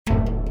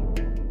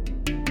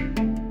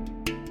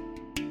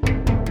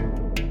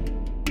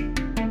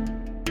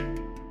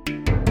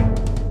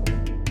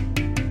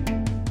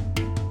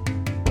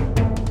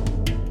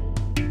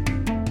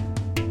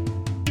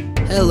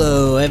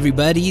Hello,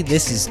 everybody.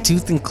 This is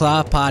Tooth and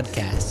Claw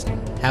Podcast.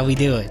 How we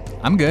doing?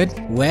 I'm good.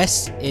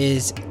 Wes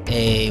is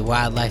a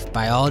wildlife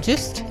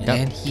biologist,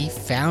 and he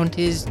found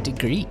his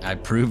degree. I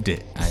proved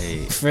it.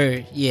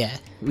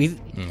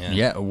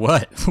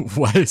 What?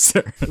 What is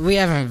there? We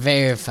haven't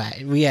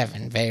verified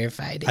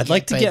it. I'd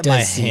like to get my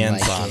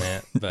hands on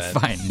it, but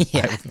fine.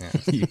 Yeah.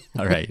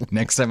 All right.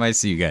 Next time I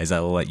see you guys, I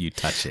will let you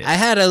touch it. I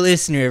had a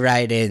listener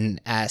write in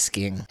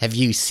asking, "Have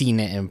you seen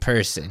it in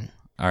person?"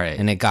 All right.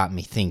 And it got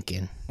me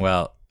thinking.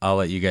 Well, I'll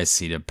let you guys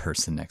see it in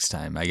person next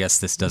time. I guess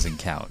this doesn't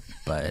count,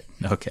 but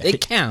okay.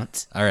 It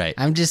counts. All right.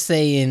 I'm just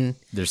saying.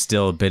 There's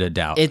still a bit of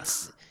doubt.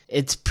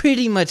 It's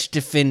pretty much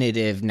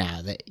definitive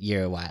now that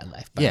you're a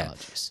wildlife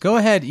biologist. Go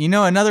ahead. You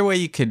know, another way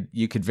you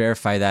could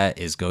verify that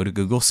is go to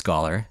Google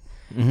Scholar,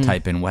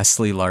 type in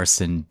Wesley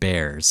Larson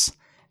bears,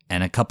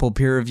 and a couple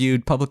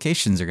peer-reviewed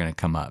publications are going to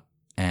come up,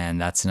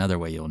 and that's another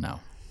way you'll know.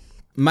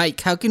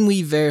 Mike, how can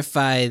we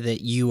verify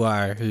that you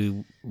are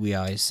who we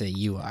always say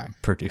you are?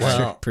 Producer.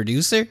 Well,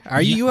 Producer?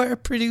 Are you a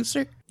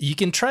producer? you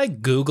can try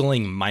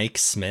Googling Mike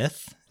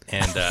Smith,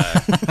 and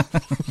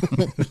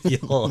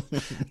you'll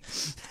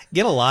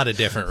get a lot of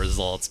different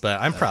results, but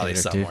I'm probably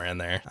somewhere in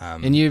there.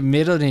 And your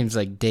middle name's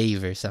like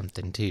Dave or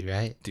something too,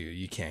 right? Dude,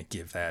 you can't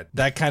give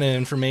that kind of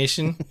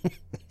information.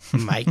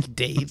 Mike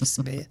Dave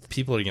Smith.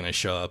 People are going to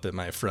show up at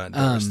my front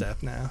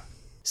doorstep now.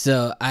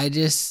 So I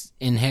just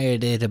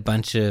inherited a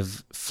bunch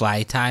of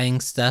fly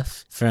tying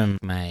stuff from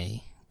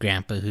my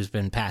grandpa, who's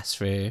been passed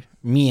for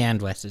me and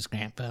Wes's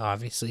grandpa,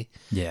 obviously.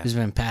 Yeah. Who's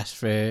been passed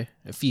for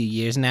a few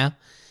years now.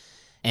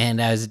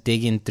 And I was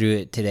digging through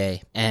it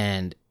today,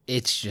 and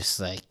it's just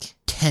like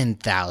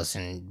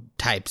 10,000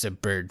 types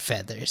of bird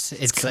feathers.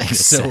 It's like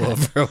so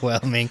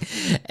overwhelming.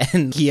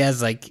 And he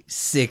has like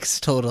 6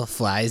 total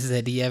flies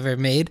that he ever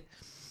made.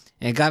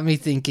 And it got me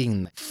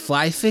thinking,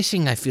 fly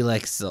fishing, I feel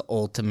like, is the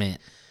ultimate.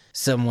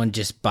 Someone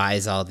just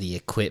buys all the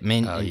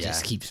equipment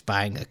just keeps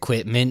buying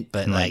equipment,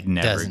 but like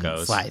never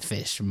doesn't fly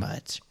fish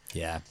much.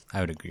 Yeah,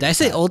 I would agree. Did I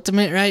say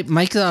ultimate right?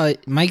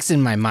 Mike's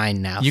in my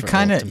mind now. You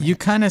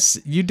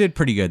did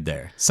pretty good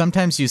there.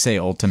 Sometimes you say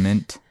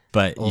ultimate,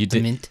 but you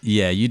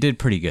did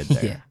pretty good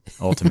there. Yeah.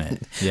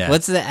 Ultimate. Yeah.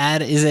 What's the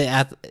ad? Is it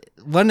at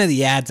one of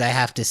the ads? I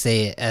have to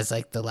say it as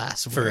like the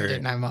last word,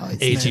 and I'm always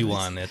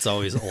AG1. It's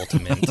always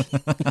ultimate.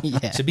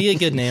 Yeah, should be a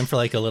good name for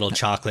like a little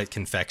chocolate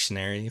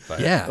confectionery. But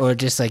yeah, or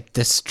just like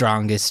the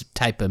strongest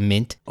type of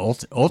mint.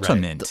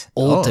 Ultimate. Right.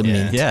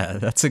 Ultimate. Yeah,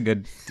 that's a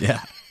good.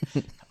 Yeah.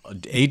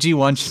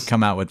 AG1 should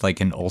come out with like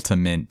an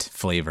ultimate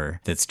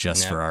flavor that's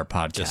just for our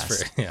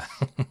podcast.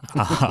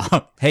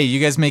 Hey, you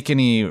guys make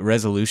any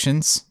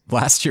resolutions?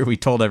 Last year we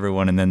told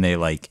everyone, and then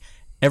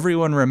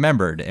everyone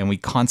remembered, and we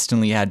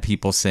constantly had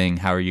people saying,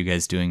 "How are you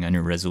guys doing on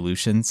your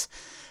resolutions?"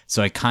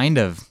 So I kind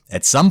of,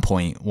 at some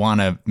point, want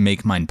to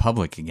make mine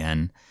public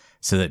again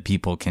so that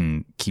people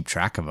can keep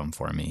track of them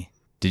for me.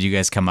 Did you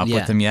guys come up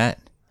with them yet?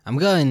 I'm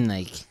going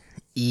like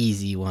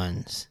easy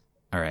ones.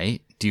 All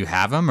right. Do you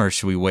have them, or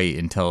should we wait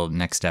until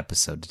next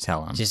episode to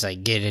tell them? Just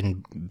like get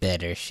in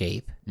better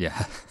shape.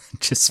 Yeah,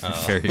 just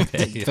very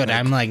big. But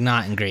I'm like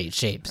not in great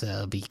shape, so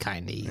it'll be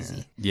kind of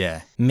easy.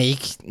 Yeah.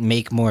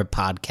 Make more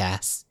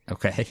podcasts.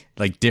 Okay.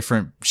 Like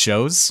different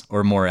shows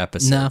or more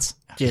episodes?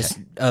 No, just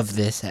of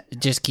this.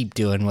 Just keep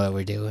doing what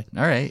we're doing.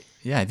 All right.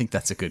 Yeah, I think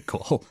that's a good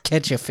goal.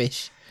 Catch a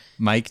fish.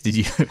 Mike, did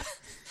you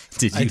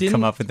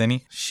come up with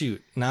any?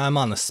 Shoot. Now I'm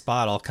on the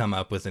spot. I'll come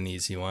up with an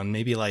easy one.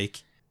 Maybe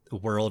like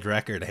world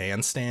record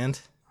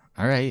handstand.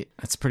 All right.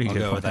 That's pretty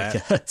good. I'll go with that. I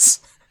guess.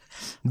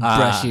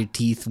 Brush your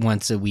teeth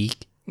once a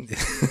week.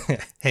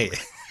 Hey,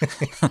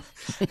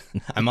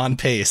 I'm on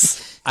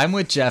pace. I'm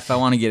with Jeff. I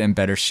want to get in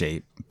better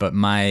shape, but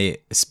my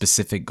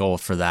specific goal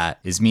for that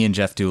is me and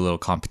Jeff do a little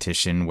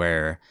competition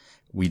where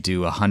we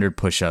do 100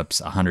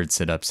 push-ups, 100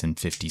 sit-ups, and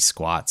 50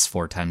 squats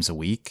 4 times a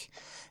week.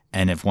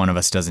 And if one of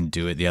us doesn't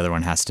do it, the other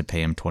one has to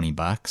pay him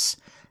 $20.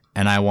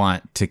 And I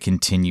want to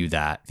continue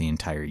that the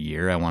entire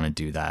year. I want to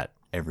do that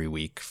every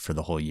week for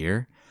the whole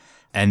year.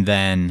 And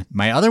then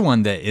my other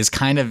one that is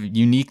kind of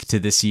unique to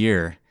this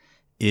year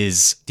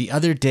is the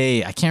other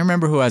day, I can't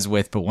remember who I was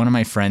with, but one of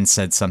my friends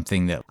said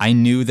something that I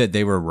knew that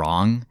they were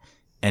wrong,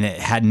 and it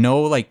had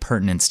no like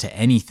pertinence to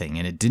anything,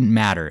 and it didn't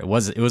matter. It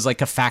was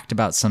like a fact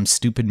about some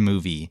stupid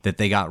movie that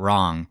they got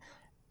wrong.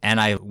 And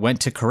I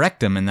went to correct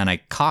them, and then I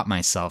caught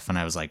myself, and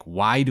I was like,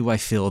 why do I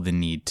feel the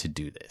need to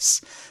do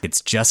this? It's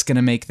just going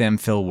to make them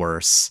feel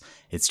worse.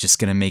 It's just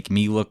going to make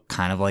me look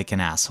kind of like an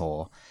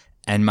asshole.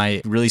 And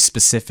my really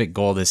specific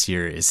goal this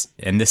year is,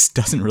 and this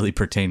doesn't really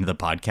pertain to the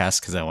podcast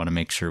because I want to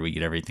make sure we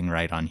get everything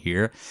right on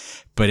here,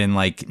 but in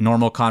like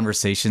normal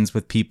conversations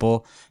with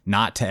people,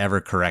 not to ever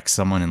correct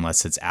someone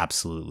unless it's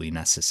absolutely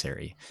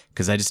necessary.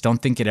 Because I just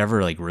don't think it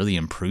ever like really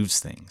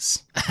improves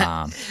things.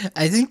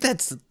 I think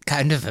that's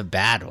kind of a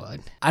bad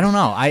one. I don't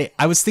know.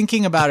 I was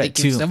thinking about it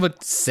too. If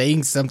someone's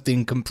saying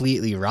something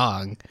completely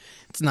wrong,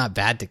 it's not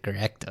bad to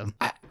correct them.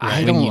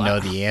 I don't know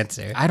the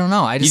answer. I don't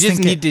know. You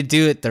just need to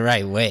do it the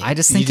right way. I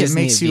just think it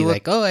makes you look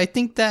like, oh, I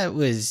think that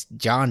was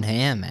John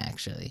Hamm,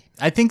 actually.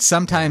 I think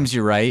sometimes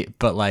you're right,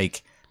 but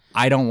like,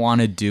 I don't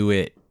want to do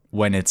it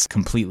when it's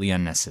completely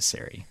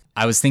unnecessary.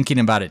 I was thinking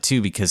about it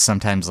too, because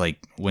sometimes like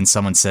when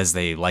someone says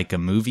they like a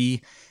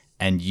movie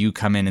and you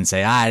come in and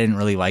say, I didn't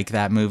really like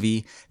that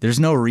movie, there's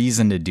no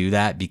reason to do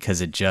that because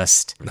it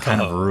just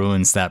kind of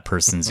ruins that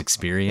person's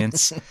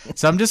experience.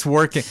 So I'm just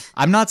working.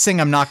 I'm not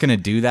saying I'm not going to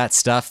do that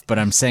stuff, but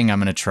I'm saying I'm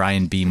going to try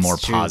and be more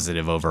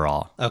positive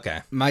overall.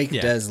 Okay. Mike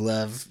does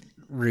love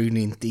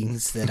ruining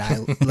things that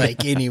I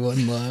like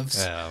anyone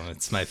loves. Oh,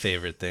 it's my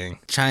favorite thing.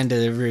 Trying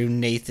to ruin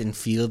Nathan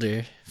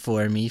Fielder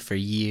for me for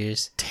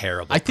years.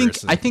 Terrible I think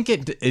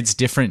person. it's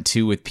different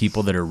too with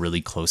people that are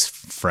really close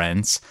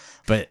friends.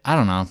 But I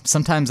don't know.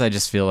 Sometimes I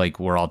just feel like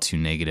we're all too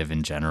negative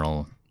in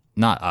general.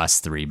 Not us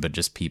three, but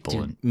just people.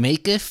 Dude,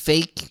 make a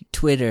fake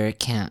Twitter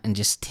account and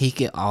just take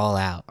it all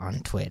out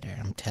on Twitter.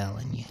 I'm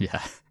telling you.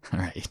 Yeah. All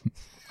right.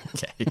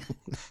 Okay.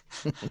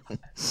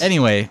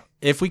 Anyway,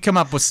 if we come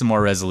up with some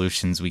more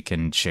resolutions, we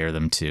can share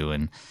them too.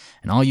 And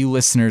all you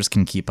listeners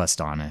can keep us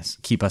honest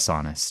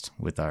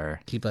with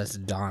our... Keep us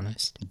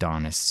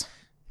honest.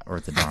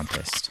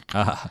 Orthodontist.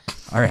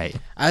 All right.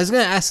 I was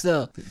going to ask,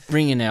 though,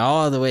 bringing it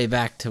all the way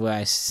back to what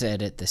I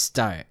said at the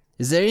start,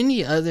 is there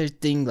any other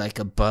thing like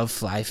above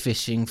fly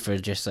fishing for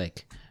just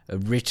like a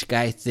rich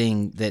guy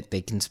thing that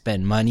they can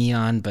spend money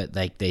on, but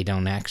like they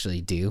don't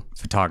actually do?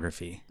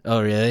 Photography.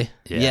 Oh, really?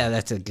 Yeah,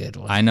 that's a good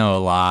one. I know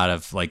a lot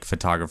of like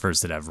photographers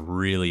that have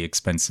really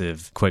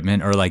expensive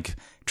equipment, or like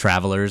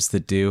travelers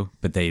that do,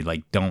 but they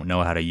like don't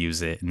know how to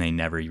use it and they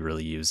never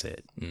really use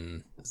it.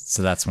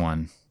 So that's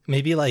one.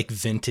 Maybe like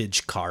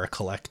vintage car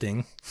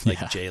collecting,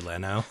 like Jay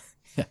Leno.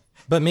 Yeah.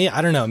 But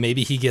I don't know,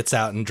 maybe he gets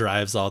out and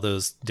drives all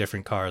those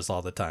different cars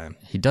all the time.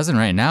 He doesn't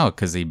right now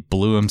because he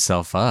blew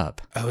himself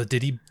up. Oh,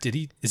 did he?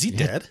 Is he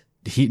dead?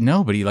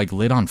 No, but he like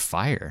lit on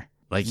fire.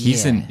 Like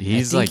he's in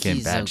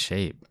bad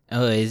shape.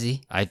 Oh, is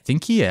he? I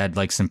think he had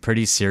like some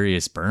pretty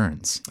serious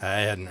burns.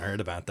 I hadn't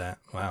heard about that.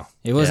 Wow.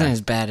 It wasn't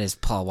as bad as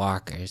Paul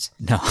Walker's.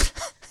 No.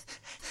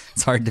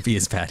 It's hard to be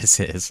as bad as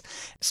his.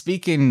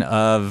 Speaking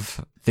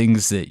of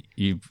things that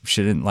you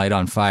shouldn't light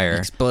on fire.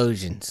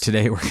 Explosions.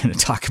 Today we're going to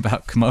talk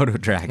about Komodo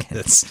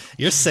dragons.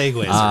 Your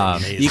segues are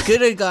amazing.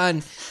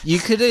 You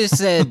could have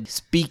said,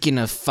 speaking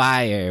of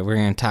fire, we're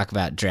going to talk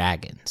about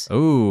dragons.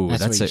 Oh,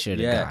 that's where you should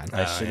have gone.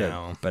 I should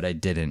have, but I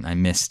didn't. I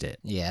missed it.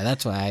 Yeah,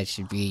 that's why I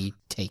should be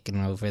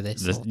taking over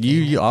this.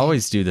 You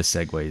always do the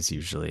segues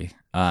usually.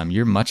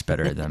 You're much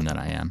better at them than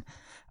I am.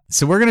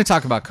 So we're going to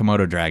talk about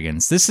Komodo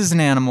dragons. This is an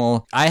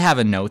animal. I have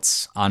a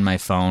notes on my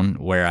phone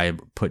where I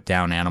put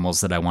down animals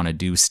that I want to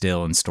do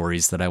still and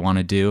stories that I want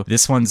to do.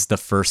 This one's the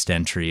first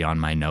entry on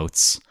my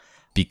notes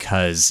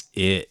because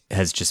it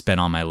has just been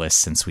on my list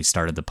since we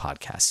started the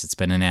podcast. It's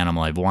been an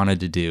animal I've wanted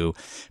to do,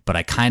 but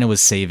I kind of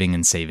was saving.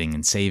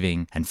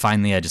 And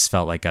finally, I just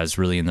felt like I was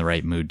really in the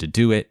right mood to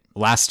do it.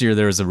 Last year,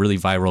 there was a really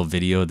viral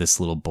video of this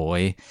little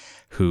boy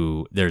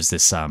there's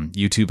this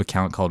YouTube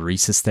account called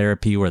Rhesus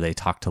Therapy where they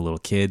talk to little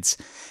kids,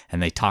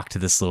 and they talked to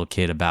this little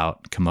kid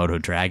about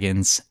Komodo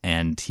dragons,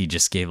 and he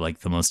just gave like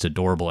the most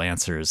adorable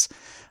answers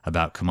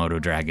about Komodo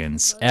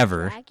dragons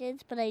ever.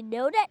 Dragons, but I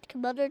know that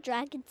Komodo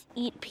dragons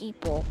eat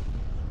people.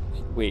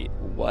 Wait,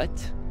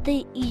 what?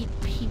 They eat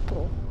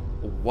people.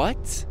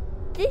 What?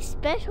 This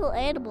special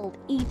animal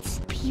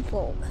eats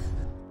people.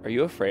 Are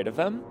you afraid of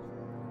them?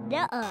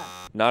 Nuh-uh.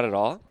 Not at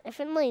all?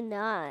 Definitely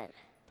not.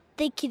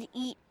 They can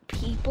eat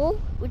people,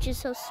 which is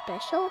so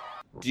special.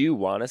 Do you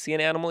want to see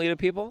an animal eat a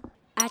people?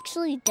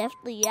 Actually,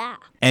 definitely, yeah.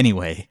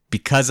 Anyway,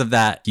 because of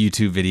that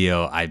YouTube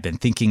video, I've been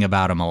thinking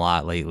about him a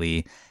lot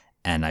lately,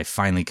 and I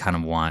finally kind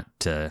of want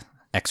to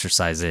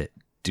exercise it,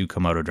 do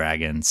Komodo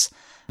dragons,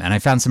 and I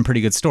found some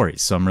pretty good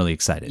stories, so I'm really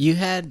excited. You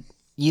had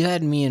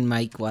me and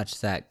Mike watch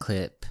that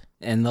clip,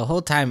 and the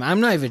whole time, I'm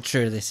not even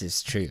sure this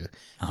is true,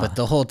 but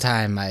the whole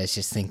time I was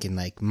just thinking,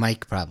 like,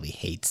 Mike probably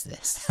hates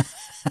this.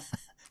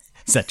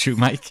 Is that true,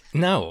 Mike?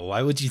 No,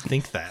 why would you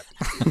think that?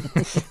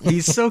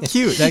 He's so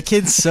cute. That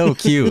kid's so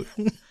cute.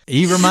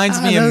 He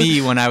reminds me of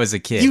me when I was a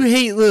kid. You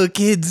hate little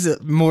kids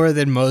more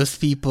than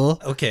most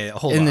people. Okay,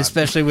 hold on. And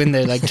especially when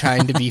they're like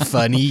trying to be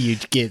funny, you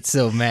get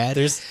so mad.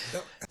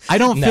 I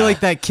don't feel like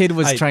that kid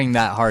was trying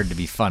that hard to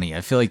be funny.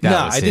 I feel like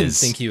that was I didn't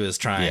think he was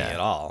trying at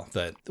all.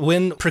 But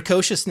when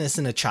precociousness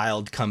in a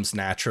child comes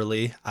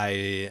naturally,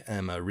 I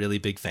am a really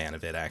big fan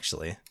of it,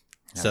 actually.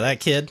 So that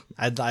kid,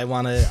 I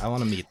want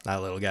to meet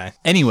that little guy.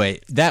 Anyway,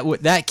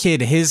 that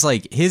kid,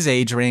 his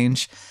age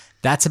range,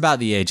 that's about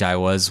the age I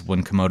was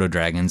when Komodo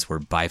dragons were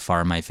by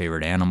far my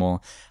favorite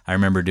animal. I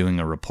remember doing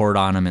a report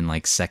on them in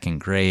like second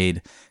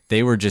grade.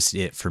 They were just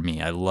it for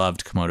me. I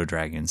loved Komodo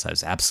dragons. I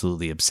was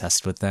absolutely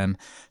obsessed with them.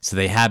 So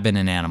they have been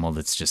an animal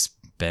that's just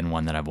been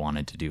one that I've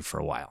wanted to do for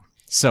a while.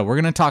 So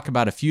we're going to talk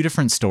about a few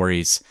different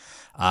stories,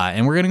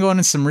 and we're going to go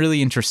into some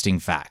really interesting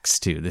facts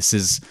too. This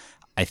is,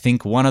 I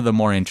think, one of the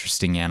more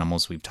interesting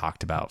animals we've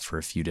talked about for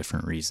a few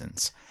different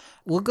reasons.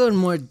 We'll go in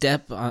more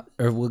depth,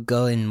 we'll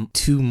go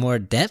into more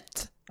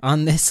depth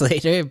on this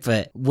later,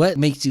 but what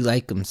makes you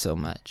like them so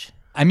much?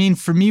 I mean,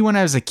 for me, when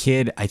I was a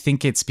kid, I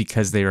think it's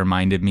because they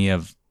reminded me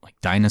of like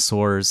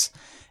dinosaurs,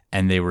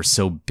 and they were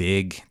so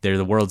big. They're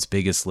the world's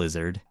biggest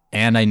lizard.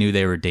 and I knew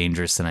they were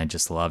dangerous, and I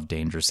just love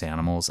dangerous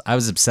animals. I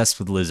was obsessed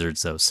with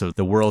lizards, though, so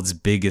the world's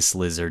biggest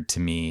lizard to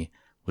me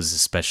was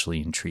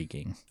especially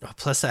intriguing.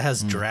 Plus, it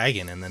has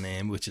dragon in the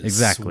name, which is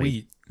Exactly.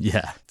 sweet.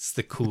 Yeah. It's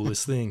the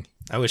coolest thing.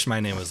 I wish my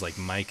name was like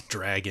Mike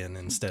Dragon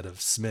instead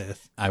of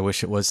Smith. I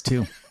wish it was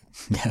too.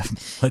 Yeah.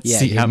 Let's Yeah,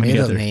 see your how many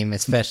middle other... name,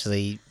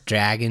 especially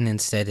Dragon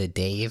instead of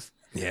Dave.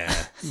 Yeah,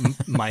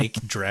 Mike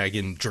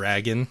Dragon,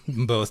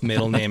 both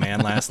middle name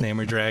and last name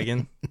are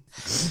Dragon.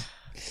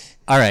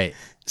 All right.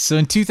 So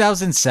in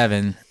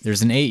 2007,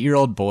 there's an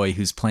 8-year-old boy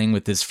who's playing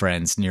with his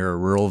friends near a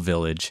rural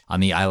village on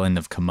the island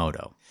of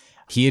Komodo.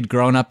 He had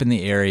grown up in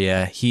the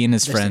area. He and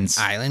his friends...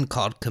 An island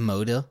called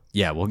Komodo.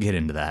 Yeah, we'll get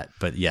into that.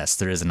 But yes,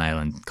 there is an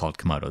island called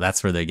Komodo.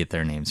 That's where they get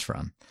their names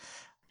from.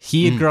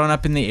 He had grown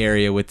up in the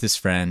area with his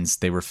friends.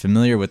 They were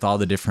familiar with all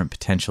the different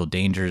potential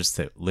dangers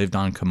that lived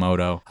on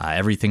Komodo.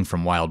 Everything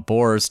from wild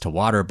boars to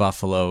water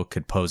buffalo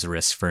could pose a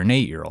risk for an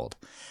 8-year-old.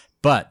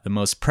 But the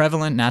most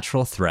prevalent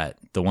natural threat,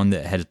 the one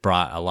that has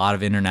brought a lot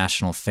of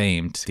international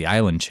fame to the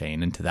island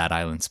chain and to that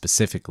island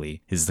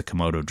specifically, is the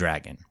Komodo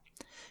dragon.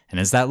 And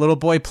as that little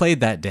boy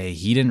played that day,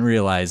 he didn't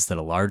realize that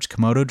a large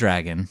Komodo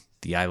dragon,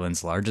 the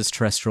island's largest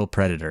terrestrial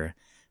predator,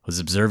 was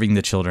observing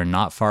the children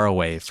not far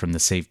away from the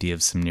safety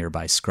of some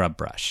nearby scrub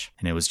brush.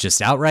 And it was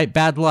just outright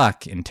bad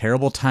luck and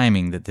terrible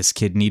timing that this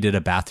kid needed a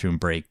bathroom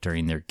break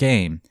during their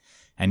game,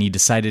 and he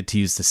decided to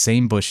use the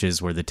same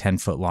bushes where the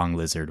 10-foot-long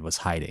lizard was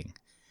hiding.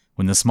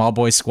 When the small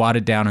boy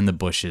squatted down in the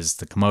bushes,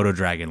 the Komodo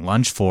dragon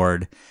lunged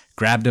forward,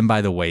 grabbed him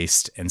by the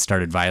waist, and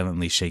started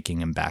violently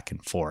shaking him back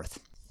and forth.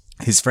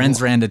 His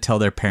friends ran to tell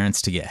their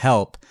parents to get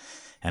help,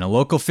 and a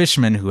local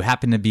fisherman who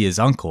happened to be his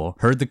uncle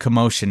heard the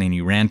commotion, and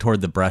he ran toward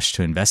the brush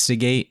to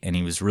investigate, and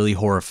he was really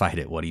horrified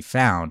at what he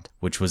found,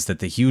 which was that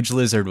the huge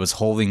lizard was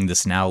holding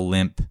this now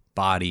limp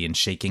body and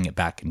shaking it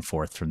back and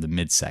forth from the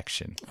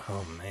midsection.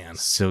 Oh, man.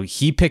 So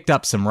he picked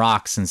up some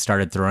rocks and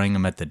started throwing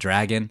them at the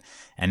dragon,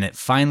 and it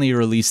finally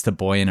released the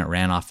boy and it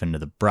ran off into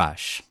the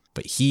brush.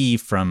 But he,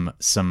 from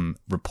some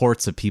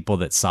reports of people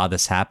that saw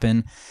this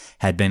happen,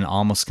 had been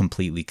almost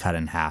completely cut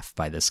in half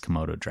by this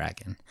Komodo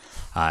dragon.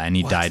 And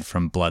he died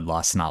from blood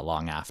loss not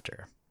long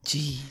after.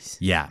 Jeez.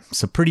 Yeah,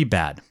 so pretty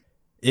bad.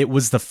 It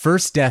was the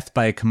first death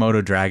by a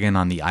Komodo dragon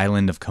on the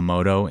island of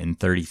Komodo in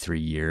 33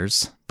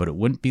 years, but it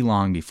wouldn't be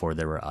long before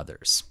there were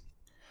others.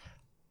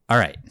 All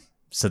right,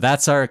 so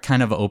that's our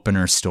kind of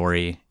opener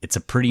story. It's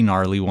a pretty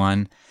gnarly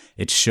one.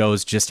 It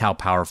shows just how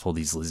powerful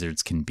these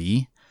lizards can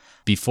be.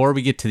 Before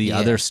we get to the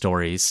other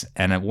stories,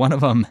 and one of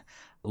them,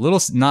 a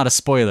little, not a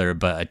spoiler,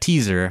 but a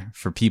teaser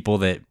for people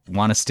that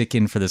want to stick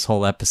in for this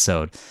whole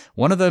episode.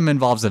 One of them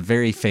involves a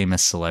very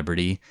famous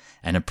celebrity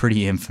and a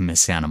pretty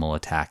infamous animal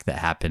attack that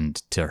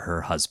happened to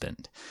her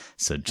husband.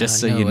 So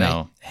just you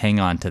know, hang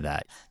on to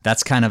that.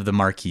 That's kind of the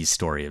marquee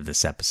story of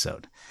this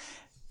episode.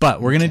 But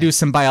we're going to do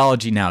some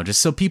biology now,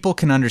 just so people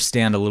can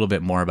understand a little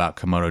bit more about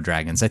Komodo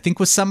dragons. I think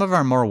with some of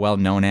our more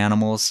well-known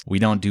animals, we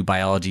don't do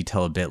biology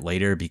till a bit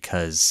later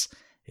because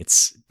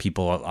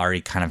people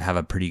already kind of have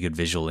a pretty good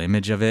visual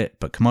image of it.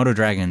 But Komodo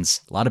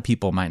dragons, a lot of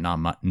people might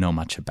not know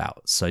much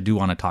about. So I do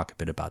want to talk a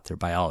bit about their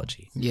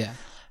biology. Yeah.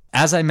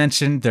 As I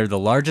mentioned, they're the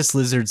largest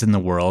lizards in the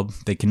world.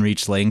 They can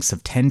reach lengths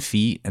of 10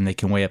 feet and they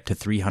can weigh up to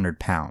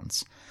 300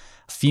 pounds.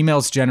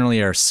 Females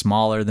generally are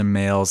smaller than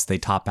males. They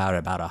top out at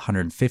about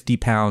 150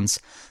 pounds.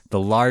 The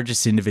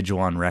largest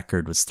individual on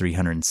record was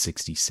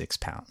 366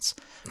 pounds,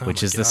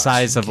 which is the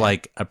size of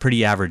like a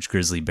pretty average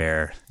grizzly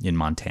bear in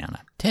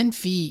Montana. 10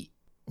 feet,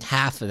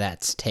 half of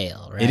that's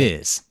tail, right? It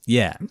is,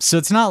 yeah. So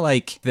it's not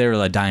like they're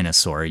a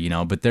dinosaur,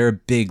 but they're a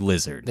big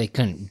lizard. They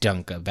couldn't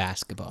dunk a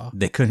basketball.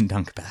 They couldn't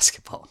dunk a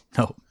basketball,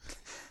 no.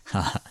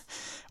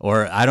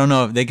 Or I don't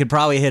know, they could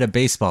probably hit a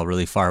baseball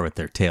really far with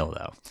their tail,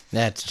 though.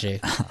 That's true.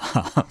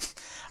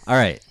 All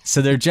right,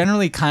 so they're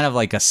generally kind of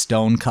like a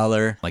stone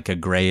color, like a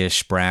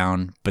grayish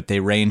brown, but they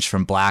range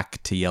from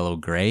black to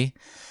yellow-gray.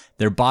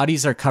 Their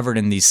bodies are covered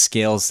in these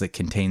scales that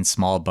contain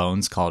small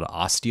bones called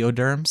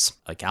osteoderms.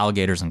 Like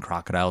alligators and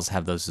crocodiles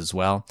have those as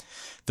well.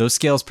 Those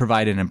scales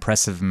provide an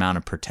impressive amount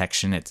of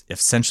protection. It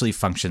essentially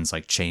functions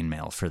like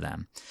chainmail for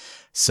them.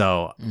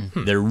 So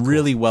they're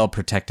really well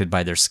protected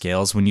by their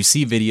scales. When you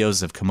see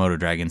videos of Komodo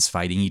dragons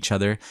fighting each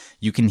other,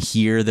 you can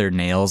hear their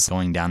nails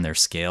going down their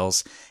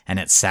scales, and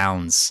it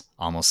sounds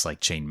almost like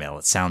chainmail.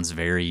 It sounds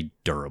very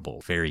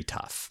durable, very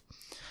tough.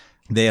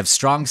 They have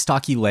strong,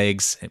 stocky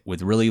legs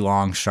with really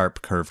long,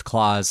 sharp, curved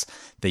claws.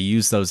 They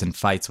use those in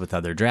fights with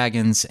other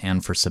dragons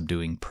and for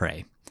subduing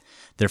prey.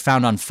 They're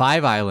found on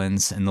 5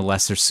 islands in the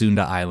Lesser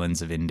Sunda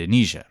Islands of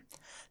Indonesia: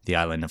 the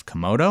island of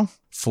Komodo,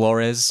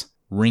 Flores,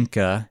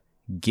 Rinca,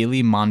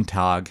 Gili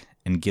Montag,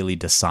 and Gili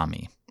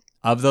Dasami.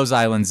 Of those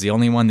islands, the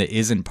only one that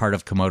isn't part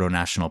of Komodo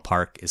National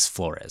Park is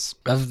Flores.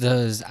 Of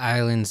those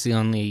islands, the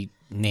only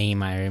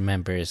name I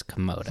remember is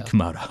Komodo.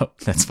 Komodo,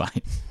 that's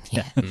fine.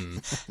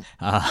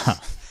 Yeah.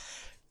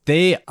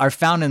 They are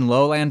found in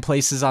lowland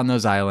places on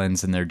those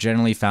islands, and they're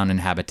generally found in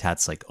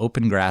habitats like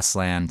open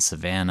grassland,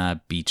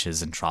 savanna,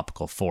 beaches, and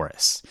tropical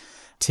forests.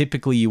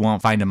 Typically, you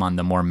won't find them on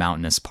the more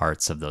mountainous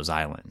parts of those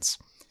islands.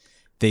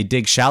 They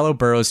dig shallow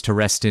burrows to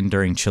rest in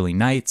during chilly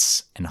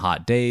nights and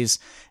hot days,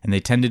 and they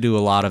tend to do a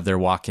lot of their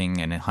walking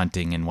and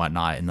hunting and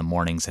whatnot in the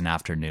mornings and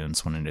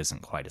afternoons when it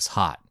isn't quite as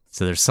hot.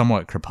 So they're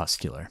somewhat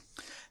crepuscular.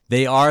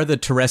 They are the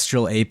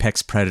terrestrial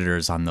apex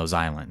predators on those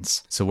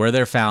islands. So where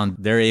they're found,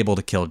 they're able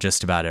to kill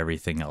just about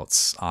everything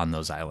else on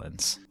those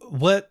islands.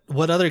 What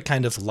other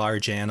kind of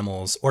large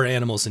animals or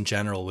animals in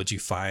general would you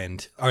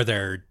find? Are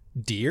there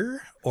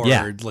deer or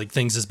like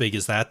things as big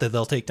as that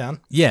they'll take down?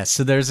 Yeah,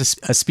 so there's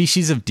a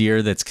species of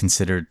deer that's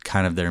considered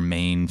kind of their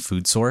main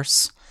food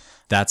source.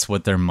 That's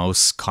what they're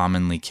most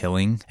commonly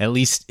killing. At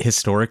least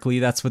historically,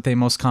 that's what they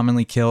most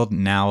commonly killed.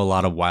 Now a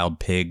lot of wild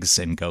pigs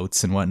and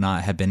goats and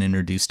whatnot have been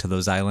introduced to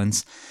those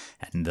islands,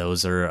 and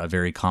those are a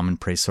very common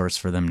prey source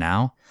for them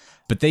now.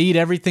 But they eat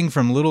everything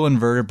from little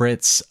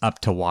invertebrates up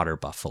to water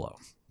buffalo.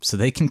 So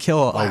they can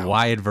kill a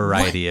wide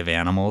variety of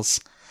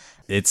animals.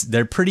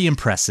 They're pretty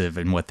impressive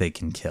in what they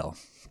can kill.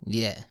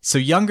 Yeah. So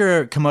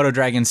younger Komodo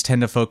dragons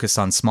tend to focus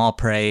on small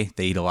prey.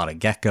 They eat a lot of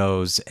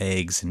geckos,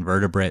 eggs,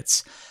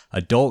 invertebrates.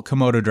 Adult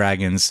Komodo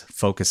dragons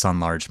focus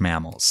on large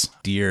mammals,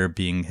 deer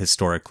being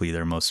historically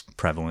their most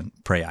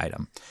prevalent prey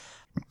item.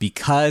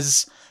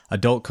 Because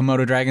adult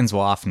Komodo dragons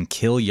will often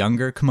kill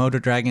younger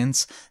Komodo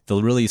dragons,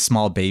 the really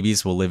small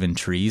babies will live in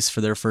trees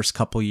for their first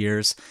couple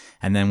years,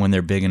 and then when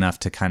they're big enough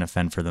to kind of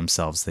fend for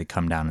themselves, they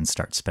come down and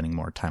start spending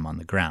more time on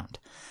the ground.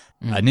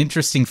 An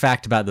interesting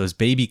fact about those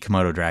baby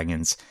Komodo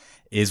dragons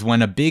is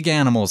when a big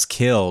animal is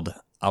killed,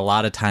 a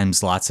lot of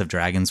times lots of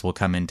dragons will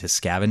come in to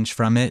scavenge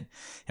from it.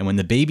 And when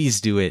the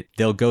babies do it,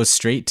 they'll go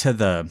straight to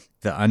the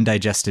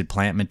undigested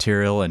plant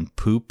material and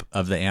poop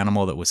of the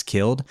animal that was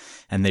killed,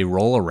 and they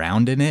roll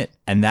around in it.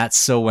 And that's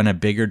so when a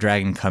bigger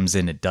dragon comes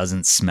in, it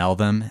doesn't smell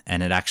them,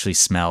 and it actually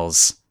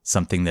smells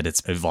something that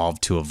it's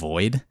evolved to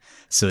avoid.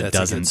 So it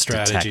doesn't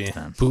detect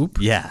them. Poop?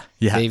 Yeah.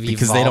 They've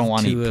because they don't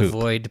want to eat to poop.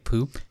 avoid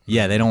poop?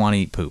 Yeah, they don't want to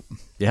eat poop.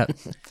 Yep.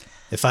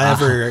 If I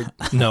ever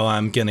know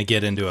I'm going to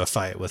get into a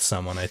fight with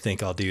someone, I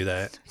think I'll do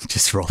that.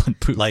 Just rolling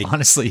poop. Like,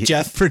 honestly,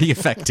 Jeff- pretty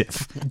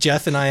effective.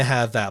 Jeff and I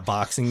have that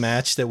boxing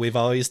match that we've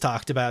always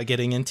talked about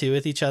getting into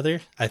with each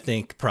other. I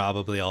think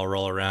probably I'll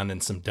roll around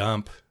in some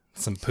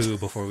poo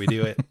before we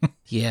do it.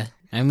 Yeah.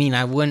 I mean,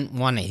 I wouldn't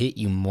want to hit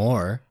you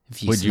more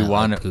if you Would you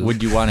want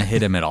to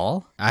hit him at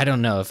all? I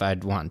don't know if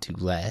I'd want to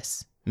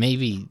less.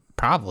 Maybe,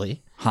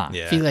 probably. Huh.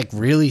 Yeah. If he like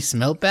really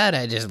smelled bad,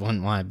 I just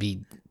wouldn't want to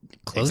be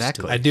close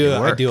Exactly. to I it. do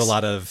It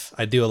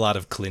a lot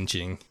of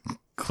clinching.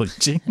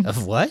 Clinching?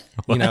 Of what?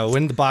 You know,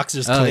 when the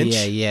boxers Oh, clinch,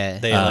 yeah.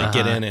 they like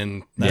get in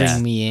and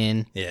Bring me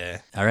in. yeah.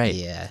 All right.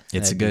 Yeah.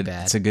 It's that'd be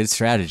bad. it's a good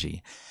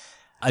strategy.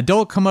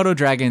 Adult Komodo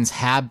dragons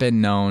have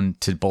been known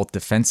to both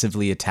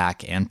defensively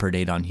attack and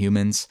predate on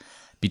humans.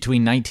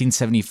 Between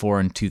 1974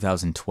 and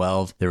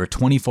 2012, there were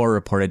 24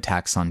 reported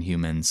attacks on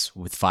humans,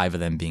 with 5 of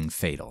them being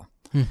fatal.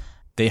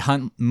 They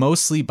hunt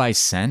mostly by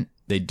scent.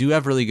 They do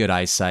have really good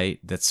eyesight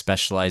that's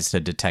specialized to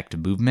detect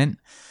movement,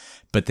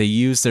 but they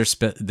use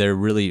their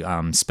really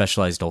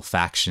specialized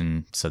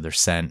olfaction, so their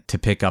scent, to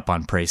pick up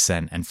on prey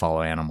scent and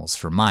follow animals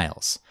for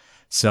miles.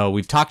 So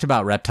we've talked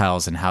about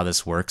reptiles and how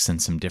this works in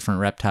some different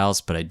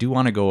reptiles, but I do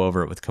want to go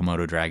over it with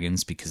Komodo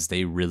dragons because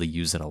they really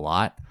use it a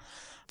lot.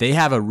 They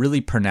have a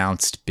really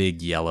pronounced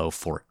big yellow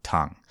forked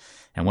tongue.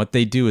 And what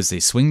they do is they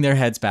swing their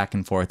heads back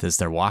and forth as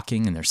they're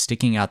walking, and they're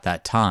sticking out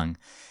that tongue.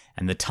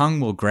 And the tongue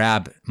will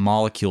grab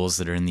molecules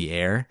that are in the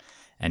air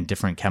and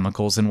different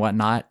chemicals and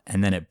whatnot,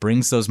 and then it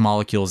brings those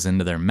molecules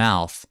into their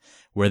mouth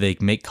where they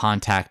make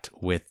contact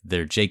with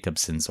their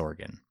Jacobson's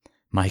organ.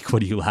 Mike,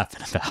 what are you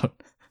laughing about?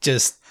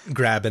 Just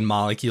grabbing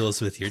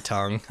molecules with your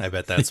tongue. I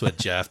bet that's what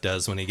Jeff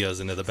does when he goes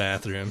into the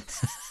bathroom.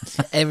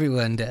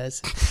 Everyone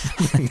does.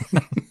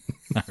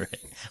 All right.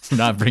 We're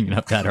not bringing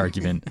up that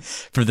argument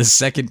for the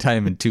second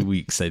time in 2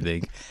 weeks, I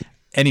think.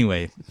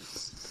 Anyway,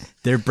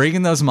 they're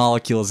bringing those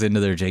molecules into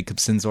their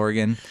Jacobson's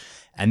organ,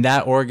 and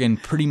that organ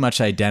pretty much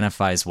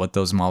identifies what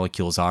those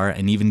molecules are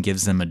and even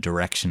gives them a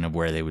direction of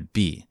where they would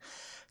be.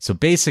 So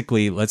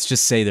basically, let's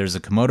just say there's a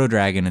Komodo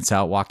dragon, it's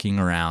out walking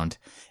around,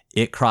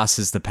 it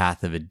crosses the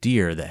path of a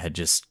deer that had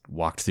just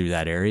walked through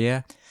that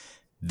area.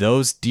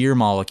 Those deer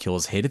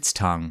molecules hit its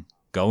tongue,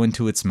 go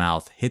into its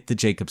mouth, hit the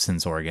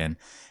Jacobson's organ,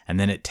 and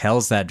then it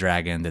tells that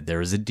dragon that there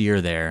was a deer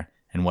there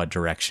and what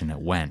direction it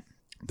went.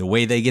 The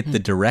way they get the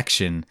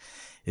direction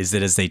is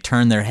that as they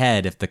turn their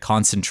head, if the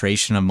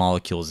concentration of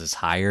molecules is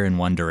higher in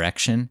one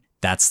direction,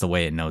 that's the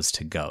way it knows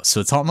to go.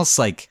 So it's almost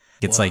like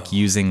it's like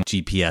using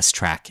GPS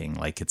tracking,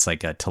 like it's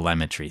like a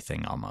telemetry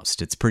thing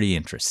almost. It's pretty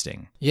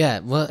interesting. Yeah,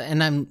 well,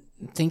 and I'm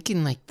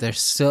thinking like they're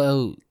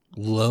so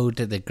low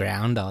to the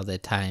ground all the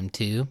time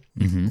too,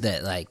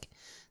 that like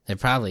they're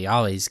probably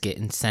always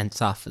getting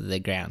scents off of the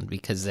ground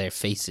because their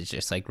face is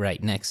just like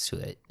right next to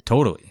it.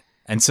 Totally.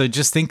 And so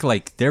just think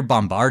like they're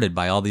bombarded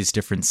by all these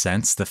different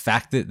scents. The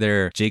fact that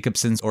their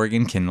Jacobson's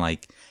organ can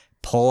like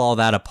pull all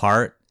that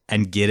apart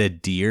and get a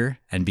deer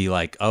and be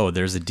like, oh,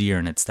 there's a deer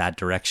and it's that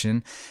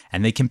direction.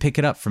 And they can pick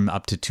it up from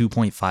up to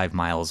 2.5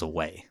 miles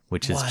away,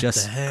 which is What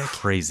just the heck?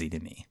 crazy to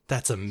me.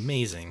 That's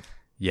amazing.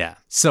 Yeah.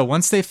 So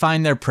once they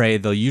find their prey,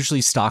 they'll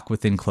usually stalk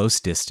within close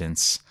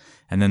distance,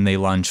 and then they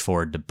lunge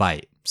forward to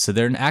bite. So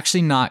they're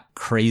actually not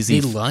crazy.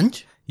 They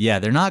lunge? Yeah,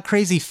 they're not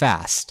crazy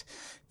fast.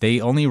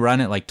 They only run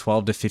at like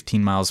 12 to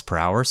 15 miles per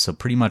hour, so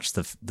pretty much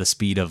the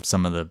speed of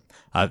some of the,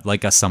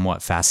 like a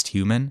somewhat fast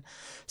human.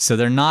 So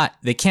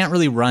they can't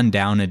really run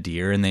down a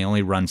deer, and they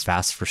only run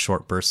fast for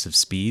short bursts of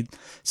speed.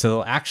 So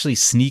they'll actually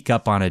sneak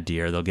up on a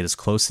deer. They'll get as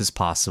close as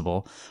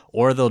possible,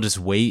 or they'll just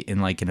wait in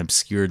like an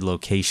obscured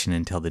location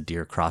until the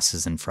deer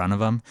crosses in front of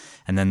them,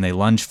 and then they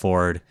lunge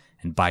forward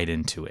and bite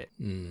into it.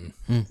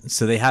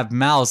 So they have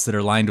mouths that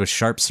are lined with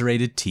sharp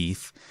serrated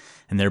teeth,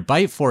 and their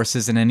bite force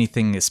isn't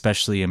anything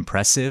especially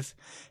impressive,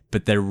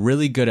 but they're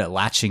really good at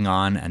latching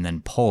on and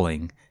then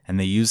pulling, and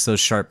they use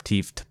those sharp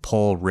teeth to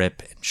pull,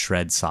 rip, and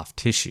shred soft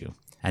tissue.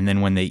 And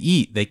then when they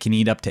eat, they can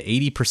eat up to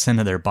 80%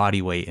 of their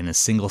body weight in a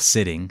single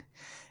sitting,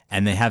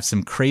 and they have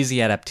some crazy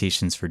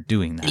adaptations for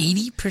doing that.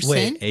 80%?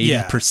 Wait,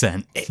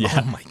 80%. Yeah.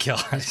 Oh my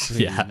gosh.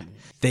 Yeah.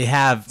 They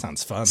have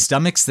Sounds fun.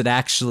 stomachs that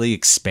actually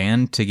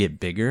expand to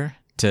get bigger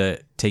to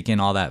take in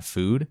all that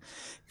food.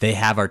 They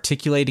have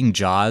articulating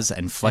jaws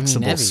and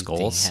flexible everything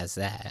skulls. has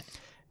that.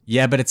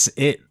 Yeah, but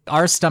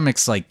our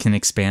stomachs like can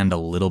expand a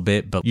little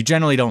bit, but you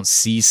generally don't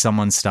see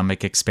someone's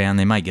stomach expand.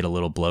 They might get a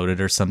little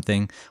bloated or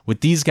something. With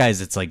these guys,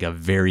 it's like a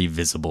very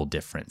visible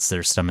difference.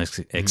 Their stomachs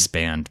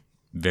expand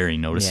very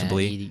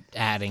noticeably. Yeah,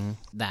 adding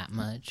that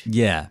much.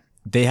 Yeah.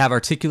 They have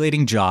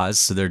articulating jaws,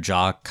 so their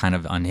jaw kind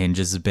of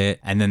unhinges a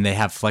bit. And then they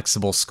have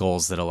flexible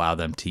skulls that allow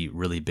them to eat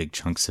really big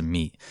chunks of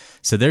meat.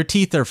 So their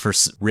teeth are for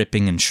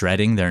ripping and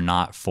shredding. They're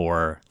not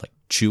for like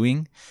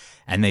chewing.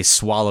 And they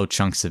swallow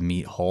chunks of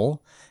meat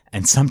whole.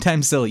 And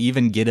sometimes they'll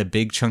even get a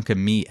big chunk of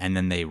meat and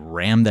then they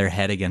ram their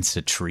head against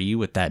a tree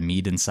with that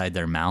meat inside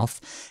their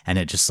mouth. And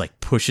it just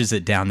like pushes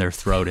it down their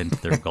throat into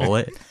their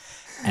gullet.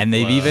 And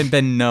they've even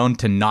been known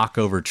to knock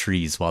over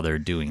trees while they're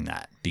doing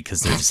that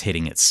because they're just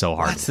hitting it so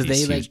hard with So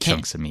these they huge like can't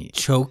chunks of meat.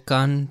 choke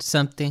on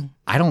something?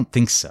 I don't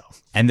think so.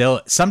 And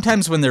they'll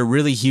sometimes when they're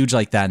really huge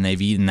like that and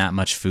they've eaten that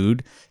much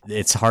food,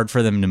 it's hard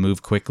for them to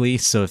move quickly.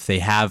 So if they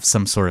have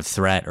some sort of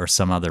threat or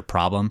some other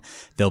problem,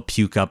 they'll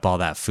puke up all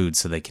that food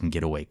so they can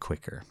get away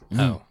quicker.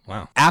 Oh,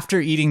 wow. After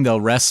eating, they'll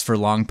rest for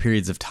long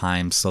periods of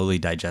time, slowly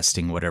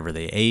digesting whatever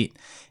they ate.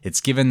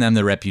 It's given them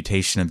the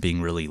reputation of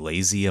being really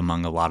lazy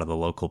among a lot of the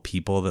local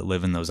people that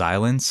live in those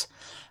islands.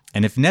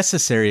 And if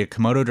necessary, a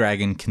Komodo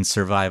dragon can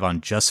survive on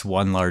just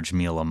one large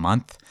meal a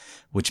month,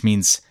 which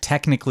means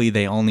technically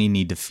they only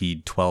need to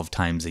feed 12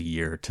 times a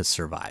year to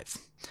survive.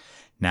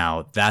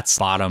 Now, that's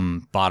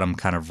bottom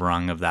kind of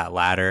rung of that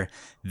ladder.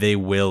 They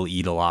will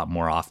eat a lot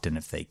more often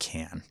if they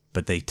can,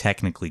 but they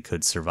technically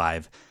could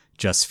survive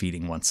just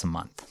feeding once a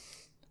month.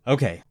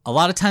 Okay, a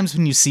lot of times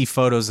when you see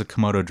photos of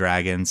Komodo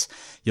dragons,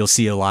 you'll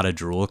see a lot of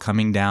drool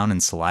coming down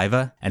and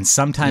saliva, and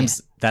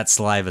sometimes that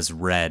saliva is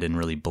red and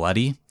really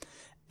bloody,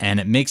 and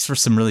it makes for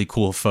some really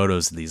cool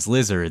photos of these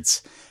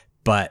lizards,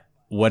 but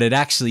what it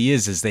actually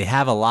is they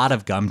have a lot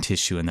of gum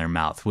tissue in their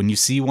mouth. When you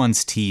see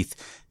one's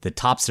teeth, the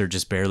tops are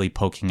just barely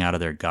poking out of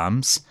their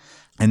gums.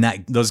 And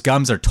those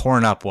gums are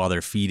torn up while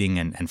they're feeding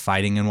and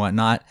fighting and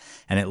whatnot.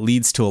 And it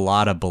leads to a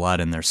lot of blood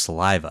in their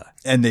saliva.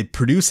 And they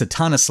produce a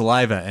ton of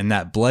saliva. And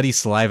that bloody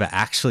saliva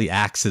actually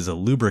acts as a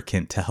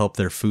lubricant to help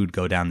their food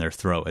go down their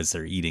throat as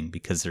they're eating,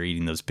 because they're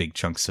eating those big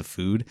chunks of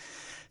food.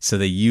 So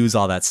they use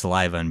all that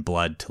saliva and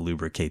blood to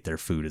lubricate their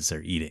food as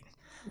they're eating.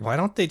 Why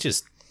don't they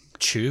just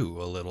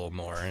chew a little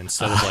more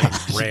instead of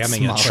like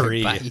ramming a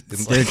tree?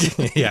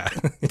 Yeah.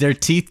 Their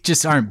teeth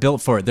just aren't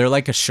built for it. They're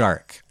like a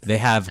shark. They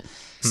have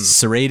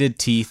serrated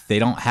teeth.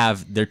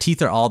 Their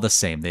teeth are all the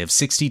same. They have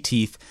 60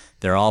 teeth.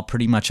 They're all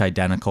pretty much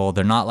identical.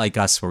 They're not like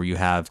us where you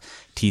have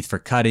teeth for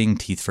cutting,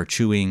 teeth for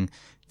chewing.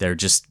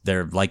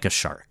 They're like a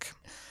shark.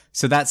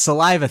 So that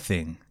saliva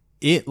thing,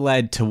 it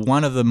led to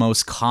one of the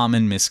most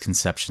common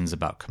misconceptions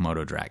about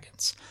Komodo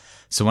dragons.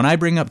 So when I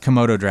bring up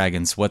Komodo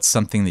dragons, what's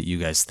something that you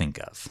guys think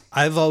of?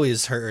 I've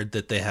always heard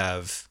that they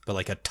have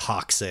like a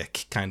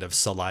toxic kind of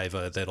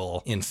saliva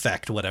that'll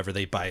infect whatever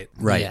they bite.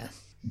 Right. Yeah.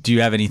 Do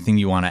you have anything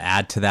you want to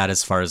add to that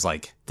as far as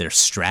like their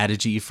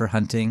strategy for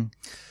hunting?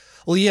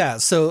 Well, yeah.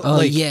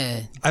 So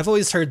yeah. I've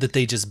always heard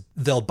that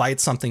they'll bite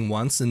something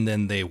once and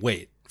then they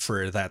wait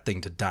for that thing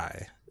to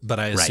die. But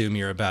I assume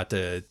you're about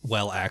to,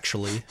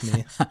 actually,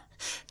 me.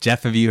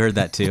 Jeff, have you heard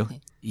that too?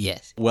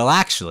 Yes. Well,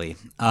 actually,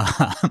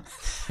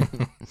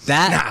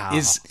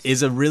 that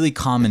is a really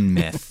common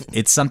myth.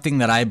 It's something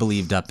that I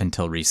believed up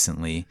until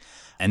recently.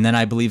 And then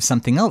I believe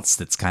something else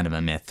that's kind of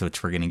a myth,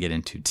 which we're going to get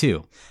into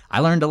too. I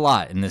learned a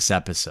lot in this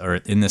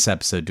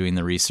episode doing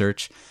the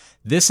research.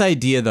 This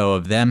idea, though,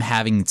 of them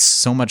having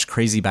so much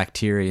crazy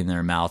bacteria in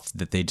their mouth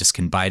that they just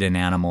can bite an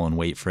animal and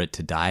wait for it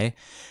to die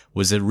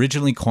was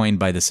originally coined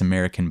by this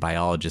American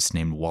biologist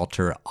named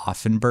Walter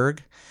Offenberg.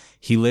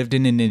 He lived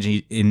in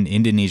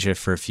Indonesia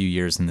for a few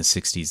years in the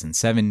 60s and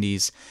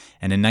 70s,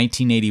 and in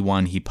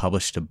 1981 he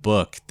published a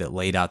book that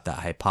laid out the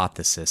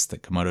hypothesis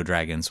that Komodo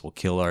dragons will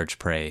kill large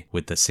prey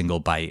with a single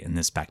bite in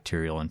this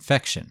bacterial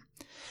infection.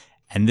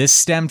 And this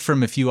stemmed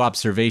from a few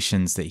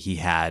observations that he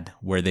had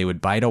where they would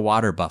bite a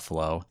water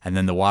buffalo and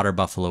then the water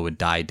buffalo would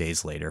die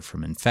days later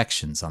from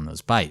infections on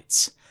those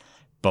bites.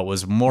 But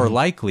what's more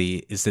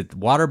likely is that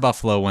water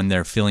buffalo, when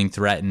they're feeling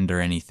threatened or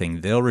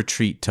anything, they'll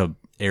retreat to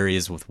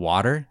areas with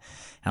water.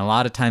 And a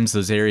lot of times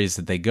those areas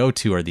that they go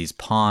to are these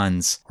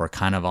ponds or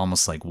kind of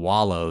almost like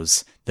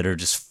wallows that are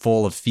just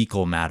full of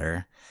fecal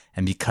matter.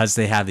 And because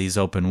they have these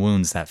open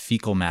wounds, that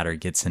fecal matter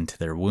gets into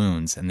their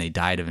wounds and they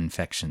died of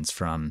infections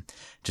from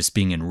just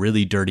being in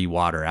really dirty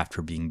water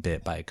after being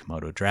bit by a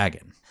Komodo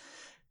dragon.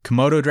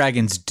 Komodo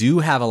dragons do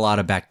have a lot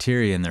of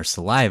bacteria in their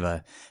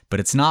saliva, but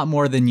it's not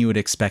more than you would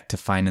expect to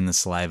find in the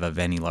saliva of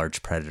any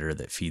large predator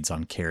that feeds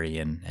on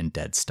carrion and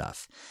dead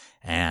stuff.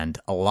 And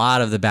a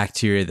lot of the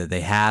bacteria that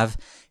they have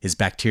is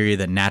bacteria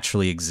that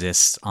naturally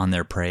exists on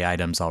their prey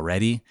items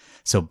already.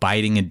 So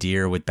biting a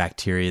deer with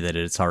bacteria that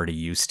it's already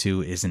used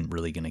to isn't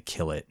really going to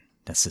kill it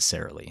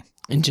necessarily.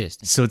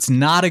 Interesting. So it's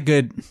not a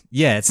good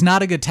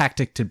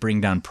tactic to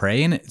bring down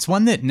prey. And it's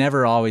one that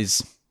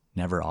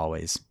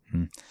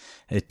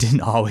it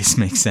didn't always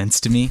make sense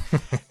to me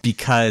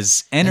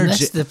because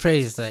unless the prey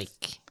is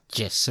like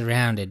just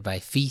surrounded by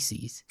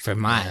feces for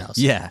miles.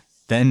 Yeah,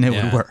 then it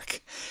would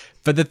work.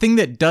 But the thing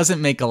that doesn't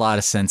make a lot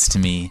of sense to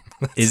me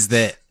is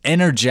that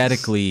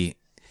energetically,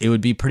 it would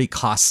be pretty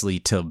costly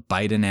to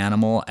bite an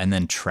animal and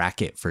then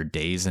track it for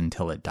days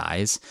until it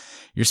dies.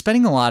 You're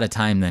spending a lot of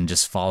time then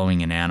just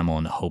following an animal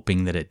and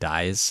hoping that it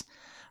dies.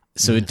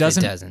 So it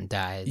doesn't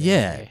die.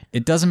 Yeah,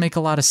 it doesn't make a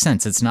lot of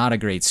sense. It's not a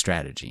great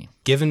strategy.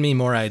 Giving me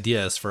more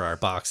ideas for our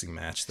boxing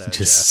match, though,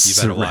 Just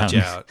Jeff. You better watch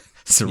out.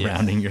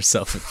 Surrounding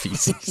yourself with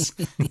feces.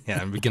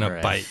 Yeah, I'm going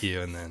to bite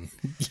you and then...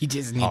 You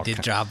just need to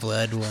draw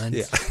blood once.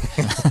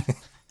 Yeah.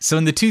 So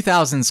in the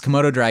 2000s,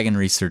 Komodo dragon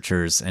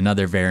researchers and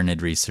other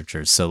varanid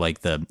researchers, so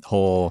like the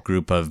whole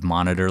group of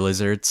monitor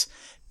lizards,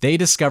 they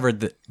discovered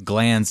that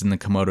glands in the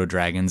Komodo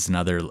dragons and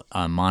other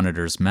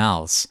monitors'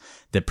 mouths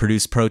that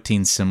produce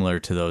proteins similar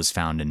to those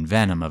found in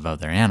venom of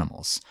other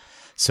animals.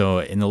 So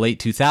in the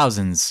late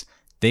 2000s,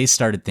 they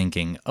started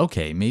thinking,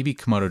 okay, maybe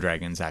Komodo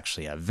dragons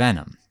actually have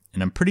venom.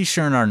 And I'm pretty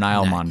sure in our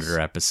Nile monitor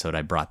episode,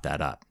 I brought that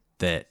up,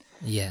 that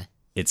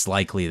it's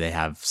likely they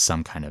have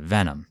some kind of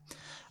venom.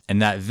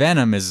 And that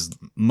venom is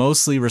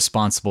mostly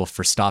responsible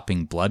for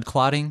stopping blood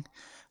clotting,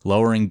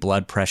 lowering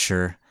blood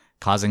pressure,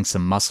 causing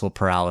some muscle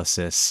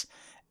paralysis,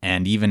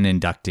 and even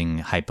inducting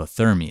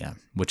hypothermia,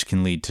 which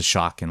can lead to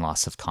shock and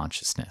loss of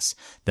consciousness.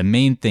 The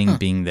main thing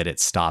being that it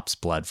stops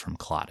blood from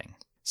clotting.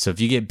 So if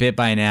you get bit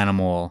by an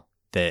animal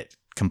that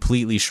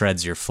completely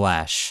shreds your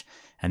flesh,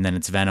 and then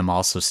its venom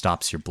also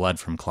stops your blood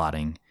from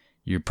clotting,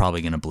 you're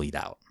probably going to bleed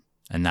out.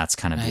 And that's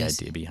kind of the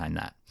idea behind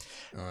that.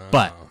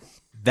 But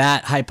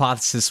that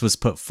hypothesis was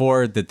put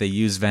forward that they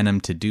use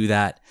venom to do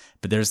that,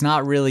 but there's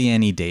not really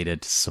any data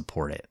to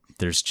support it.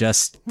 There's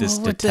just this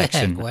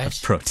detection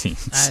of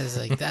proteins. I was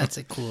like, that's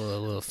a cool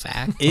little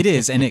fact. It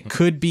is, and it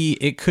could be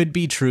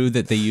true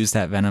that they use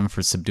that venom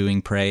for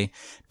subduing prey,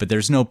 but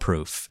there's no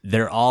proof.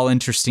 They're all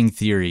interesting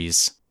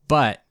theories,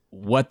 but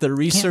what the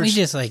research... Can't we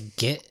just like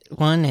get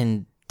one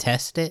and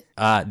test it?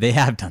 They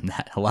have done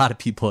that. A lot of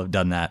people have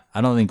done that.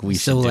 I don't think we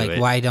should do it. So, like,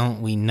 why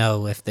don't we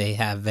know if they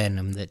have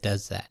venom that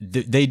does that?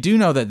 They do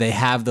know that they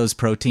have those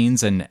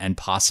proteins and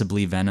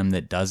possibly venom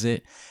that does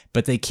it,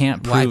 but they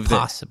can't prove why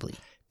possibly?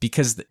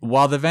 Because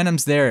while the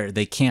venom's there,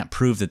 they can't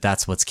prove that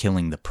that's what's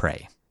killing the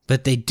prey.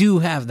 But they do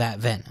have that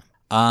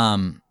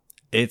venom.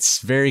 It's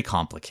very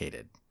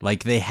complicated.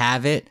 Like, they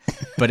have it,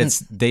 but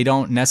they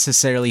don't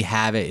necessarily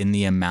have it in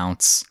the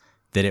amounts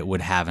that it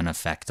would have an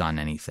effect on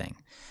anything.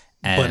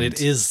 But it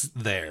is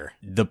there.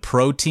 The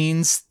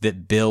proteins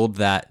that build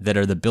that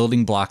are the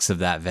building blocks of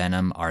that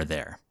venom are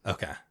there.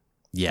 Okay.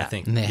 Yeah.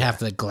 And they have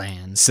the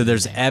glands. So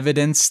there's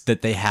evidence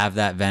that they have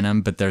that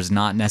venom, but there's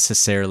not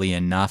necessarily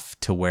enough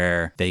to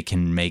where they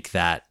can make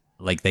that,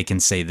 like they can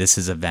say this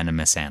is a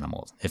venomous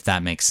animal, if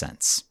that makes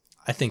sense.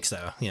 I think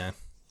so, yeah.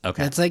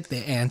 Okay. That's like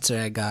the answer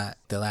I got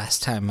the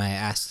last time I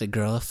asked a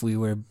girl if we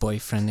were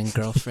boyfriend and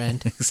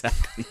girlfriend.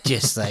 Exactly.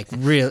 Just like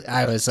real,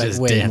 I was like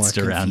just way more danced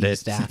around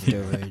confused it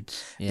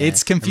afterwards. Yeah.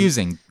 It's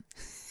confusing.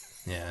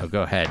 Yeah. Oh,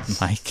 go ahead,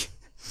 Mike.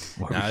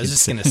 No, I was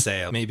just going to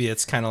say, maybe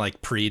it's kind of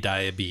like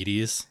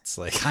pre-diabetes. It's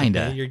like,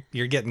 kinda.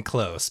 You're getting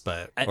close,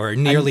 or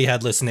nearly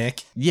headless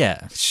Nick.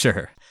 Yeah,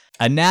 sure.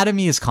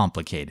 Anatomy is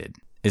complicated,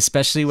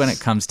 especially when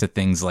it comes to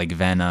things like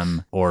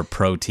venom or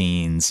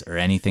proteins or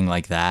anything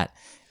like that.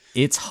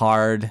 It's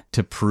hard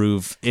to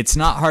prove. It's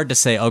not hard to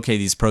say, okay,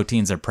 these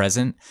proteins are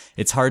present.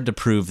 It's hard to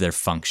prove their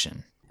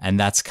function. And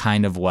that's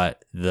kind of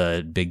what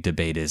the big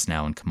debate is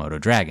now in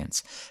Komodo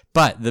dragons.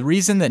 But the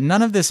reason that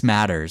none of this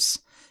matters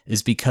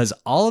is because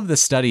all of the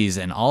studies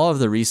and all of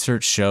the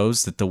research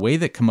shows that the way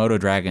that Komodo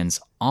dragons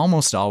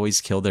almost always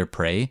kill their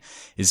prey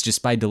is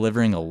just by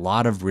delivering a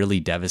lot of really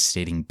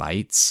devastating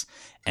bites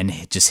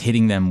and just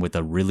hitting them with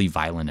a really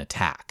violent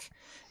attack.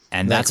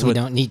 And that's we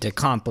don't need to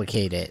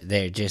complicate it.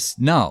 They're just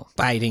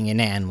biting an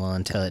animal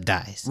until it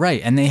dies.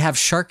 Right. And they have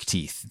shark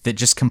teeth that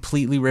just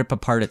completely rip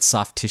apart its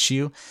soft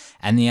tissue,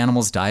 and the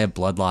animals die of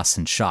blood loss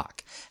and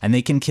shock. And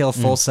they can kill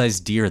full-size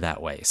deer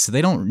that way. So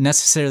they don't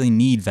necessarily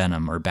need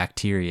venom or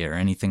bacteria or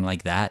anything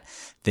like that.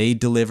 They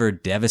deliver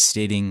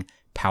devastating,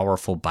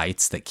 powerful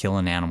bites that kill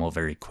an animal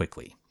very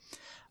quickly.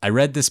 I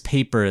read this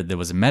paper, there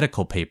was a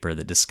medical paper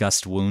that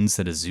discussed wounds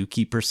that a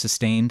zookeeper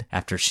sustained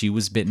after she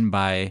was bitten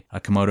by a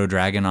Komodo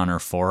dragon on her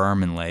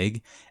forearm and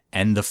leg.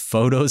 And the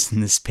photos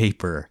in this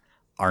paper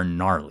are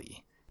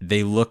gnarly.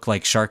 They look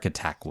like shark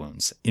attack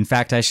wounds. In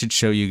fact, I should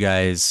show you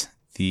guys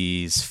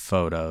these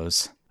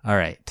photos. All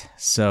right,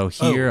 so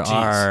here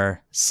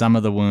are some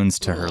of the wounds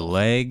to her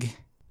leg.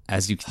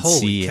 As you can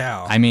see,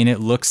 cow. I mean, it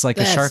looks like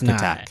a shark not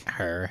attack.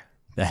 her.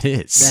 That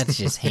is. That's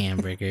just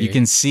hamburger. You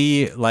can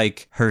see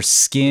like her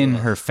skin,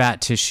 her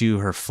fat tissue,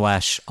 her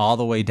flesh, all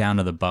the way down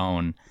to the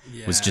bone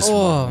was just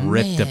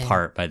ripped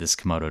apart by this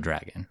Komodo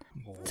dragon.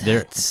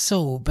 That's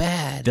so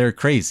bad. They're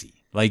crazy.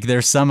 Like,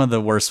 they're some of the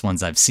worst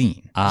ones I've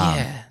seen.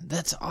 Yeah,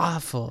 that's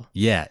awful.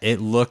 Yeah,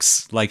 it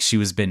looks like she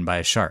was bitten by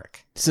a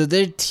shark. So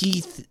their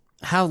teeth,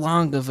 how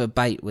long of a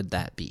bite would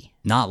that be?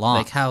 Not long.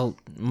 Like how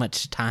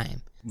much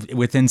time?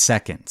 Within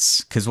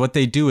seconds. Because what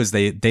they do is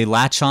they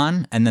latch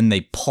on and then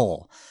they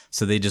pull.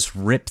 So they just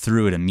rip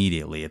through it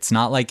immediately. It's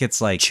not like it's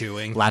like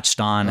chewing, latched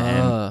on,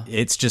 and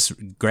it's just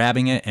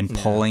grabbing it and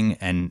pulling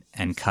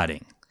and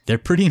cutting. They're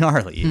pretty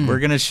gnarly. We're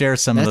going to share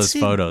some of those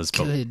photos.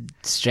 That's a good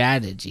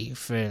strategy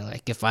for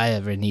like if I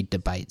ever need to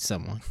bite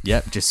someone.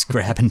 Yep, just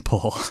grab and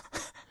pull.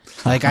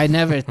 Like I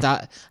never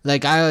thought,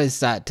 like I always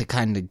thought to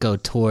kind of go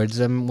towards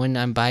them when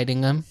I'm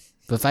biting them.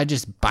 But if I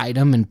just bite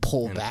them and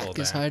pull back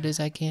as hard as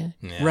I can.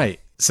 Yeah.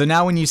 Right. So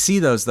now when you see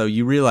those, though,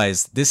 you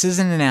realize this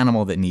isn't an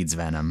animal that needs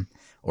venom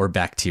or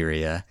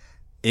bacteria.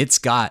 It's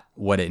got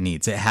what it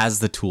needs. It has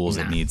the tools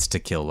it needs to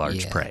kill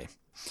large prey.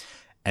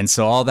 And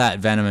so all that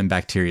venom and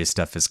bacteria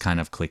stuff is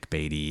kind of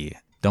clickbaity.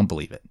 Don't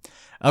believe it.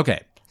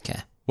 Okay.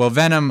 Well,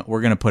 venom,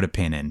 we're going to put a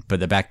pin in. But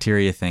the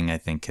bacteria thing, I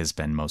think, has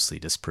been mostly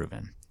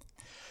disproven.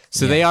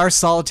 So they are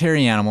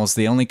solitary animals.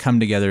 They only come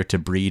together to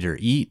breed or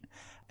eat.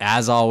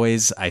 As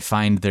always, I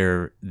find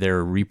their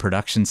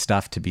reproduction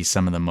stuff to be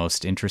some of the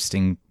most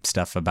interesting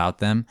stuff about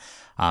them.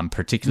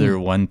 Particularly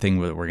one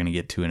thing that we're going to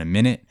get to in a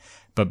minute.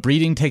 But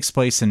breeding takes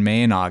place in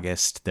May and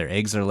August. Their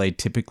eggs are laid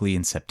typically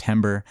in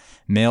September.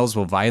 Males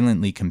will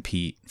violently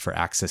compete for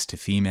access to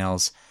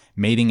females.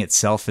 Mating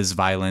itself is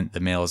violent. The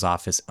male is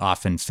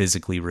often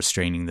physically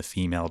restraining the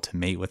female to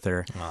mate with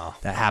her. Wow.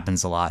 That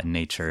happens a lot in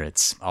nature.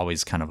 It's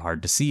always kind of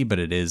hard to see, but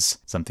it is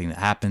something that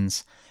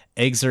happens.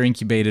 Eggs are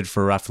incubated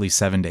for roughly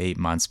 7 to 8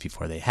 months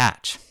before they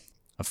hatch.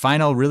 A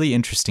final really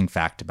interesting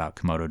fact about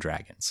Komodo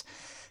dragons.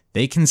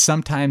 They can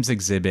sometimes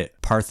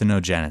exhibit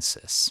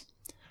parthenogenesis.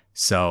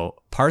 So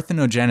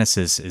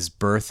parthenogenesis is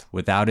birth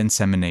without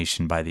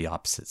insemination by the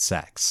opposite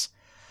sex.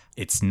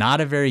 It's not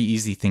a very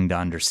easy thing to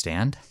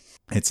understand.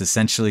 It's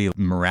essentially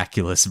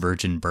miraculous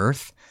virgin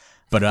birth.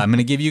 But I'm going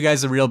to give you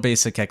guys a real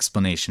basic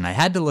explanation. I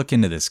had to look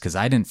into this because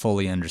I didn't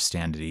fully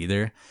understand it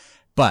either.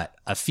 But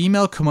a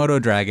female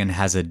Komodo dragon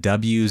has a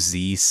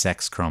WZ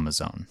sex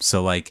chromosome.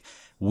 So like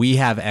we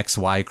have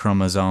XY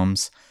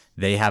chromosomes.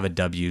 They have we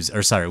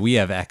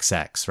have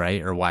XX,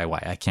 right? Or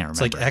YY. I can't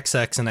remember. It's like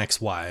XX and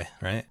XY,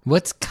 right?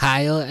 What's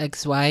Kyle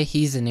XY?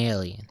 He's an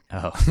alien.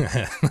 Oh.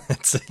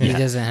 He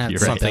doesn't have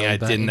something I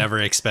did never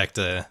expect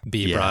to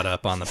be brought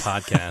up on the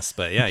podcast.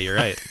 But yeah, you're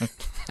right.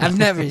 I've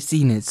never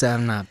seen it, so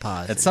I'm not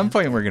positive. At some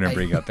point, we're going to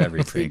bring up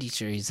everything. I'm pretty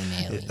sure he's an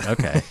alien.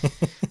 Okay.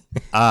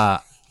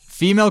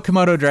 Female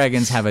Komodo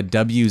dragons have a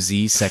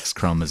WZ sex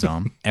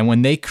chromosome, and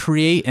when they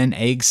create an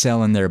egg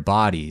cell in their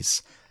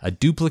bodies, a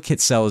duplicate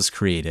cell is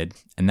created,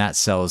 and that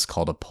cell is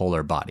called a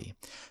polar body.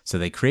 So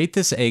they create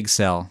this egg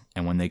cell,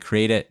 and when they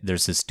create it,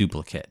 there's this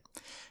duplicate.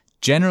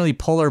 Generally,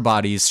 polar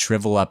bodies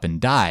shrivel up and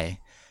die,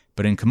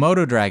 but in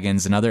Komodo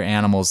dragons and other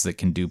animals that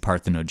can do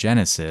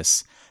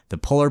parthenogenesis, the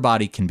polar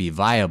body can be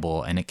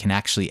viable, and it can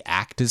actually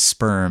act as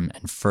sperm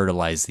and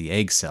fertilize the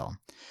egg cell.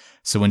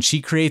 So when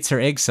she creates her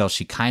egg cell,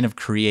 she kind of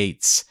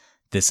creates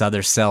this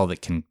other cell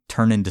that can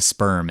turn into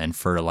sperm and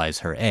fertilize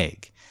her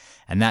egg.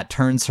 And that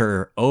turns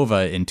her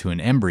ova into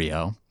an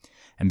embryo.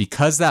 And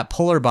because that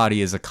polar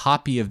body is a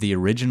copy of the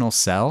original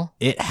cell,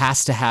 it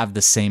has to have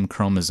the same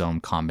chromosome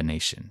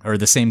combination, or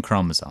the same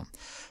chromosome.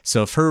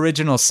 So if her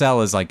original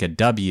cell is like a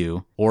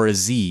W or a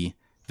Z,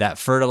 that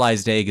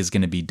fertilized egg is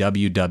going to be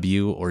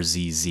WW or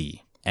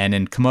ZZ. And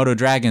in Komodo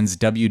dragons,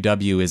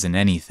 WW isn't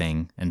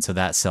anything, and so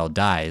that cell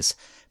dies.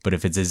 But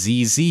if it's a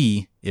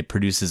ZZ, it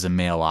produces a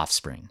male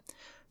offspring.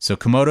 So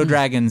Komodo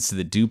dragons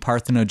that do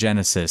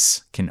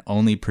parthenogenesis can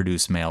only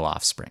produce male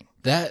offspring.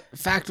 That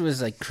fact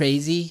was like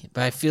crazy,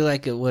 but I feel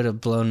like it would have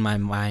blown my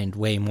mind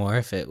way more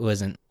if it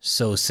wasn't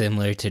so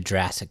similar to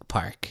Jurassic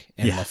Park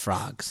and the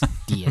frogs'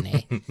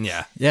 DNA.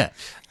 Yeah.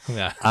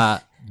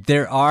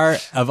 There are,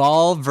 of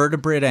all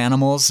vertebrate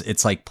animals,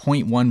 it's like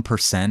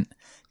 0.1%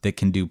 that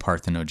can do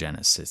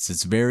parthenogenesis.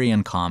 It's very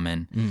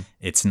uncommon.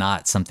 It's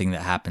not something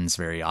that happens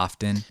very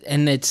often.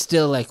 And it's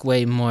still like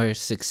way more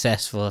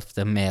successful if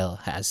the male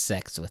has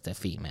sex with a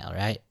female,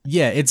 right?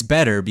 Yeah, it's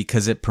better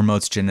because it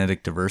promotes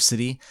genetic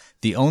diversity.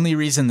 The only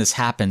reason this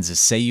happens is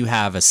say you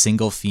have a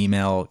single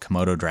female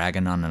Komodo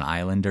dragon on an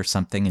island or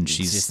something and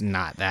she's just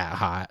not that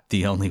hot.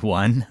 The only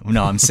one.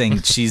 No, I'm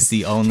saying she's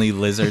the only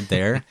lizard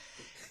there.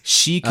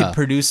 She could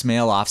produce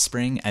male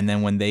offspring, and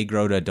then when they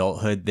grow to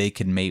adulthood, they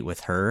could mate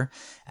with her.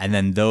 And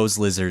then those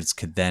lizards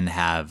could then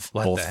have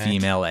both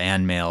female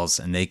and males,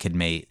 and they could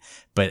mate.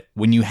 But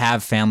when you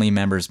have family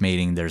members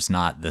mating, there's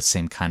not the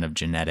same kind of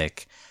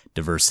genetic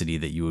diversity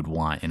that you would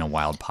want in a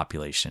wild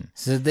population.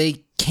 So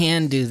they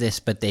can do this,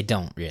 but they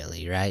don't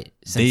really, right?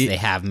 Since they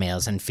have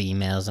males and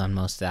females on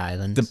most of the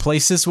islands. The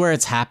places where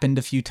it's happened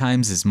a few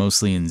times is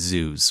mostly in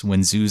zoos.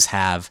 When zoos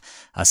have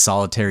a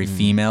solitary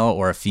female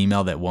or a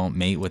female that won't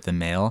mate with the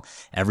male,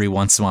 every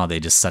once in a while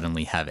they just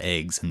suddenly have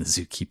eggs and the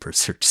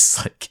zookeepers are just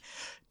like,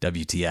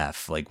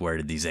 WTF, like where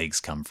did these eggs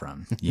come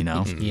from, you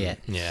know?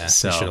 Yeah,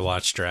 So- they should have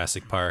watched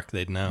Jurassic Park.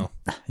 They'd know.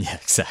 Yeah,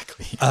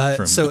 exactly.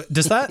 So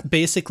does that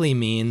basically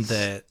mean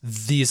that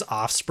these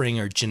offspring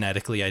are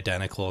genetically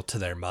identical to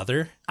their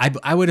mother?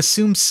 I would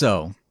assume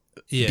so.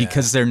 Yeah.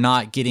 Because they're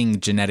not getting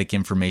genetic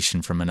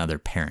information from another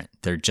parent.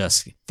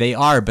 They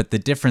are, but the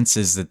difference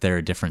is that they're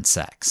a different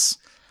sex.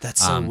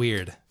 That's so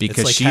weird.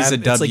 because it's she's a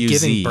It's like WZ.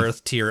 giving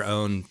birth to your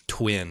own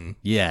twin.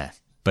 Yeah,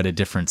 but a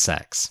different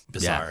sex.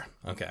 Bizarre.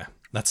 Okay.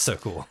 That's so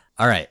cool.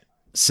 All right.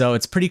 So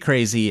it's pretty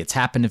crazy. It's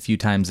happened a few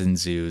times in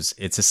zoos.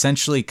 It's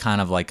essentially kind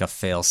of like a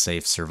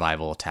fail-safe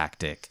survival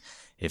tactic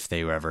if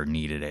they ever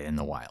needed it in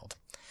the wild.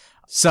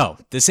 So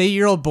this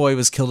 8-year-old boy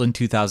was killed in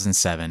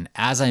 2007.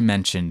 As I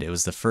mentioned, it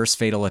was the first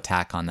fatal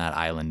attack on that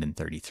island in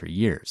 33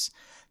 years.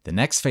 The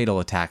next fatal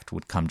attack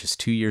would come just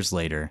 2 years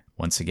later,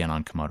 once again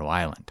on Komodo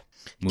Island.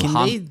 Can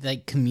they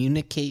like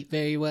communicate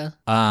very well?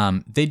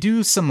 They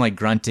do some like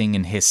grunting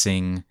and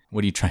hissing.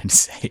 What are you trying to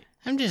say?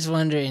 I'm just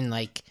wondering,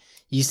 like,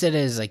 you said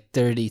it was like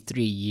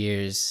 33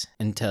 years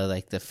until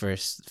like the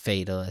first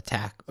fatal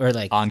attack, or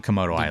like On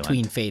Komodo Island.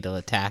 between fatal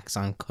attacks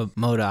on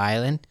Komodo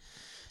Island.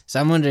 So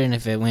I'm wondering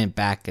if it went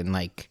back and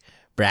like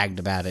bragged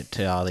about it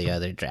to all the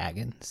other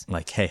dragons.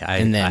 Like, hey,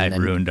 And I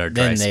ruined our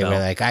dry Then they spell. were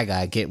like, I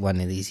gotta get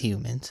one of these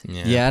humans.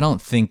 Yeah, I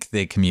don't think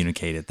they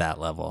communicate at that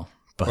level.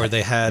 But Or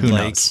they had who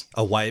like knows?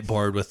 a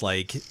whiteboard with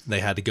like they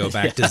had to go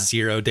back to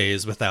 0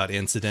 days without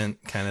incident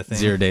kind of thing.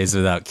 0 days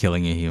without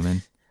killing a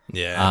human.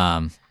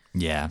 Yeah.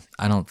 Yeah,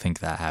 I don't think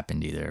that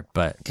happened either.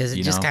 But Because it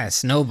you just know, kind of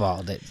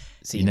snowballed. It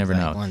seems never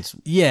like know. Once.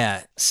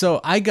 Yeah, so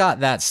I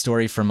got that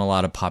story from a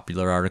lot of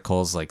popular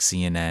articles like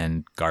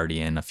CNN,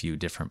 Guardian, a few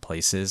different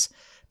places.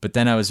 But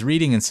then I was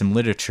reading in some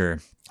literature,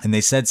 and they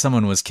said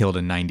someone was killed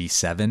in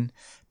 97,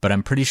 but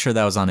I'm pretty sure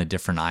that was on a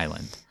different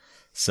island.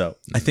 So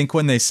I think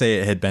when they say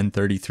it had been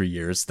 33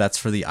 years, that's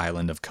for the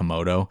island of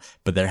Komodo,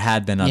 but there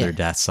had been other Yeah.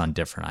 deaths on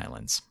different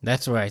islands.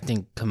 That's where I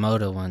think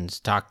Komodo ones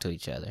talk to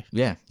each other.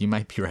 Yeah, you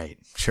might be right.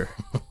 Sure.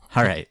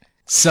 All right.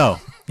 So,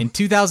 in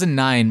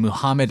 2009,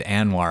 Muhammad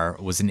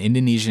Anwar was an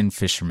Indonesian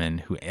fisherman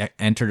who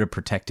entered a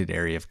protected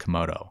area of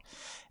Komodo.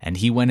 And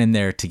he went in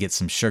there to get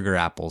some sugar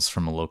apples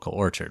from a local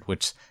orchard,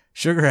 which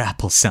sugar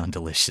apples sound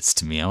delicious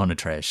to me. I want to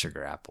try a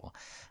sugar apple.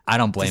 I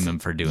don't blame him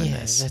for doing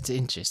this. That's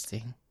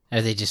interesting.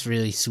 Are they just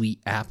really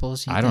sweet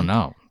apples? you I don't think?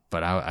 know,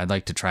 but I'd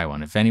like to try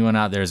one. If anyone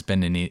out there has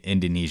been in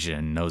Indonesia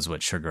and knows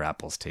what sugar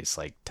apples taste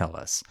like, tell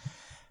us.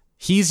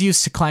 He's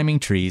used to climbing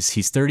trees.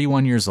 He's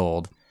 31 years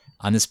old.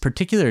 On this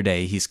particular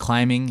day, he's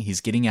climbing,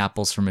 he's getting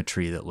apples from a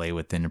tree that lay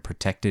within a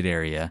protected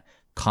area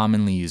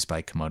commonly used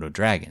by Komodo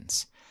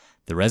dragons.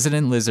 The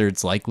resident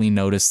lizards likely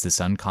noticed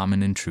this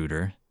uncommon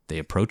intruder. They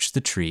approached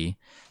the tree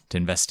to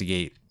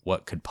investigate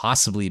what could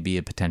possibly be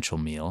a potential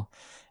meal.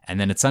 And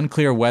then it's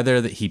unclear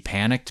whether that he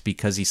panicked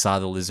because he saw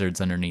the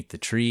lizards underneath the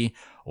tree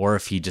or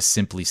if he just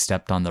simply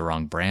stepped on the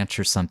wrong branch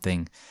or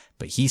something.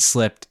 But he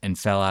slipped and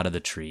fell out of the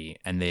tree,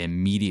 and they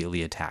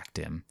immediately attacked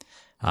him.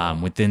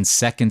 Within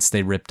seconds,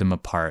 they ripped him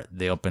apart.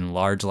 They opened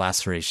large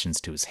lacerations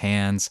to his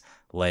hands,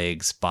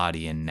 legs,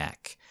 body, and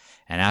neck.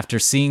 And after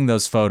seeing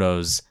those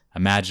photos,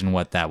 imagine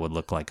what that would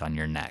look like on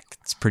your neck.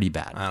 It's pretty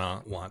bad. I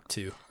don't want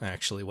to,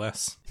 actually,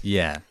 Wes.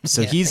 Yeah.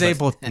 So Yeah, he's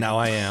able... Now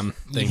I am.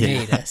 You Thank you.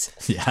 made us.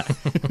 Yeah.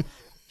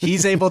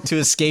 He's able to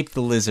escape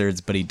the lizards,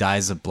 but he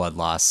dies of blood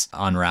loss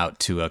en route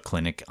to a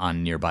clinic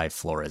on nearby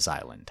Flores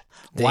Island.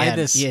 He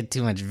had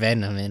too much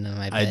venom in him,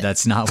 I bet.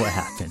 That's not what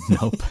happened.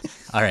 Nope.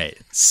 All right.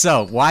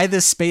 So why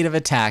this spate of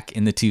attack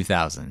in the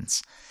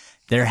 2000s?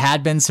 There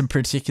had been some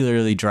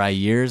particularly dry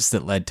years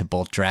that led to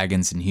both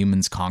dragons and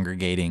humans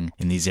congregating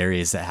in these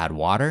areas that had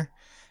water.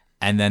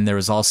 And then there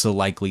was also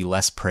likely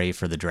less prey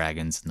for the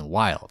dragons in the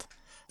wild.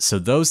 So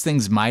those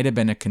things might have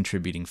been a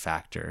contributing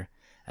factor.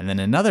 And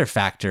then another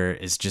factor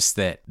is just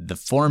that the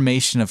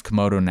formation of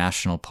Komodo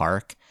National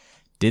Park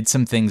did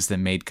some things that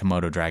made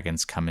Komodo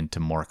dragons come into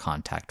more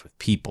contact with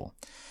people.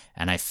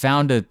 And I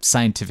found a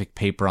scientific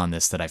paper on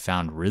this that I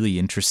found really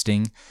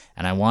interesting.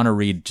 And I want to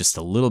read just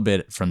a little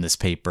bit from this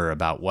paper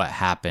about what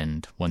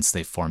happened once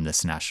they formed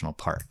this national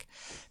park.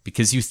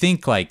 Because you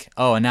think like,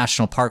 oh, a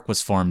national park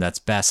was formed, that's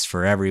best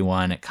for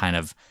everyone. It kind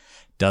of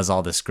does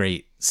all this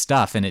great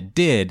stuff. And it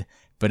did,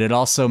 but it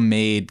also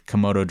made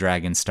Komodo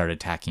dragons start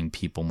attacking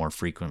people more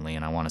frequently.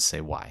 And I want to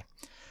say why.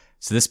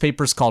 So this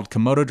paper is called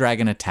Komodo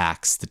Dragon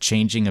Attacks, The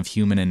Changing of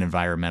Human and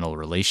Environmental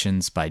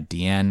Relations by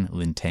Dian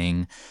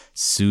Lintang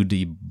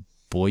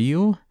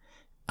Sudiboyu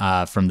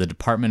from the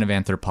Department of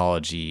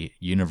Anthropology,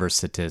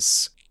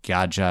 Universitas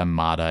Gajah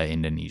Mada,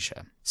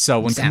 Indonesia. So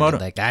when Sounded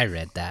Komodo... like I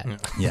read that.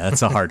 Yeah,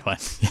 that's a hard one.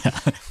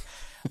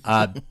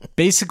 Yeah.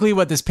 Basically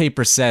what this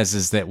paper says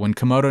is that when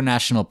Komodo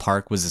National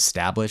Park was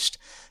established,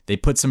 they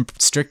put some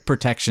strict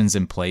protections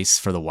in place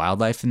for the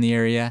wildlife in the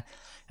area.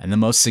 And the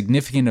most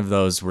significant of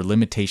those were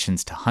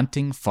limitations to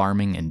hunting,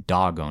 farming, and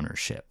dog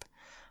ownership.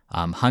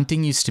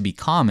 Hunting used to be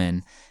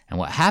common, and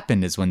what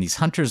happened is when these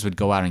hunters would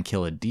go out and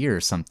kill a deer or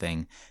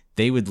something,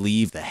 they would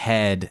leave the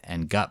head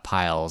and gut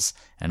piles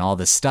and all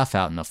this stuff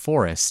out in the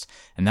forest,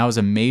 and that was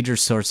a major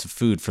source of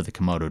food for the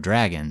Komodo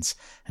dragons.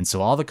 And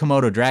so all the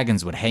Komodo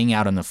dragons would hang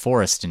out in the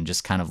forest and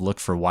just kind of look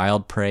for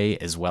wild prey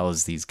as well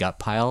as these gut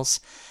piles,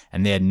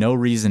 and they had no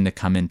reason to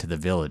come into the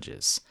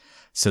villages.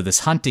 So this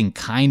hunting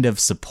kind of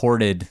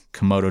supported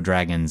Komodo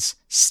dragons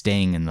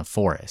staying in the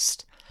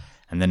forest.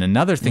 And then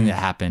another thing that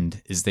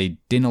happened is they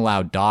didn't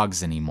allow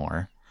dogs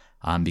anymore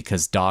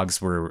because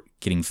dogs were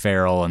getting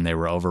feral and they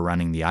were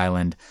overrunning the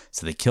island.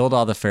 So they killed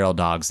all the feral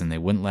dogs and they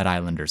wouldn't let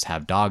islanders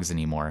have dogs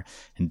anymore.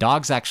 And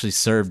dogs actually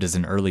served as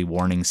an early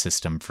warning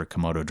system for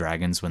Komodo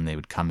dragons when they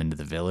would come into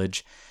the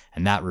village.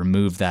 And that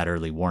removed that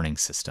early warning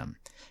system,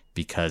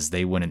 because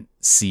they wouldn't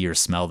see or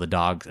smell the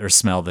dog or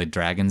smell the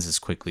dragons as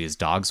quickly as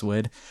dogs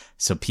would.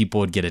 So people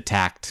would get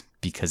attacked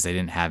because they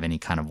didn't have any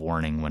kind of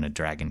warning when a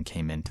dragon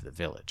came into the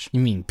village. You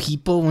mean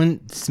people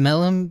wouldn't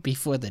smell them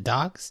before the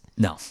dogs?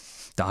 No,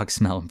 dogs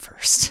smell them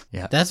first.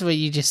 Yeah. That's what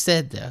you just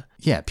said, though.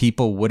 Yeah,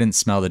 people wouldn't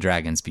smell the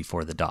dragons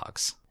before the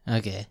dogs.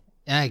 Okay,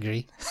 I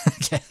agree.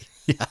 Okay,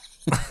 yeah.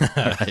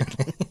 All right.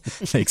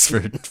 Thanks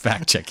for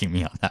fact checking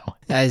me on that one.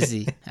 I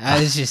see. I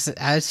was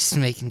just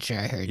making sure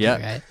I heard you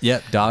right.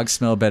 Yep, dogs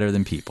smell better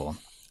than people.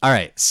 All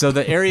right, so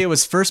the area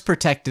was first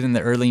protected in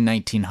the early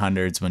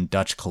 1900s when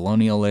Dutch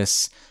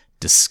colonialists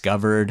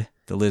discovered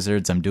the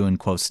lizards. I'm doing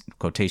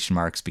quotation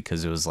marks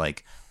because it was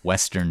like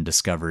Western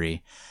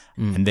discovery.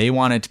 And they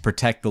wanted to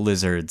protect the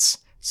lizards,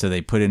 so they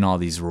put in all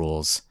these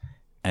rules.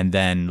 And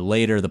then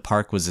later the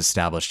park was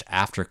established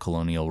after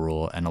colonial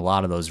rule, and a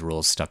lot of those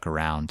rules stuck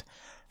around.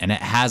 And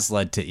it has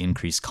led to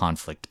increased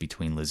conflict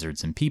between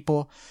lizards and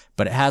people,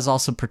 but it has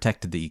also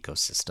protected the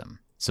ecosystem.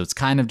 So it's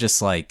kind of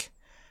just like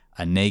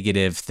a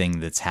negative thing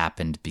that's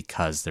happened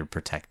because they're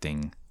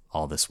protecting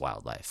all this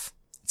wildlife.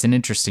 It's an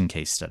interesting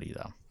case study,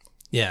 though.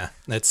 Yeah,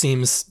 that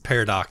seems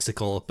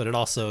paradoxical, but it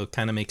also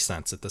kind of makes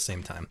sense at the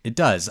same time. It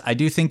does. I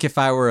do think if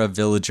I were a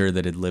villager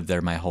that had lived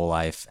there my whole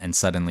life and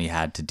suddenly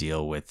had to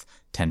deal with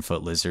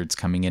 10-foot lizards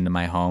coming into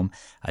my home,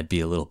 I'd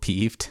be a little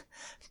peeved.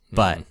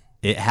 But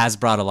it has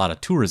brought a lot of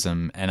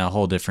tourism and a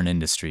whole different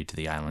industry to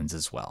the islands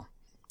as well.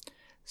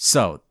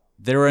 So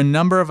there were a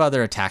number of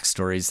other attack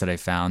stories that I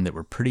found that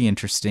were pretty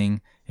interesting.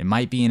 It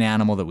might be an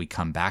animal that we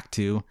come back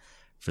to.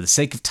 For the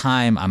sake of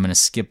time, I'm going to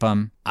skip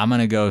them. I'm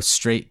going to go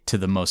straight to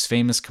the most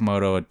famous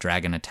Komodo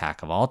dragon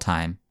attack of all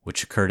time,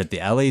 which occurred at the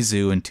LA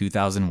Zoo in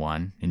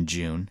 2001 in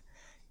June.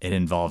 It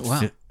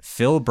involved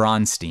Phil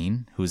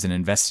Bronstein, who's an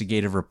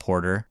investigative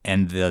reporter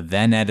and the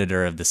then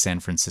editor of the San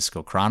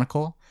Francisco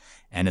Chronicle,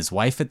 and his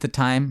wife at the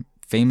time,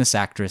 famous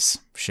actress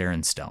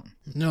Sharon Stone.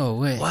 No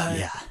way. What?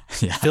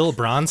 Yeah. Phil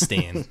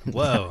Bronstein.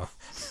 Whoa.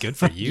 Good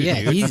for you,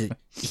 Yeah, dude.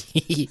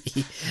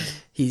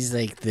 he's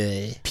like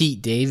the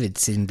Pete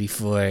Davidson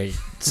before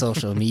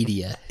social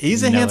media.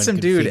 He's a No one handsome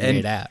could dude, figure and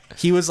it out.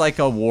 he was like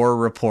a war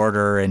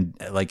reporter and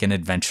like an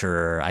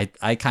adventurer.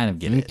 I kind of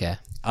get it. Okay.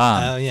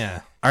 Oh,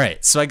 yeah. All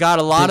right, so I got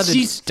a lot But of the...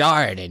 she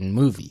starred in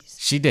movies.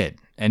 She did,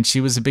 and she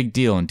was a big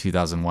deal in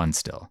 2001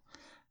 still.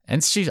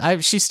 And she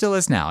still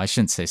is now. I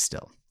shouldn't say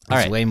still. All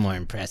It's right. way more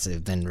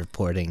impressive than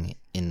reporting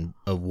in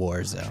a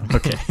war zone.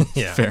 Okay,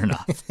 Yeah. fair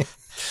enough.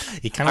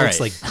 He kind of All looks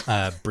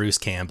like Bruce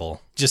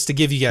Campbell. Just to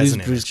give you guys Who's an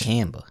Bruce image.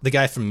 Campbell? The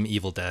guy from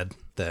Evil Dead.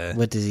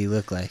 What does he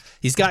look like?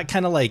 He's got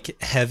kind of like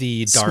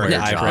heavy, dark Square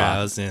jaw.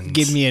 eyebrows. And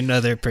Give me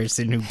another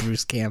person who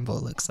Bruce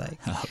Campbell looks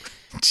like.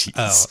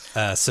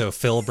 Jeez. So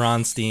Phil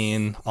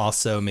Bronstein,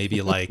 also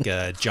maybe like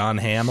John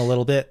Hamm a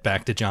little bit.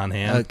 Back to John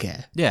Hamm.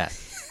 Okay. Yeah.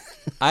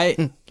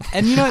 And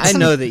you know what? I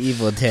know the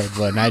Evil Dead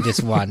one. I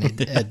just wanted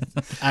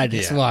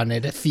Yeah.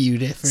 wanted a few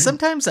different.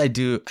 Sometimes I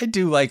do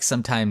like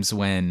sometimes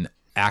when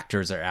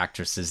actors or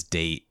actresses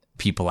date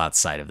people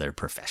outside of their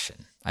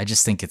profession. I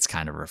just think it's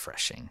kind of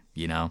refreshing,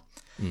 you know?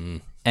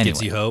 Anyway,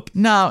 Gives you hope.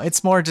 No,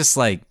 it's more just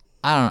like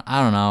I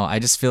don't know. I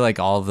just feel like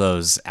all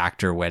those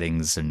actor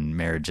weddings and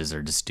marriages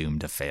are just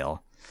doomed to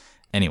fail.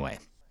 Anyway,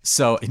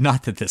 So,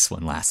 not that this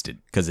one lasted,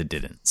 because it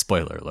didn't.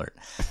 Spoiler alert.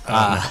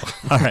 All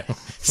right.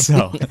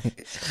 So,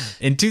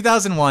 in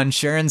 2001,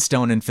 Sharon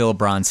Stone and Phil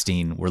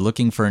Bronstein were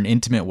looking for an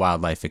intimate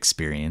wildlife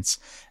experience,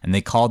 and they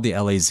called the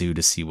LA Zoo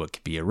to see what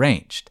could be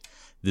arranged.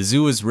 The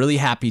zoo was really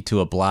happy to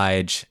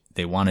oblige.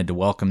 They wanted to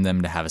welcome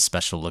them to have a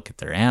special look at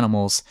their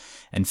animals,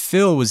 and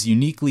Phil was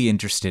uniquely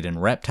interested in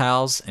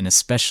reptiles, and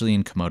especially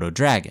in Komodo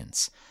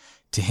dragons.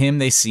 To him,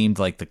 they seemed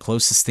like the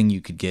closest thing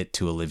you could get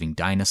to a living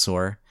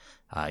dinosaur.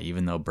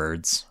 Even though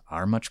birds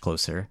are much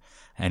closer.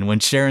 And when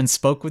Sharon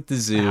spoke with the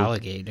zoo...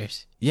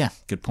 Alligators. Yeah,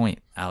 good point.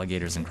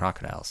 Alligators and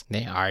crocodiles.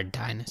 They are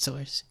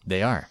dinosaurs.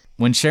 They are.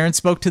 When Sharon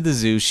spoke to the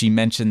zoo, she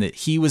mentioned that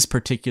he was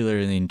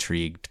particularly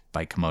intrigued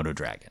by Komodo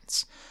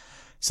dragons.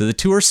 So the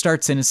tour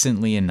starts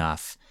innocently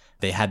enough.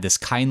 They had this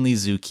kindly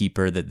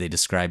zookeeper that they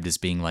described as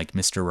being like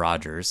Mr.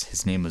 Rogers.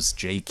 His name was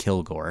Jay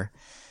Kilgore.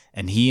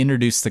 And he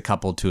introduced the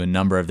couple to a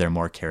number of their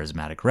more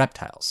charismatic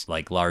reptiles,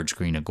 like large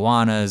green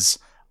iguanas,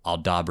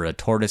 Aldabra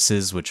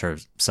tortoises, which are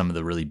some of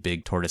the really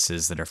big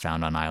tortoises that are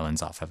found on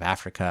islands off of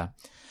Africa.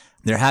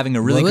 They're having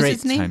a really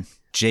great time.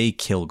 Jay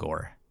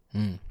Kilgore.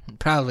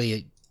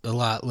 Probably a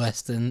lot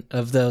less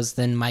of those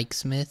than Mike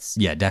Smith's.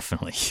 Yeah,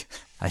 definitely.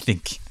 I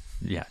think,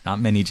 not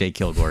many Jay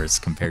Kilgores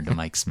compared to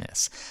Mike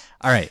Smith's.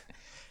 All right.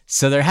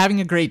 So they're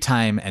having a great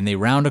time, and they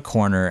round a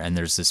corner, and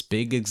there's this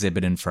big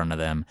exhibit in front of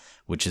them,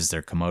 which is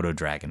their Komodo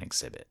dragon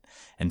exhibit.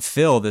 And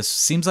Phil, this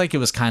seems like it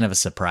was kind of a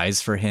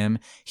surprise for him.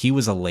 He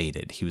was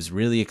elated. He was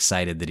really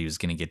excited that he was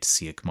going to get to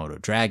see a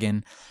Komodo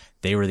dragon.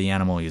 They were the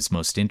animal he was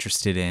most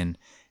interested in.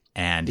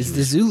 And is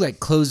the zoo like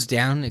closed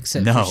down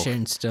except for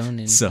Sharon Stone?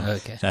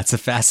 Okay. That's a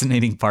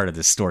fascinating part of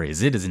this story,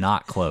 is it is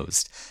not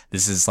closed.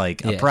 This is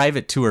like a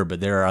private tour,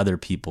 but there are other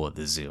people at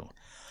the zoo.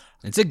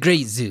 It's a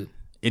great zoo.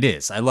 It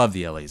is. I love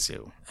the LA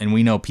Zoo, and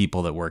we know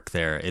people that work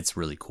there. It's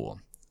really cool.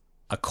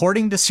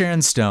 According to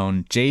Sharon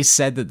Stone, Jay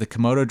said that the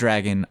Komodo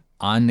dragon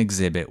on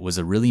exhibit was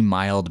a really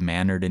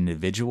mild-mannered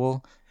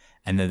individual,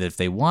 and that if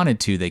they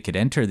wanted to, they could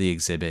enter the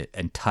exhibit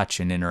and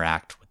touch and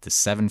interact with the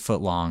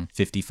 7-foot-long,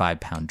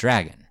 55-pound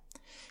dragon.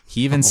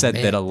 He even said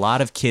that a lot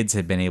of kids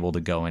had been able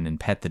to go in and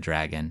pet the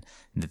dragon,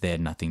 and that they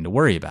had nothing to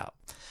worry about.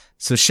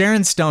 So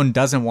Sharon Stone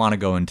doesn't want to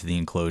go into the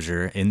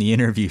enclosure. In the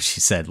interview,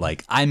 she said,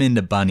 I'm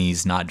into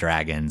bunnies, not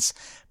dragons,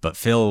 but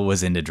Phil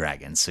was into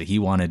dragons, so he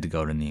wanted to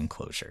go to the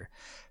enclosure.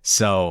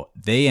 So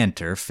they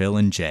enter, Phil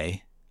and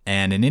Jay.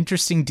 And an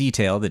interesting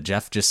detail that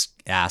Jeff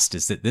just asked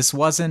is that this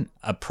wasn't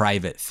a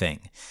private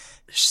thing.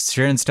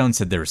 Sharon Stone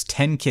said there was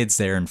 10 kids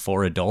there and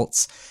 4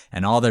 adults,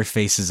 and all their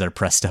faces are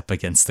pressed up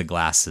against the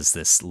glass as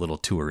this little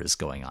tour is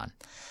going on.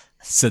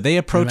 So they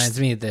approached... Reminds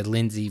me of the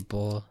Lindsay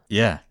Bull.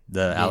 Yeah,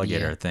 the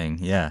alligator thing,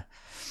 yeah.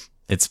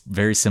 It's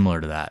very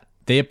similar to that.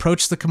 They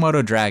approach the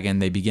Komodo dragon,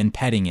 they begin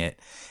petting it,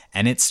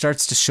 and it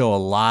starts to show a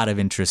lot of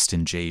interest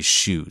in Jay's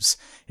shoes.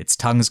 Its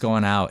tongue's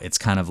going out, it's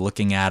kind of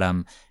looking at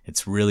him,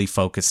 it's really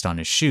focused on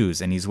his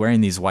shoes, and he's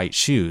wearing these white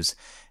shoes.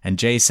 And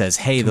Jay says,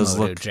 hey, those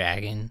look...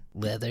 dragon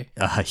leather.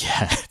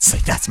 Yeah, it's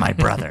like, that's my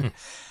brother.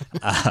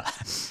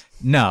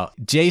 No,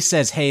 Jay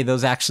says, hey,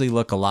 those actually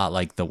look a lot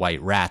like the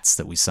white rats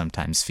that we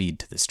sometimes feed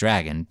to this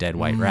dragon, dead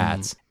white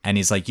rats. And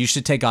he's like, you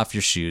should take off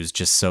your shoes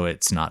just so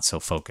it's not so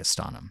focused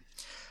on him.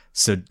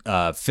 So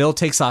Phil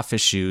takes off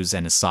his shoes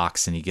and his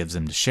socks and he gives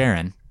them to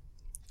Sharon.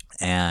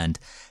 And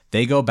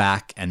they go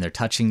back and they're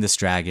touching this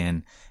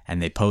dragon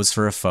and they pose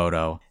for a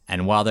photo.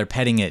 And while they're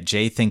petting it,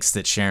 Jay thinks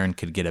that Sharon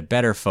could get a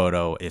better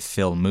photo if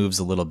Phil moves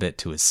a little bit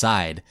to his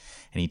side.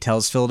 And he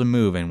tells Phil to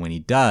move, and when he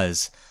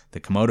does, the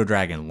Komodo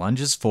dragon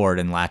lunges forward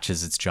and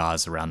latches its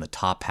jaws around the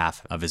top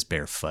half of his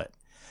bare foot.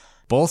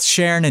 Both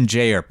Sharon and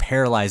Jay are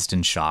paralyzed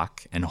in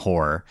shock and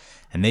horror,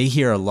 and they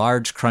hear a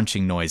large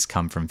crunching noise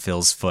come from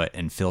Phil's foot,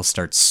 and Phil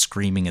starts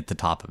screaming at the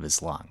top of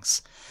his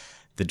lungs.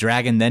 The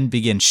dragon then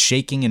begins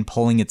shaking and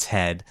pulling its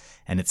head,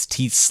 and its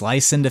teeth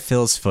slice into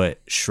Phil's foot,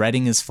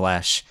 shredding his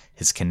flesh,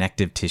 his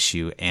connective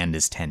tissue, and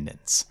his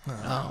tendons.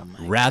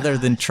 Rather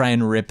than try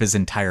and rip his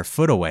entire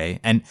foot away.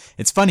 And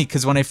it's funny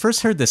because when I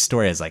first heard this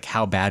story, I was like,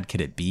 how bad could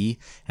it be?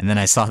 And then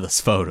I saw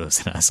those photos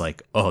and I was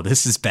like, oh,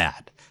 this is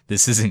bad.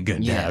 This isn't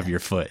good to have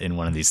your foot in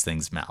one of these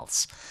things'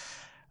 mouths.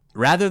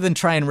 Rather than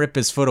try and rip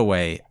his foot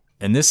away,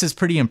 and this is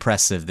pretty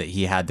impressive that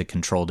he had the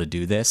control to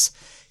do this,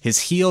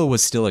 his heel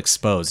was still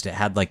exposed. It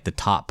had like the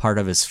top part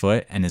of his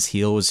foot and his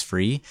heel was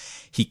free.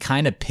 He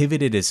kind of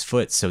pivoted his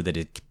foot so that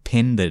it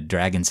pinned the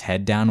dragon's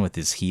head down with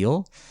his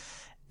heel.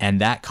 And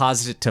that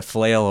caused it to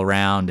flail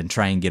around and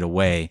try and get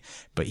away.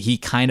 But he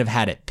kind of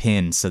had it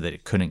pinned so that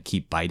it couldn't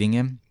keep biting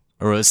him.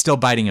 Or it was still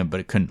biting him, but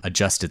it couldn't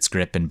adjust its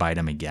grip and bite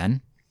him again.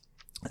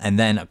 And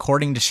then,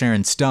 according to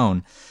Sharon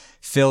Stone,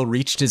 Phil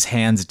reached his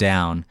hands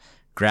down,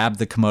 grabbed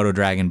the Komodo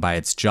dragon by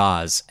its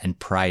jaws, and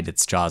pried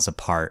its jaws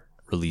apart,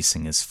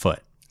 releasing his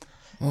foot.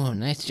 Oh,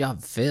 nice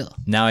job, Phil.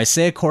 Now, I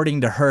say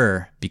according to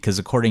her, because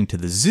according to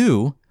the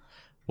zoo,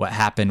 what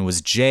happened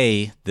was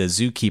Jay, the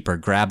zookeeper,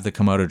 grabbed the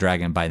Komodo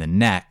dragon by the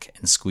neck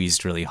and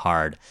squeezed really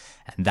hard,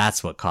 and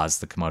that's what caused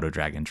the Komodo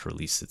dragon to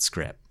release its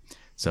grip.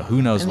 So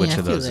who knows which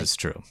of those is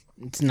true.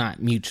 It's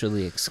not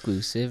mutually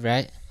exclusive,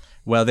 right?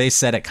 Well, they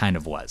said it kind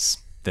of was.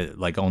 that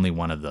like only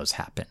one of those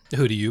happened.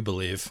 Who do you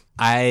believe?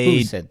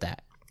 Who said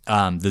that?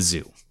 The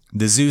zoo.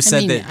 The zoo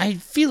said that. I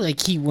feel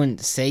like he wouldn't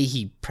say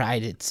he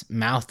pried its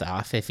mouth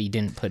off if he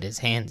didn't put his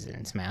hands in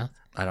its mouth.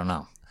 I don't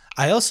know.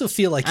 I also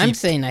feel like I'm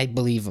saying I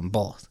believe them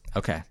both.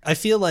 Okay. I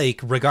feel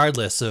like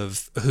regardless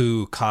of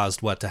who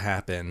caused what to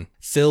happen,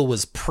 Phil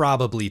was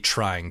probably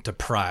trying to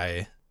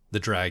pry the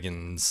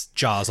dragon's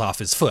jaws off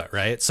his foot,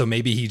 right? So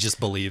maybe he just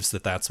believes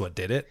that that's what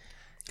did it.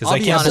 Because I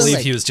can't believe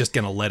he was just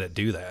going to let it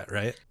do that,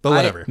 right? But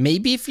whatever.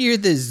 Maybe if you're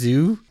the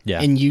zoo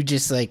Yeah. and you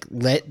just like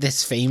let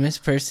this famous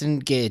person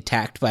get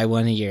attacked by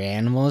one of your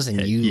animals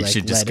and you like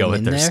should just let go him with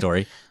in their there.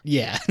 story.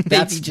 Yeah.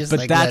 That's maybe just but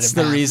like that's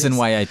let him the have reason this.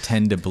 why I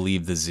tend to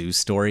believe the zoo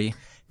story,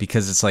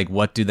 because it's like,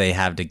 what do they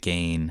have to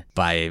gain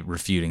by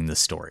refuting the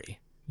story?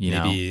 You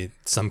know? Maybe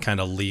some kind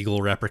of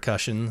legal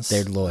repercussions.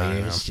 Their I don't know.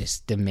 lawyers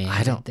just demand.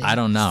 I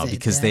don't know,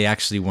 because that. they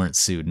actually weren't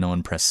sued. No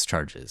one pressed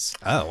charges.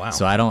 Oh, wow.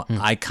 So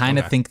I kind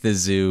of think the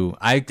zoo,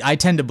 I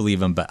tend to believe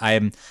them, but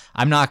I'm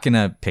not going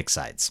to pick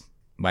sides.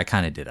 I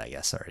kind of did, I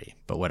guess, already,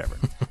 but whatever.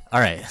 All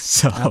right.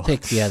 So I'll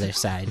pick the other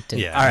side to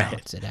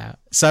balance it out.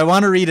 So I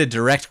want to read a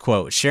direct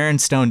quote. Sharon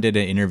Stone did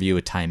an interview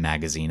with Time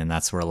Magazine, and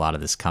that's where a lot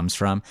of this comes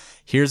from.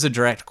 Here's a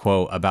direct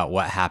quote about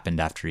what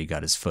happened after he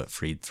got his foot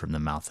freed from the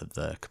mouth of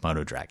the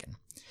Komodo dragon.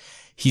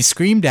 He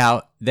screamed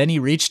out, then he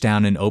reached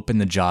down and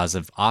opened the jaws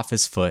off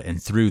his foot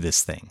and threw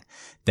this thing.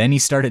 Then he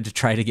started to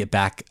try to get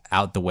back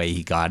out the way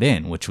he got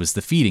in, which was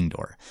the feeding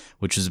door,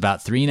 which was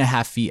about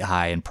 3.5 feet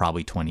high and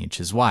probably 20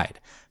 inches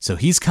wide. So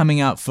he's coming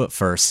out foot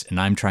first, and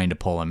I'm trying to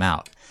pull him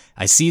out.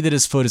 I see that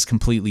his foot is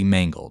completely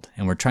mangled,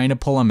 and we're trying to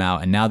pull him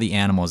out, and now the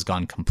animal has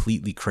gone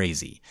completely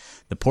crazy.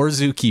 The poor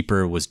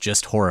zookeeper was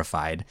just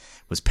horrified,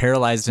 was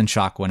paralyzed in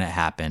shock when it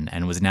happened,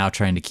 and was now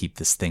trying to keep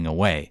this thing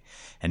away.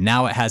 And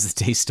now it has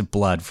the taste of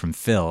blood from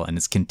Phil, and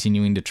is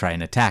continuing to try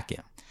and attack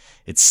him.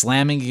 It's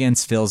slamming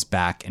against Phil's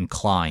back and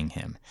clawing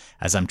him,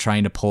 as I'm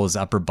trying to pull his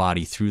upper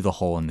body through the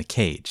hole in the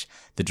cage.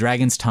 The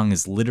dragon's tongue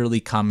is literally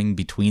coming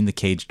between the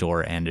cage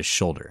door and his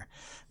shoulder.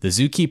 The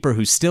zookeeper,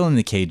 who's still in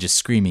the cage, is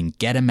screaming,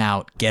 "Get him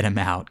out, get him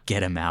out,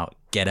 get him out,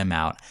 get him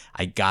out.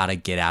 I gotta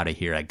get out of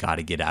here, I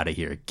gotta get out of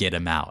here, get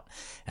him out."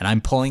 And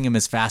I'm pulling him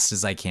as fast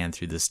as I can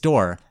through this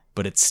door,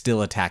 but it's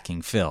still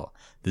attacking Phil.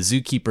 The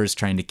zookeeper is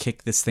trying to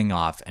kick this thing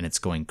off, and it's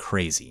going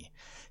crazy.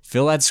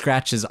 Phil had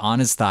scratches on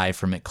his thigh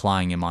from it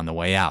clawing him on the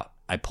way out.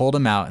 I pulled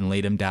him out and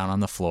laid him down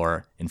on the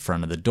floor in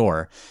front of the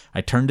door.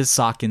 I turned his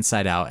sock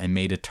inside out and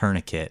made a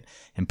tourniquet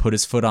and put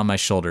his foot on my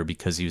shoulder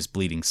because he was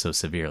bleeding so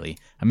severely.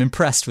 I'm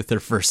impressed with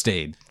her first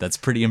aid. That's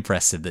pretty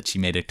impressive that she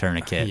made a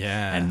tourniquet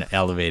and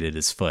elevated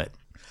his foot.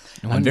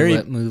 I wonder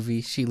what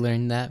movie she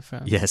learned that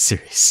from. Yeah,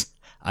 serious.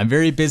 I'm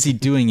very busy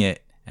doing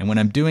it, and when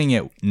I'm doing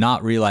it,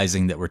 not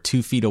realizing that we're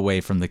 2 feet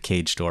away from the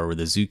cage door where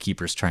the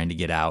zookeeper's trying to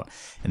get out,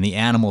 and the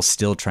animal's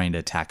still trying to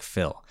attack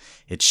Phil.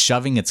 It's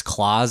shoving its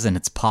claws and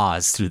its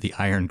paws through the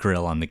iron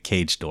grill on the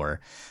cage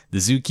door. The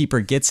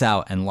zookeeper gets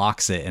out and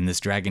locks it, and this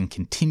dragon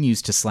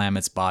continues to slam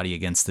its body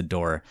against the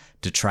door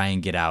to try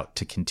and get out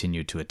to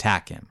continue to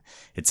attack him.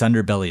 Its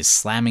underbelly is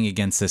slamming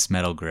against this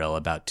metal grill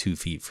about 2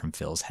 feet from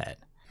Phil's head.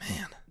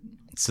 Man.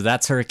 So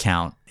that's her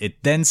account.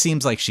 It then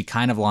seems like she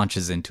kind of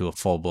launches into a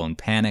full-blown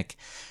panic.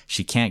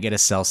 She can't get a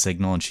cell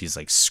signal, and she's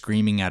like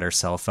screaming at her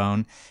cell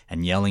phone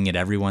and yelling at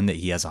everyone that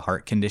he has a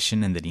heart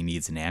condition and that he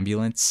needs an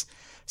ambulance.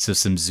 So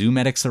some zoo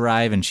medics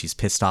arrive, and she's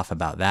pissed off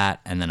about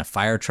that. And then a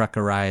fire truck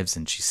arrives,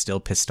 and she's still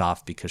pissed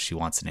off because she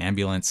wants an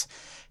ambulance.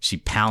 She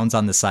pounds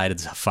on the side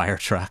of the fire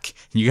truck.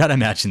 You got to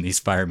imagine these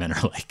firemen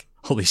are like,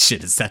 holy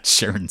shit, is that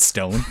Sharon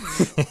Stone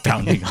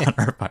pounding on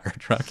our fire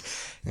truck?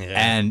 Yeah.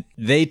 And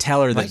they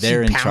tell her that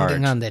they're in charge.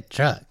 Pounding on the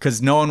truck?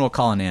 Because no one will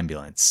call an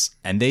ambulance.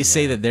 And they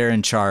say that they're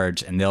in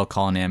charge and they'll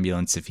call an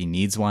ambulance if he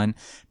needs one.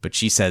 But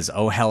she says,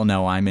 oh, hell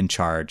no, I'm in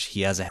charge.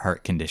 He has a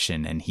heart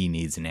condition and he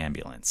needs an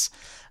ambulance.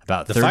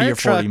 About the 30 or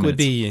 40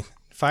 minutes.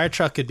 Fire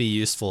truck could be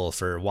useful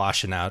for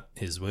washing out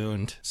his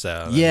wound.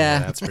 So yeah,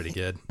 that's pretty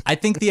good. I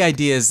think the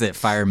idea is that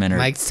firemen are...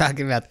 Mike's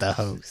talking about the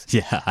hose.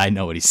 Yeah, I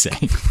know what he's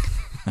saying.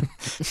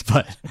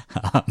 But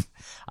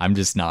I'm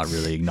just not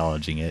really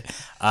acknowledging it.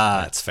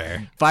 That's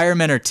fair.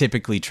 Firemen are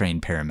typically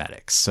trained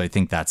paramedics, so I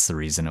think that's the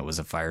reason it was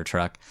a fire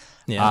truck.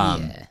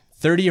 Yeah.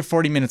 30 or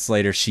 40 minutes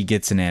later, she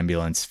gets an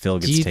ambulance. Phil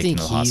gets taken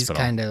to the hospital. Do you think he's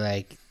kind of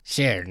like,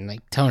 Sharon,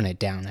 like tone it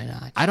down a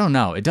notch? I don't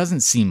know. It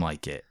doesn't seem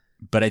like it.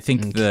 But I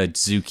think the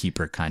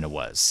zookeeper kind of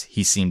was.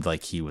 He seemed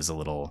like he was a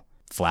little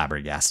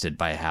flabbergasted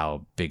by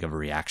how big of a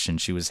reaction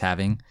she was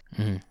having.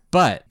 Mm-hmm.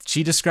 But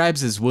she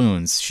describes his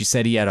wounds. She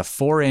said he had a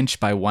 4-inch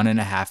by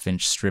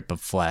 1.5-inch strip of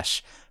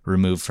flesh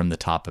removed from the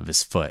top of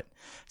his foot.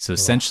 So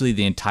essentially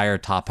the entire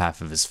top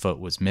half of his foot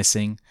was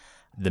missing.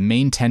 The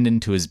main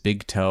tendon to his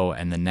big toe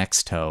and the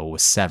next toe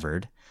was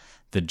severed.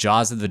 The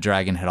jaws of the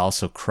dragon had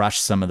also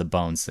crushed some of the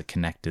bones that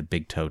connected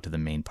big toe to the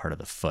main part of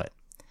the foot.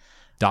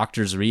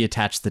 Doctors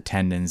reattached the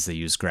tendons. They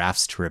used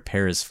grafts to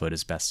repair his foot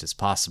as best as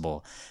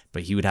possible,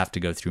 but he would have to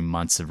go through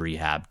months of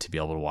rehab to be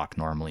able to walk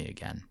normally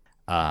again.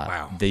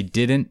 Wow. They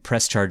didn't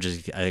press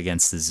charges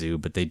against the zoo,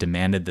 but they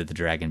demanded that the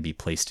dragon be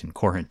placed in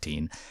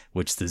quarantine,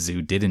 which the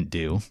zoo didn't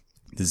do.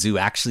 The zoo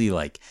actually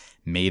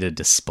made a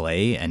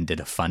display and did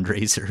a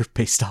fundraiser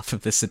based off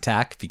of this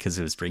attack because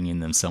it was bringing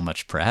them so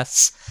much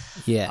press.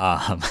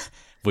 Yeah.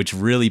 Which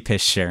really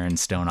pissed Sharon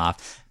Stone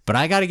off. But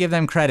I got to give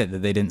them credit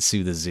that they didn't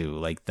sue the zoo.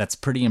 Like, that's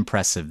pretty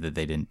impressive that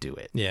they didn't do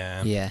it.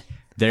 Yeah. Yeah.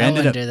 There I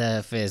ended up, wonder though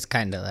if it's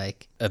kind of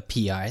like a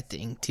PR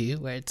thing too,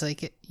 where it's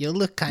like you'll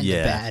look kind of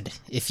Yeah. bad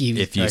if you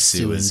if you are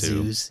sue a suing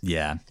zoo. zoos.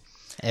 Yeah.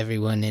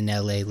 Everyone in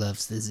LA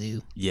loves the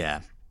zoo.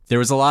 Yeah. There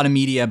was a lot of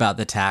media about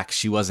the attack.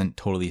 She wasn't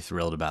totally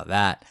thrilled about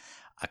that.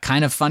 A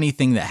kind of funny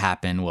thing that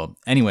happened. Well,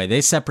 anyway,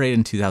 they separated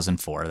in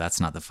 2004.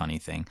 That's not the funny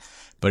thing.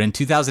 But in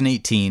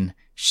 2018,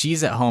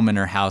 she's at home in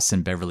her house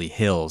in Beverly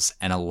Hills,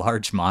 and a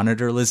large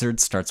monitor lizard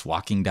starts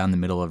walking down the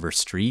middle of her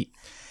street.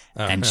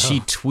 She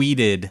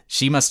tweeted,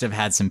 she must have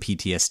had some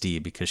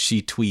PTSD because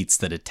she tweets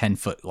that a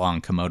 10-foot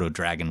long Komodo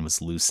dragon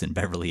was loose in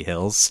Beverly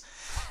Hills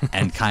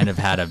and kind of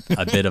had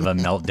a bit of a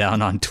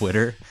meltdown on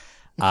Twitter.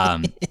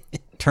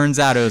 Turns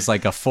out it was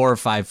like a 4 or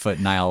 5 foot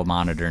Nile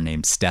monitor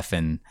named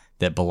Stefan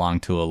that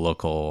belonged to a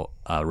local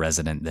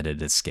resident that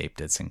had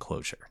escaped its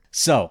enclosure.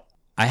 So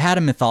I had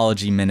a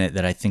mythology minute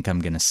that I think I'm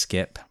going to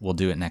skip. We'll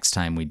do it next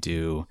time we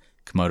do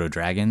Komodo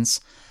dragons.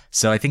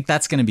 So I think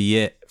that's going to be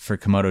it for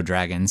Komodo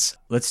dragons.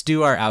 Let's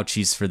do our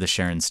ouchies for the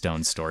Sharon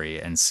Stone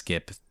story and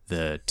skip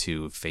the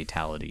 2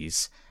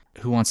 fatalities.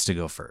 Who wants to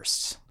go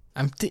first?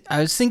 I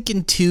was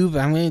thinking 2, but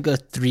I'm gonna go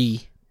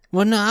 3.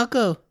 Well, no, I'll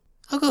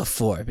go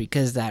 4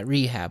 because that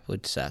rehab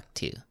would suck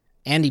too.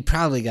 And he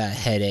probably got a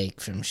headache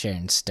from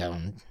Sharon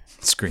Stone.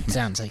 Scream.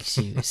 Sounds like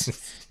she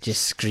was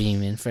just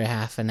screaming for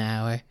half an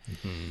hour.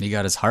 He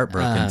got his heart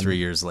broken 3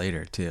 years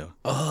later too.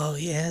 Oh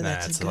yeah,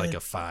 That's like a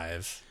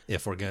 5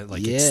 if we're good,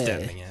 like Yeah.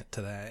 extending it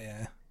to that.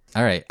 Yeah.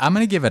 All right, I'm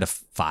going to give it a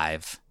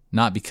 5,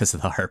 not because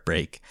of the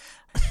heartbreak.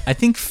 I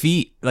think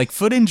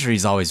foot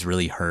injuries always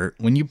really hurt.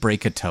 When you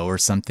break a toe or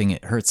something,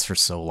 it hurts for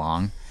so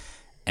long.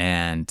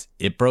 And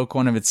it broke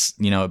one of its,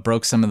 it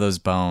broke some of those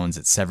bones.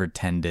 It severed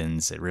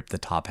tendons. It ripped the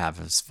top half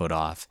of his foot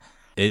off.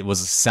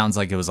 Sounds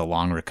like it was a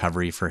long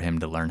recovery for him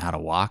to learn how to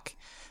walk.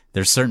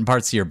 There's certain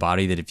parts of your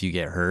body that if you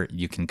get hurt,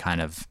 you can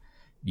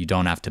you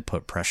don't have to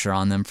put pressure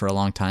on them for a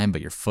long time,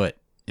 but your foot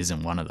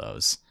isn't one of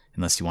those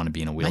unless you want to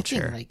be in a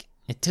wheelchair. I think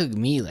it took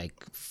me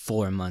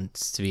 4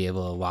 months to be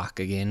able to walk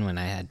again when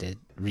I had to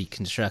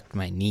reconstruct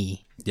my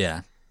knee.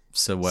 Yeah.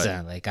 So what?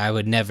 So I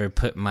would never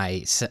put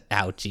my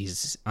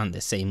ouchies on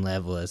the same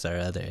level as our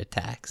other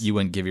attacks. You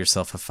wouldn't give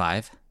yourself a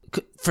 5?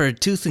 For a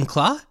tooth and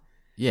claw?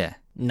 Yeah.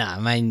 Nah,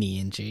 my knee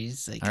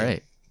injuries. All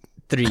right.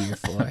 3 or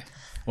 4.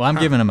 Well, I'm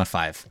giving him a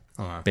 5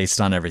 Uh-huh. based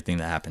on everything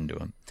that happened to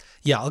him.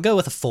 Yeah, I'll go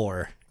with a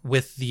 4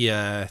 with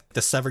the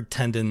severed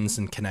tendons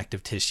and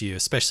connective tissue,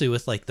 especially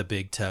with the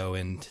big toe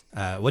and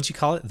what'd you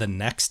call it? The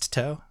next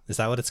toe? Is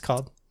that what it's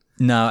called?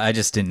 No, I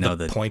just didn't know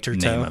the pointer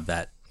name toe? of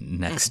that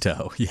next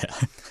toe. Yeah.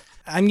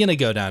 I'm going to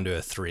go down to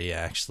a 3,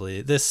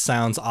 actually. This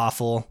sounds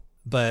awful,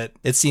 but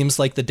it seems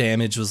like the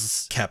damage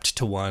was kept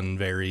to one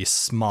very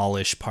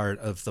smallish part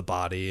of the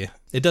body.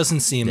 It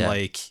doesn't seem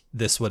like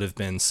this would have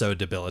been so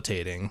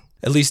debilitating,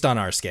 at least on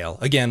our scale.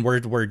 Again,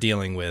 we're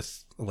dealing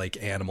with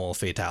animal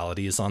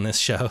fatalities on this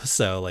show,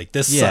 so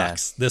this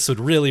sucks. This would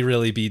really,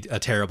 really be a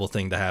terrible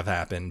thing to have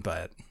happen,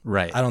 but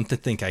Right. I don't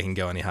think I can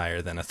go any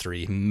higher than a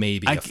 3,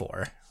 maybe a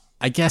 4.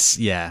 I guess,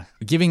 yeah.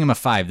 Giving him a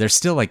 5, there's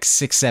still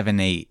 6, 7,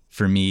 8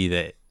 for me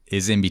that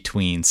is in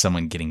between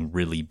someone getting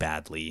really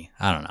badly.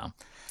 I don't know.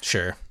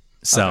 Sure.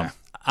 So Okay.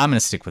 I'm going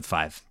to stick with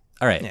 5.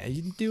 All right. Yeah,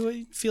 you do what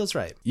feels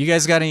right. You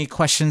guys got any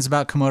questions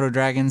about Komodo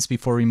dragons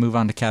before we move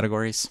on to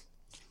categories?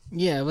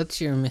 Yeah, what's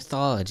your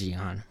mythology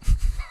on?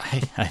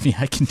 I mean,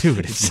 I can do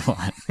it if you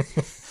want.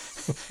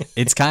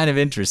 It's kind of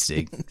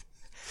interesting.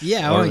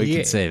 Yeah, Or we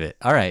can save it.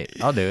 All right,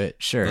 I'll do it.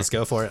 Sure. Let's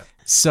go for it.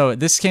 So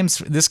this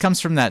comes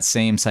from that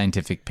same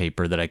scientific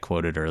paper that I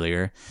quoted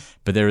earlier,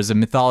 but there was a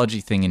mythology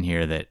thing in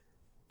here that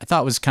I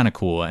thought was kind of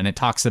cool, and it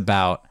talks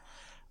about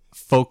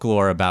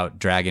folklore about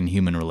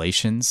dragon-human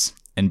relations,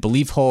 and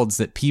belief holds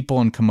that people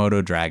and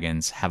Komodo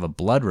dragons have a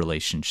blood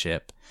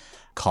relationship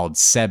called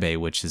Sebe,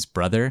 which is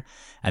brother,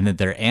 and that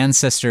their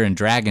ancestor and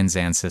dragon's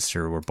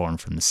ancestor were born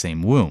from the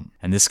same womb.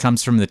 And this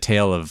comes from the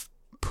tale of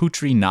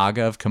Putri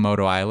Naga of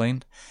Komodo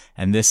Island.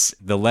 And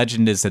the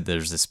legend is that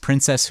there's this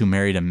princess who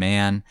married a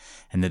man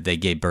and that they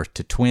gave birth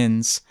to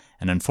twins.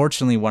 And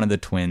unfortunately, one of the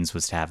twins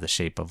was to have the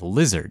shape of a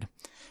lizard.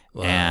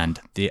 Wow. And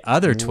the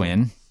other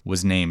twin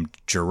was named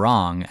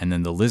Jurong, and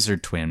then the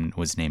lizard twin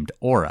was named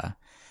Aura.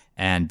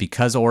 And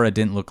because Aura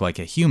didn't look like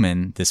a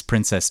human, this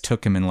princess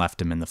took him and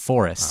left him in the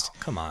forest. Oh,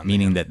 come on,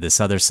 meaning man. that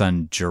this other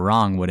son,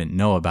 Jurong, wouldn't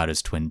know about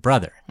his twin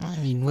brother. I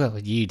mean, what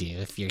would you do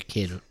if your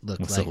kid looked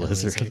Was like a a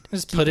lizard. lizard?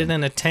 Just put it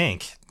in a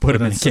tank. Put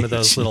him in a some of cage.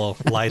 those little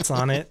lights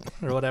on it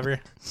or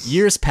whatever.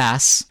 Years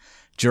pass.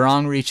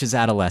 Jurong reaches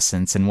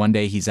adolescence, and one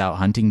day he's out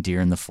hunting deer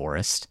in the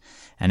forest.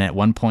 And at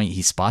one point,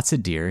 he spots a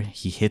deer.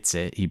 He hits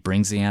it. He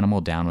brings the animal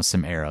down with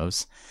some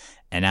arrows.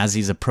 And as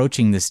he's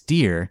approaching this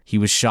deer, he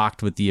was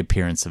shocked with the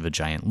appearance of a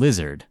giant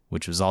lizard,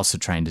 which was also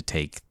trying to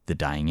take the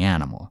dying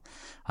animal.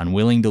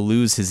 Unwilling to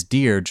lose his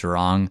deer,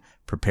 Jurong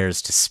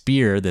prepares to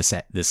spear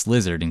this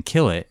lizard and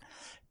kill it.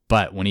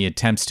 But when he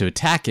attempts to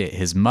attack it,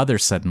 his mother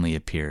suddenly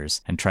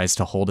appears and tries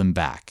to hold him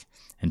back.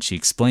 And she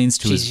explains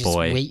to She's his just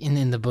boy, waiting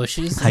in the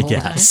bushes. The I whole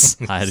guess,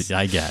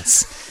 I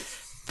guess.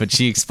 But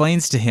she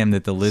explains to him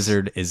that the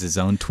lizard is his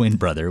own twin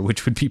brother,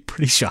 which would be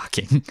pretty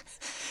shocking.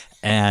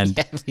 And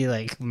time. I'd be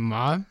like,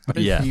 Mom,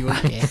 are Yeah. you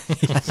okay?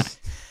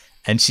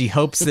 and she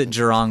hopes that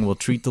Jurong will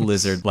treat the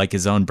lizard like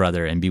his own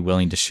brother and be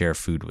willing to share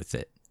food with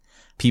it.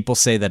 People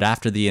say that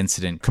after the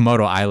incident,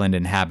 Komodo Island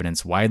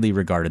inhabitants widely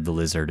regarded the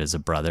lizard as a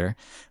brother,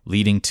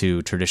 leading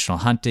to traditional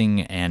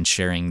hunting and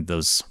sharing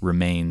those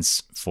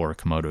remains for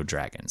Komodo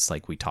dragons,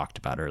 like we talked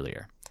about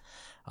earlier.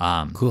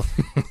 Cool.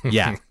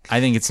 Yeah, I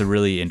think it's a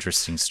really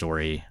interesting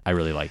story. I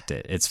really liked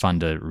it. It's fun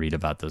to read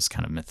about those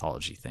kind of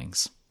mythology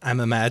things. I'm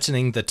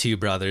imagining the two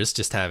brothers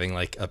just having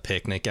like a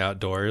picnic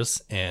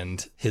outdoors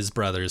and his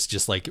brother's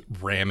just like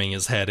ramming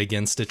his head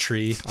against a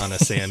tree on a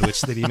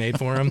sandwich that he made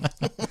for him.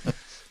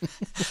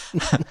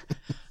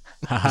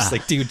 Just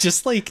like, dude,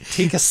 just like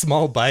take a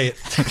small bite.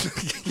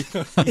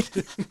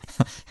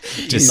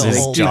 Just the his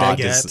whole jaw,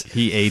 baguette.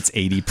 he ate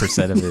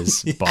 80% of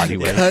his body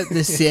weight. Cut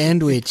the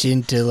sandwich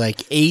into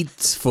like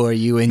eighths for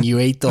you, and you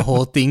ate the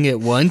whole thing at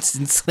once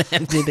and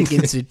slammed it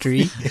against a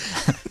tree.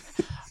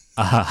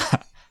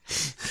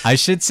 I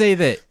should say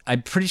that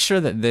I'm pretty sure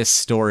that this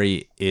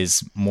story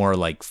is more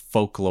like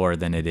folklore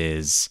than it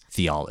is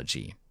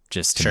theology,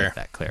 just to make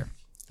that clear.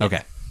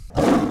 Okay.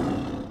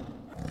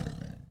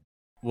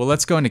 Well,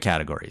 let's go into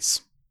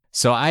categories.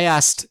 So I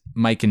asked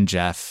Mike and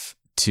Jeff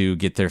to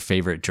get their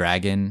favorite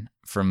dragon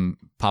from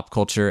pop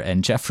culture,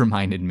 and Jeff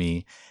reminded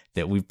me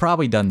that we've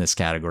probably done this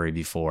category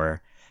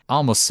before.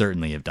 Almost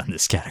certainly have done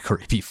this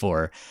category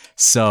before.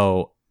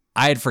 So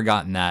I had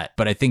forgotten that,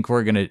 but I think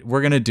we're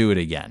gonna do it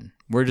again.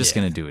 We're just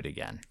gonna do it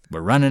again. We're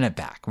running it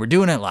back. We're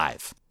doing it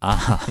live.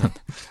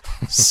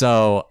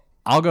 So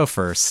I'll go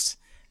first.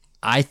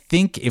 I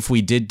think if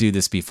we did do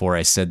this before,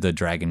 I said the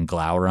dragon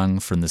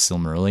Glaurung from the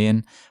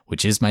Silmarillion,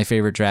 which is my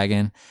favorite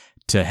dragon.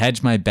 To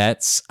hedge my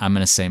bets, I'm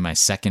going to say my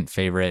second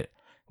favorite,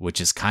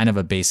 which is kind of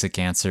a basic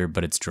answer,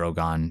 but it's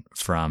Drogon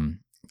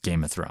from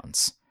Game of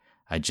Thrones.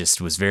 I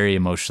just was very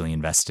emotionally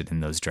invested in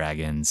those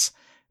dragons.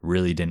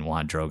 Really didn't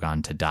want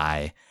Drogon to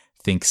die.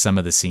 Think some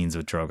of the scenes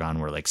with Drogon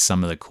were like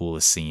some of the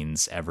coolest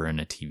scenes ever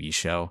in a TV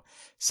show.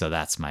 So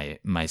that's my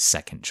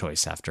second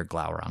choice after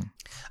Glaurung.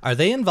 Are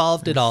they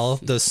involved at all?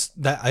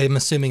 I'm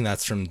assuming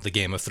that's from the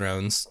Game of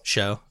Thrones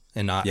show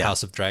and not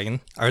House of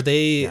Dragon. Are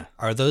they?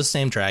 Are those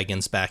same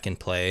dragons back in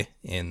play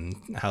in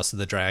House of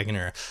the Dragon?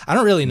 Or I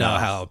don't really know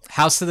how.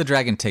 House of the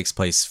Dragon takes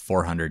place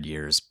 400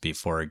 years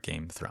before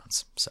Game of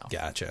Thrones. So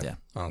Gotcha. Yeah.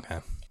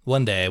 Okay.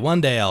 One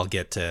day I'll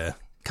get to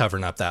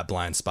covering up that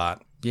blind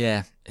spot.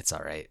 Yeah, it's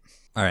all right.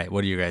 All right,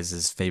 what are you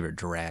guys' favorite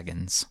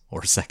dragons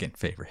or second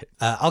favorite?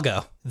 I'll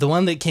go. The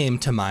one that came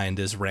to mind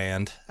is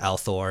Rand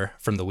al'Thor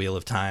from the Wheel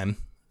of Time.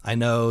 I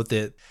know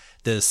that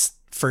this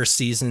first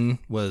season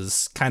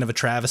was kind of a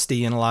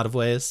travesty in a lot of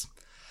ways.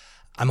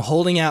 I'm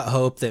holding out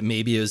hope that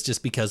maybe it was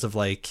just because of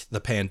like the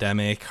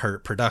pandemic,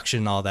 hurt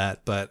production, all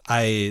that. But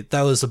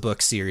that was a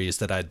book series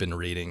that I'd been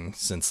reading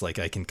since like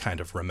I can kind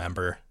of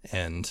remember,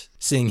 and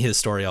seeing his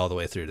story all the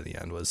way through to the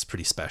end was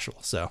pretty special.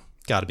 So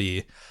gotta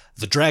be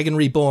the Dragon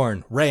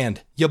Reborn,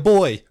 Rand, ya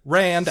boy,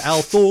 Rand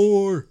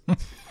al'Thor.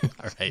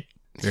 All right,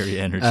 very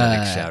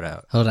energetic shout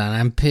out. Hold on,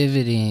 I'm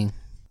pivoting.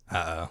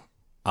 Uh-oh.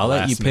 I'll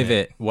let you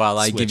pivot while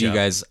I Switch give you up.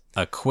 guys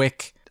a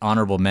quick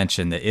honorable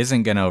mention that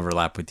isn't going to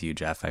overlap with you,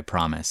 Jeff, I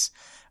promise.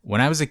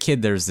 When I was a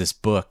kid, there was this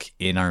book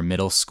in our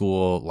middle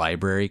school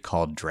library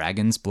called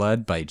Dragon's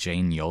Blood by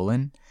Jane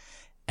Yolen.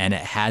 And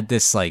it had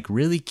this like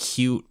really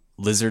cute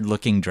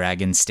lizard-looking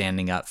dragon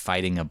standing up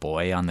fighting a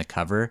boy on the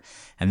cover.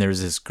 And there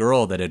was this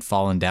girl that had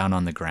fallen down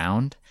on the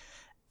ground.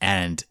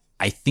 And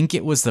I think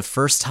it was the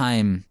first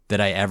time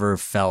that I ever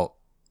felt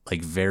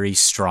like very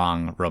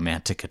strong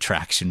romantic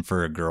attraction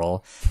for a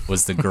girl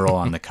was the girl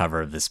on the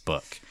cover of this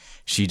book.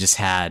 She just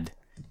had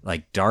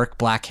like dark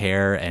black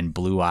hair and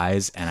blue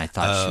eyes, and I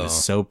thought she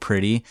was so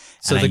pretty.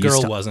 So And the I used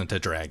girl to- wasn't a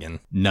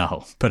dragon.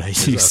 No, but I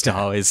used to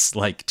always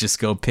like just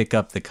go pick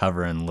up the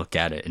cover and look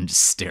at it and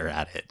just stare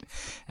at it.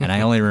 And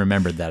I only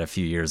remembered that a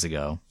few years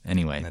ago.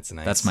 Anyway, That's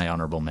nice. that's my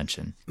honorable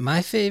mention.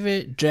 My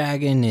favorite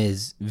dragon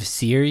is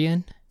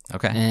Viserion,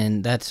 Okay.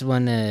 and that's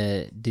one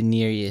of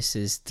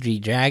Daenerys' 3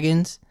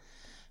 dragons.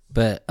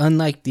 But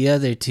unlike the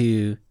other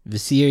 2,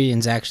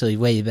 Viserion's actually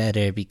way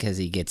better because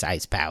he gets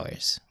ice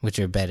powers, which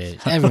are better.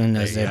 Everyone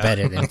knows they're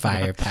better than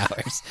fire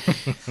powers.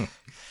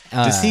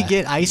 Does he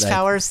get ice like-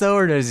 powers though,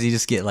 or does he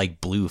just get like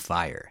blue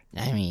fire?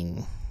 I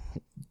mean,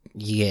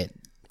 you get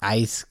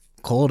ice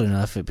cold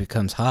enough, it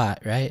becomes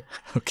hot, right?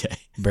 Okay.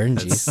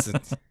 Burns you.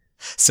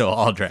 So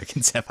all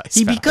dragons have ice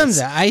He powers. becomes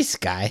an ice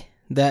guy.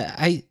 What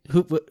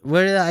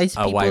are the ice a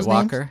people's White names?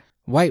 Walker.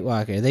 White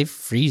Walker. They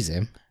freeze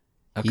him.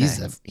 Okay.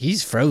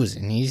 He's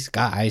frozen. He's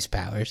got ice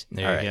powers.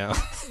 There you go.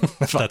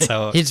 That's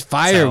how His that's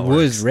fire how it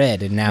was works.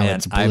 red, and now Man,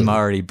 it's blue. I'm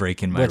already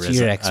breaking my What's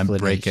your I'm breaking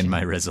explanation?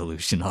 my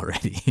resolution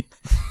already.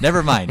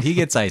 Never mind. He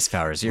gets ice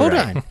powers. You're Hold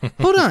right. on.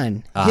 Hold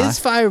on. His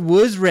fire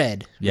was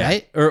red, Yeah.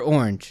 right? Or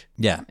orange.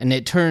 Yeah. And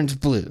it turns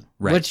blue.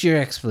 Right. What's your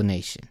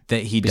explanation?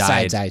 That he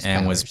Besides died ice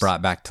and was powers.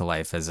 brought back to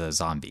life as a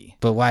zombie.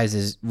 But why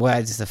is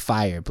the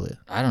fire blue?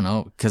 I don't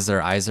know, because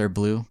their eyes are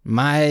blue.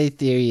 My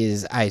theory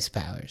is ice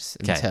powers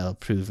 'Kay. until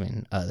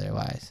proven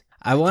otherwise.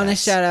 I want to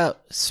Yes. shout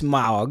out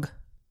Smaug.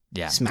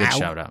 Yeah, Smaug. good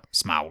shout out.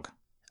 Smaug.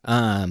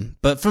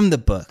 But from the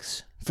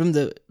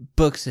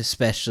books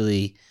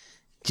especially,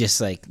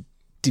 just like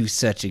do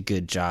such a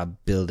good job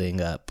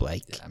building up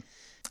like. I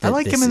that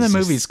like this him in the is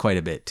just movies quite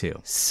a bit too.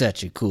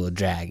 Such a cool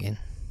dragon.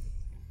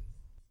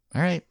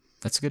 All right,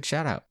 that's a good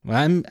shout out.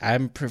 Well, I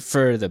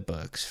prefer the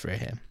books for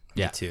him.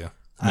 Me too.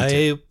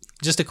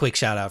 Just a quick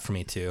shout out for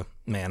me too.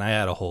 Man, I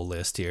had a whole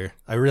list here.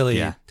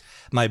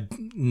 My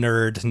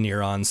nerd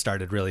neurons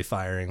started really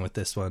firing with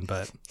this one,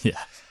 but Yeah.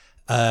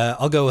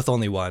 I'll go with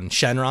only one.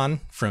 Shenron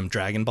from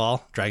Dragon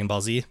Ball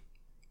Z.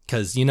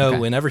 Because,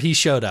 whenever he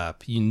showed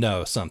up,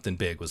 something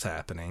big was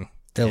happening.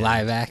 The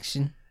live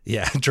action.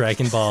 Yeah,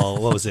 Dragon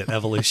Ball, what was it?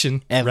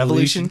 Evolution?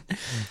 Evolution. Revolution?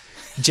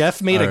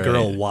 Jeff made a All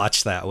girl right.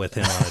 watch that with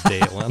him on a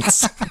date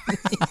once.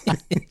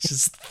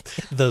 Just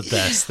the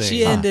best thing.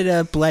 She ended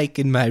up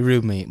liking my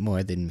roommate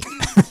more than me.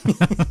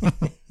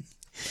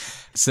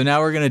 So now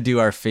we're gonna do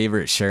our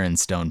favorite Sharon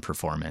Stone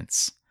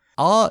performance.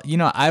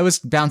 I was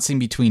bouncing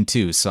between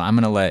two, so I'm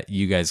gonna let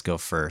you guys go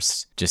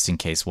first, just in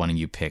case one of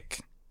you pick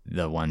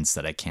the ones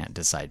that I can't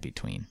decide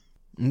between.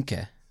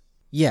 Okay.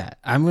 Yeah,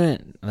 I'm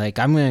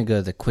gonna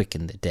go The Quick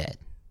and the Dead.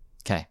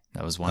 Okay,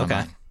 that was one Okay.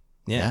 of mine.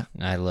 Yeah.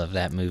 I love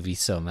that movie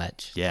so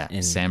much. Yeah,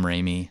 And Sam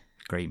Raimi,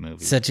 great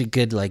movie. such a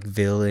good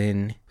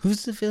villain.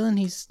 Who's the villain?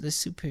 He's the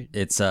super.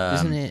 It's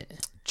Isn't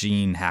it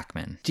Gene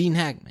Hackman. Gene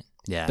Hackman?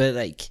 Yeah,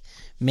 But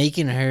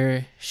making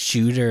her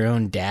shoot her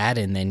own dad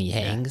and then he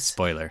hangs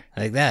spoiler.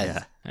 like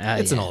that. Yeah.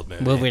 It's an old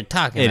movie. Well, we're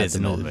talking It about is the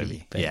an old movie,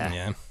 movie. but Yeah.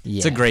 Yeah.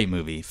 It's a great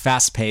movie,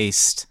 fast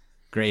paced,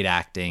 great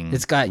acting.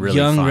 It's got really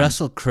young fun.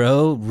 Russell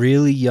Crowe,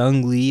 really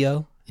young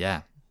Leo,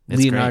 Yeah,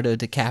 it's Leonardo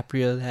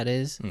DiCaprio. That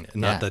is.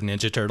 Not the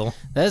Ninja Turtle.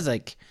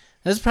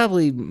 That's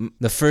probably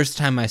the first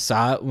time I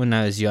saw it when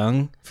I was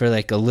young. For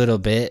a little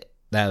bit,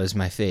 that was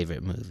my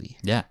favorite movie.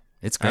 Great. Yeah,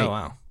 it's great. Oh,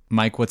 wow.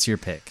 Mike, what's your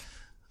pick?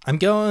 I'm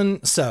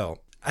going, so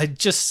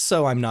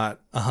I'm not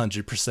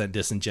 100%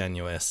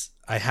 disingenuous,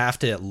 I have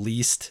to at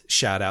least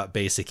shout out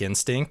Basic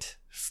Instinct.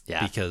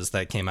 Yeah. Because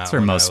that came out It's her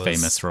when most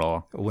famous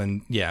role.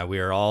 When, we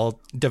were all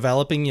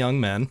developing young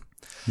men.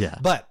 Yeah,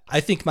 But I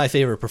think my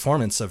favorite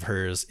performance of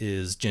hers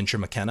is Ginger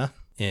McKenna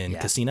in Yeah.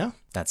 Casino.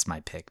 that's my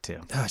pick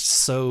too.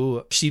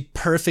 So she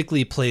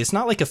perfectly plays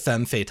not like a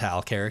femme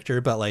fatale character,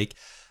 but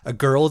a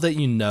girl that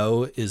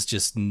is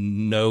just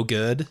no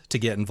good to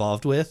get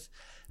involved with.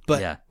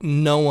 But Yeah.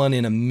 no one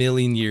in a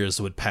million years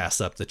would pass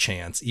up the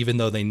chance, even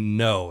though they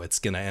know it's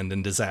going to end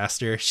in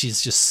disaster.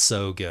 She's just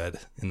so good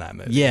in that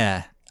movie.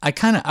 Yeah, I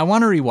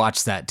want to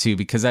rewatch that too,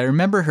 because I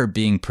remember her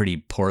being pretty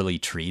poorly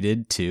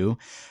treated too.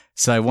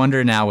 So I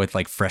wonder now with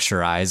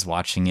fresher eyes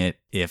watching it,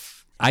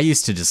 if I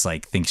used to just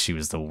think she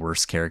was the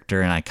worst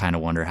character, and I kind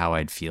of wonder how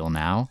I'd feel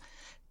now.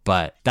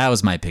 But that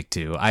was my pick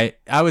too. I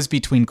was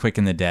between Quick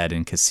and the Dead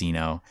and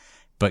Casino,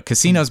 but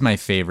Casino's my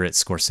favorite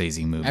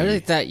Scorsese movie. I really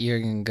thought you were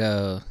gonna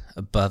go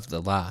Above the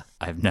Law.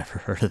 I've never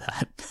heard of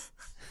that.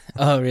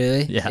 Oh,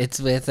 really? Yeah. It's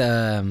with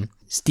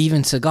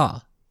Steven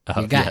Seagal.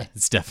 Your guy. Yeah,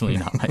 it's definitely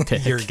not my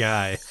pick. Your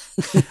guy.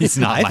 He's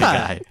not my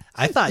guy.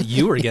 I thought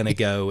you were going to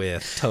go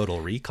with Total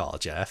Recall,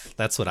 Jeff.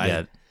 That's what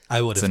Yeah,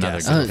 I would have it's another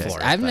guessed good Oh,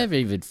 before. I've but- never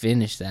even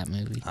finished that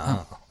movie.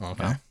 Oh,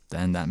 okay. Well,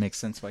 then that makes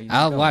sense why you.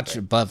 I'll go watch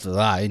with Above the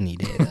Law any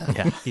day.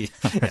 Though. it.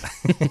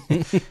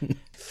 Yeah.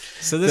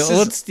 So The this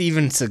old is.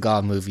 Steven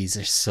Seagal movies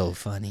are so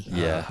funny.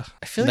 Yeah,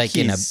 I feel like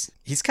in a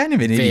he's kind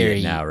of an Very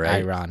idiot now,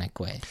 right? ironic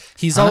way.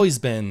 He's always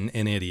been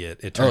an idiot,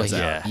 it Oh turns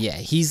yeah, out. yeah.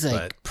 He's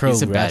But pro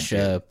he's a bad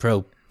Russia,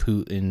 pro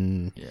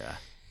Putin. Yeah.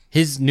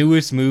 His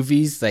newest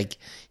movies,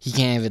 he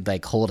can't even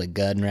hold a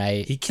gun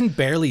right. He can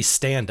barely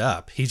stand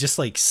up. He just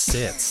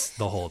sits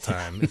the whole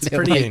time. It's They,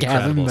 pretty have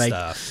him, incredible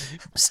stuff.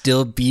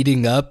 Still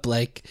beating up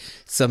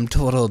some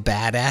total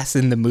badass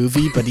in the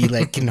movie, but he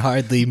can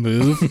hardly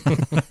move.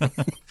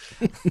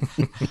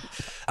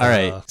 All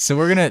right. So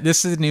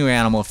this is a new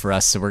animal for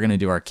us, so we're gonna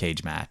do our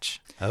cage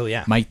match. Oh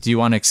yeah. Mike, do you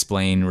want to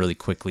explain really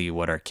quickly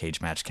what our cage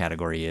match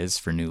category is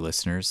for new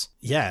listeners?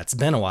 Yeah, it's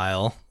been a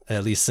while,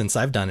 at least since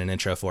I've done an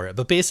intro for it.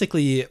 But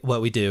basically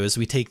what we do is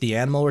we take the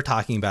animal we're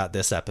talking about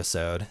this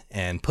episode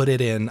and put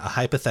it in a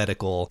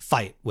hypothetical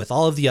fight with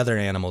all of the other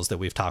animals that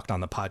we've talked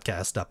on the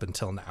podcast up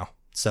until now.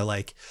 So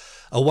a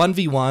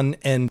 1v1,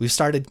 and we've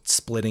started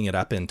splitting it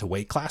up into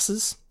weight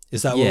classes.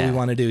 Is that what Yeah. we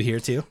want to do here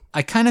too?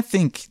 I kind of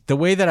think the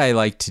way that I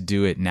like to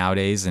do it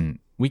nowadays, and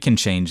we can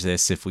change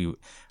this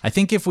I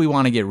think if we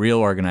want to get real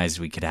organized,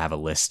 we could have a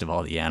list of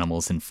all the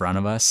animals in front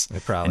of us We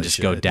probably and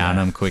just go should, down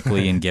yeah. them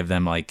quickly and give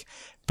them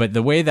but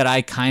the way that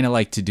I kind of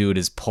like to do it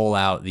is pull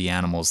out the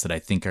animals that I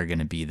think are going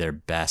to be their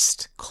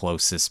best,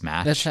 closest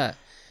match That's how.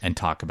 and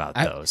talk about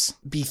those.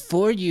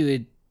 Before you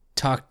had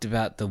talked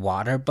about the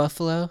water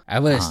buffalo, I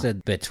would have Uh-huh.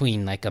 stood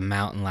between a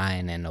mountain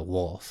lion and a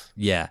wolf.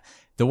 Yeah.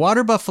 The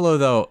water buffalo,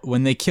 though,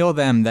 when they kill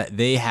them, that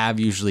they have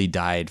usually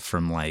died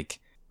from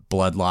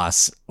blood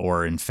loss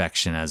or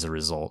infection as a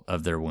result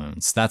of their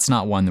wounds. That's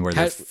not one where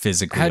they're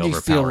physically How do you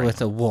feel overpowering.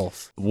 with a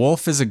wolf?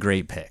 Wolf is a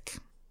great pick.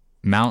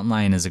 Mountain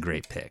lion is a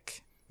great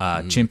pick.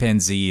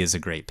 Chimpanzee is a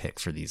great pick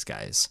for these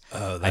guys.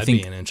 Oh, I that'd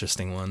think be an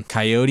interesting one.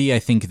 coyote, I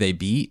think they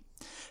beat.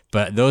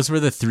 But those were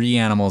the 3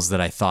 animals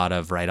that I thought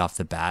of right off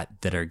the bat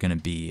that are going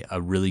to be a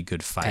really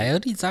good fight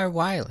Coyotes are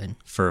wildin'.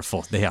 for a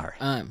full. They are.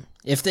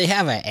 If they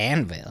have an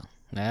anvil,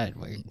 that'd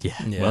work.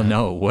 Yeah. Yeah. Well,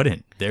 no, it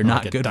wouldn't. They're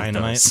not a good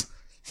dynamite? with those.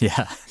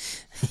 Yeah.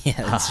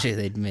 Yeah, that's true.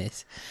 They'd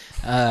miss.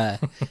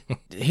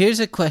 Here's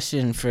a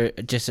question for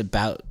just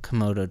about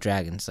Komodo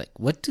dragons. Like,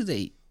 what do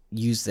they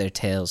use their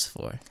tails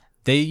for?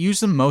 They use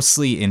them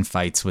mostly in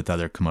fights with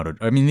other Komodo.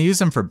 I mean, they use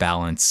them for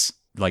balance,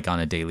 like on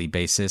a daily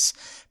basis,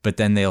 but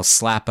then they'll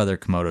slap other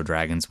Komodo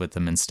dragons with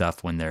them and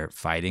stuff when they're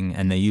fighting,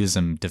 and they use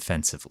them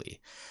defensively.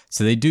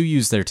 So they do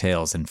use their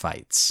tails in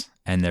fights,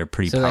 and they're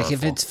pretty So, powerful. like,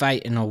 if it's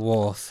fighting a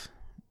wolf,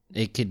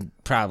 it could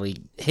probably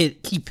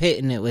keep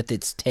hitting it with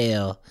its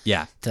tail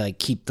Yeah, to like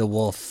keep the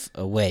wolf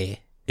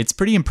away. it's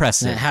pretty And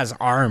impressive. it has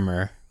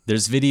armor,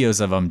 There's videos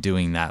of them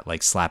doing that,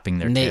 like slapping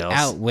their and they tails.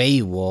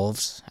 outweigh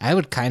wolves.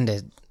 I'm kind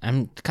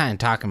of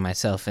talking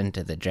myself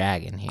into the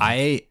dragon here.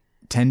 I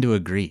tend to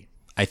agree.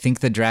 I think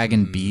the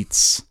dragon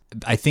beats.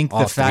 I think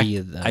All the fact. three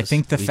of those I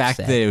think the we've fact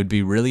said. that it would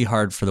be really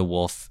hard for the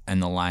wolf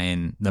and the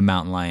lion, the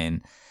mountain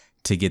lion,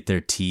 to get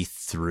their teeth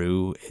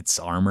through its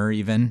armor.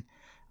 Even,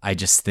 I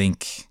just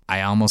think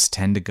I almost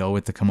tend to go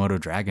with the Komodo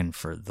dragon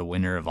for the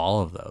winner of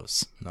all of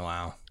those. Oh,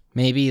 wow.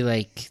 Maybe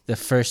like the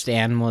first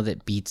animal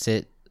that beats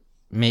it.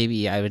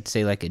 Maybe I would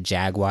say like a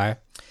jaguar.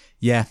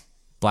 Yeah,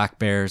 black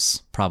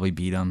bears probably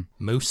beat them.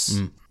 Moose.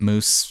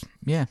 Moose,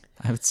 yeah,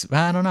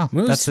 I don't know.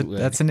 Moose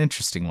That's an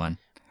interesting one.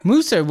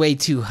 Moose are way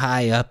too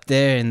high up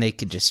there, and they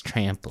could just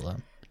trample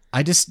them.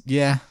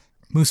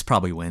 Moose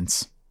probably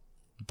wins.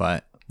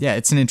 But yeah,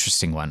 it's an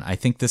interesting one. I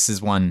think this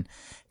is one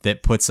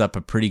that puts up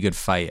a pretty good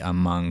fight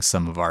among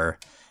some of our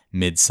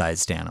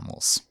mid-sized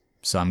animals.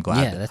 So I'm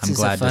glad. Yeah, that's I'm just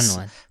glad a fun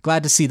one.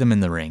 glad to see them in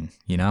the ring.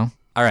 You know.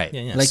 All right.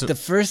 Yeah. Like the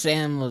first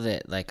animal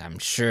that like I'm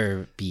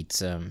sure beats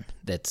them.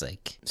 That's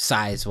like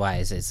size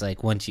wise. It's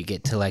like once you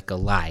get to like a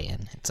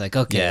lion, it's like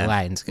okay, Yeah.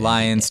 lion's gonna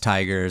Lions,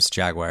 tigers,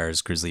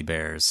 jaguars, grizzly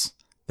bears.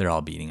 They're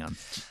all beating them.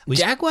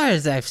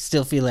 Jaguars. I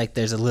still feel like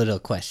there's a little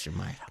question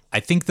mark.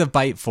 I think the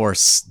bite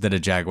force that a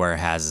jaguar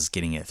has is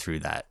getting it through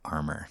that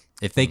armor.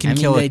 If they can I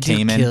mean, kill they a do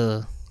caiman,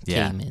 kill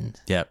yeah. caimans.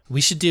 Yep.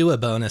 We should do a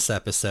bonus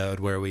episode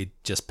where we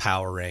just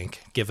power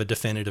rank, give a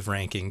definitive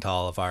ranking to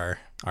all of our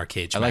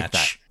cage I like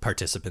match that.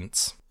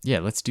 participants. Yeah,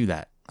 let's do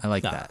that. I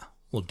like Ah, that.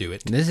 We'll do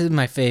it. This is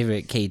my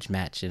favorite cage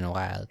match in a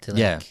while. To like,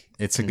 Yeah,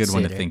 it's a good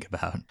one to consider. think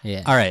about.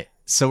 Yeah. All right,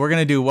 so we're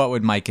gonna do what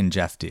would Mike and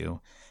Jeff do,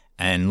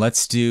 and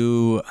let's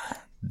do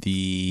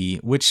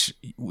which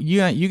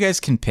you guys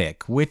can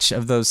pick. Which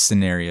of those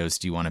scenarios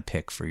do you want to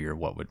pick for your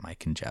what would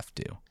Mike and Jeff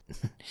do?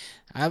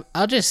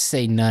 I'll just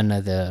say none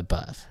of the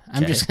above.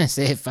 I'm Okay. just gonna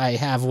say if I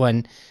have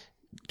one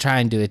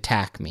trying to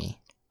attack me,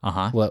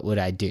 what would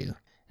I do?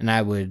 And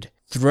I would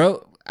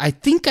throw. I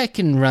think I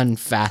can run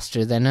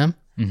faster than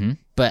him,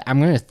 but I'm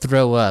gonna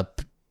throw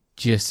up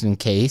just in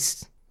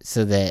case,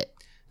 so that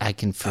I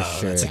can for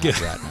sure that's a good-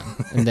 outrun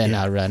him, and then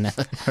I'll run,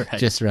 right.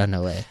 just run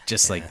away.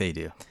 Just like they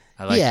do.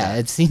 I like Yeah, that.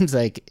 it seems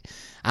like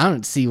I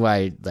don't see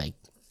why like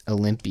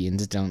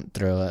Olympians don't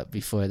throw up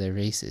before their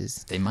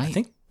races. They might. I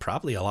think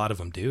probably a lot of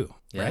them do,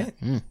 Yeah. right?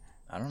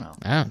 I don't know.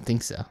 I don't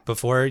think so.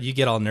 Before you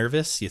get all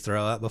nervous, you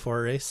throw up before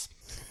a race.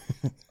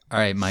 All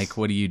right, Mike,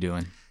 what are you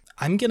doing?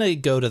 I'm going to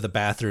go to the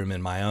bathroom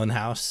in my own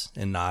house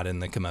and not in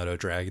the Komodo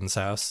dragon's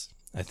house.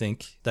 I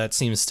think that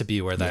seems to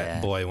be where that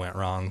Yeah. boy went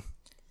wrong.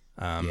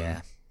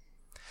 Yeah.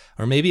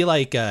 Or maybe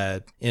like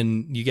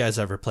you guys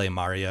ever play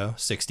Mario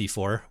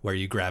 64 where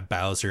you grab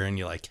Bowser and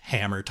you like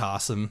hammer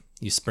toss him.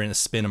 You spin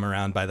him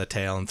around by the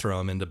tail and throw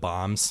him into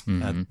bombs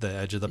at the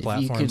edge of the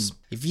platforms.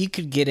 If you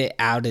could get it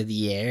out of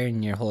the air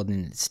and you're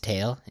holding its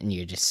tail and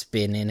you're just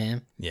spinning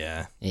him,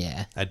 Yeah,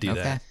 yeah. I'd do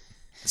Okay. that.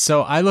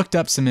 So I looked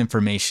up some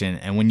information,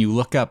 and when you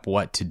look up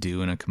what to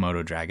do in a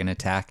Komodo dragon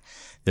attack,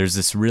 there's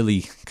this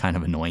really kind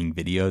of annoying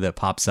video that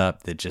pops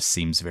up that just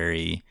seems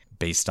very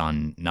based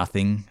on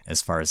nothing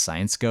as far as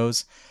science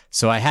goes.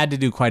 So I had to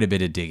do quite a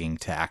bit of digging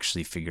to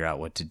actually figure out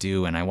what to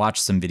do, and I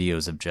watched some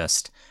videos of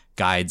just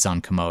guides on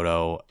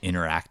Komodo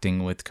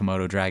interacting with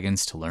Komodo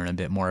dragons to learn a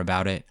bit more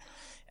about it.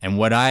 And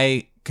what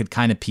I could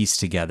kind of piece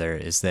together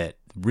is that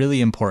really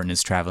important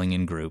is traveling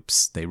in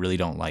groups. They really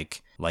don't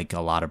like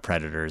a lot of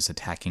predators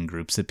attacking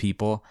groups of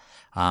people.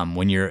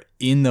 When you're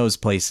in those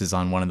places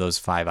on one of those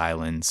 5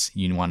 islands,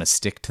 you want to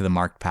stick to the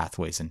marked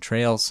pathways and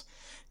trails.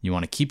 You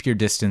want to keep your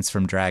distance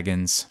from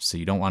dragons, so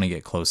you don't want to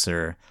get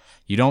closer.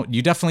 You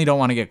definitely don't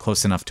want to get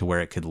close enough to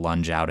where it could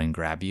lunge out and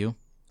grab you.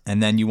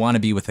 And then you want to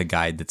be with a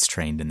guide that's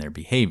trained in their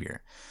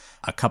behavior.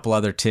 A couple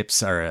other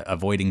tips are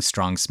avoiding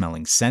strong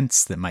smelling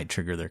scents that might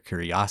trigger their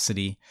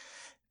curiosity.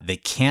 They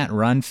can't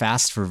run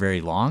fast for very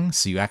long,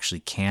 so you actually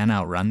can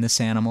outrun this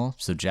animal.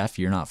 So Jeff,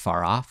 you're not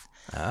far off.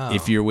 Oh.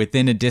 If you're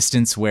within a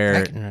distance I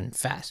where can run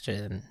faster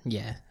than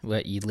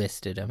what you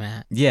listed them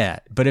at. yeah,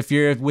 but if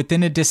you're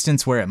within a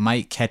distance where it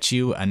might catch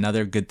you,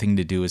 another good thing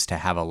to do is to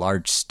have a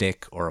large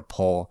stick or a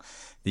pole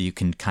that you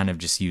can kind of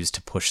just use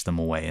to push them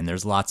away. And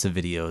there's lots of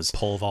videos.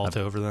 Pole vault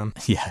over them.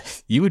 Yeah,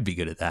 you would be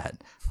good at that.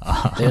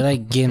 They're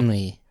like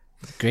Gimli.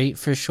 Great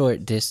for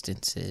short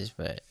distances,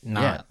 but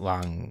not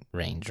long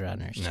range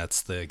runners.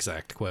 That's the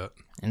exact quote.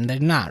 And they're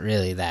not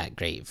really that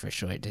great for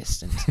short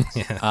distances.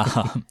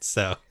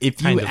 So If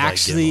kind you of like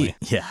actually,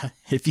 Gimli.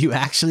 if you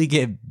actually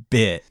get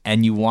bit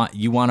and you want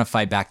to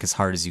fight back as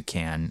hard as you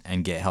can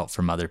and get help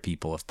from other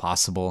people if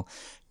possible,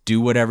 do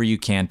whatever you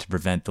can to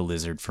prevent the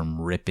lizard from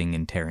ripping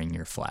and tearing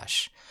your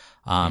flesh.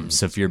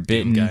 So if you're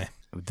bitten, guy.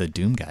 the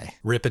Doom guy.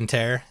 Rip and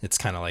tear. It's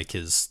kind of like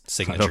his I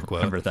signature don't quote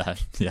remember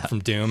that. Yeah. from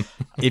Doom.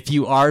 If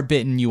you are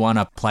bitten, you want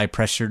to apply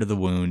pressure to the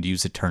wound,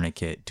 use a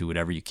tourniquet, do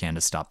whatever you can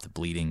to stop the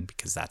bleeding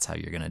because that's how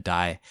you're going to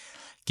die.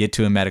 Get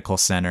to a medical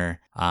center,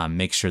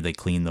 make sure they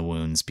clean the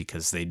wounds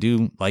because they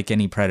do, like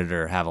any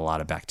predator, have a lot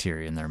of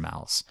bacteria in their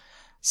mouths.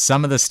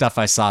 Some of the stuff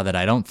I saw that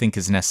I don't think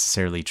is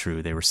necessarily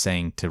true, they were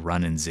saying to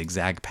run in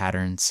zigzag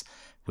patterns,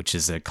 which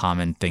is a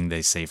common thing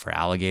they say for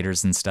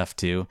alligators and stuff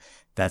too.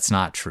 That's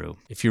not true.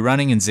 If you're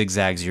running in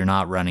zigzags, you're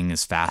not running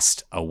as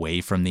fast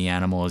away from the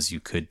animal as you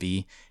could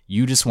be.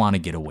 You just want to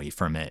get away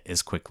from it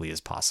as quickly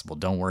as possible.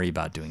 Don't worry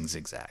about doing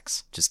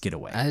zigzags. Just get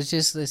away. I was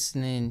just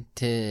listening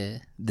to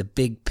The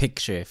Big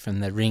Picture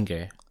from The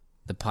Ringer,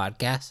 the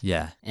podcast.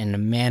 Yeah. And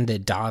Amanda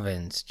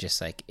Dobbins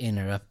just like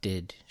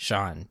interrupted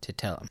Sean to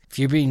tell him, if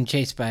you're being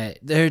chased by,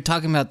 they're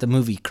talking about the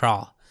movie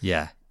Crawl.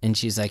 Yeah. And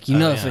she's like,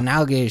 if an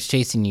alligator's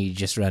chasing you, you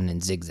just run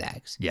in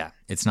zigzags. Yeah.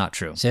 It's not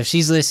true. So if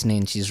she's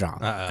listening, she's wrong.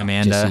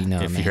 Amanda, Just so you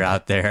know, if Amanda. you're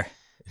out there,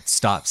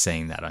 stop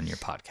saying that on your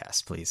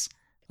podcast, please.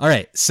 All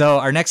right. So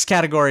our next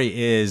category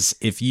is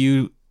if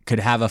you could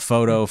have a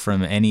photo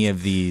from any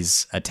of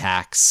these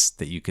attacks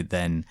that you could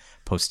then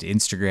post to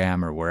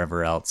Instagram or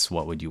wherever else,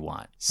 what would you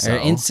want? So, Our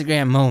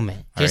Instagram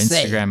moment. our Just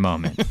say it. Instagram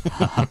moment.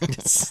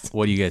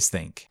 What do you guys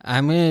think?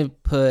 I'm going to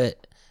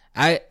put,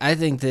 I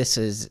think this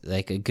is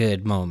like a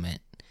good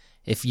moment.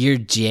 If you're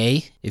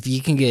Jay, if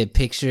you can get a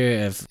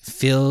picture of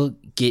Phil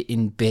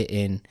getting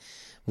bitten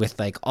with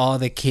like all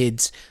the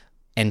kids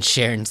and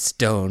Sharon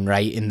Stone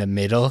right in the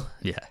middle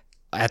Yeah.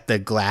 at the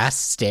glass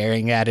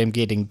staring at him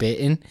getting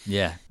bitten,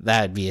 Yeah.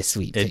 that would be a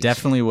sweet It picture.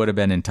 definitely would have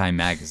been in Time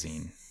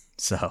Magazine.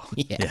 So,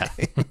 Yeah.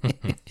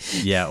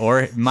 Yeah,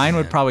 or mine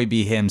would probably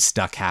be him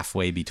stuck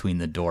halfway between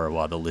the door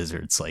while the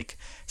lizard's like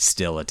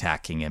still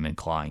attacking him and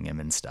clawing him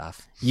and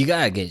stuff. You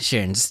got to get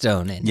Sharon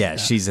Stone in. Yeah, it,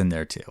 though. she's in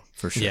there too,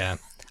 for sure. Yeah.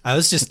 I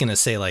was just going to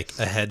say like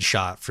a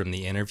headshot from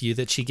the interview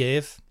that she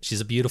gave. She's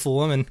a beautiful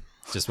woman.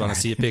 Just want to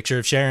see a picture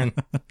of Sharon.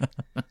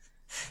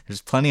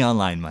 There's plenty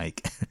online,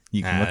 Mike.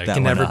 You can look There that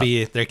can one never up.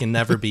 be. There can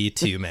never be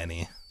too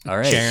many. All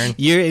right. Sharon,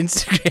 Your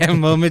Instagram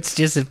moment's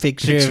just a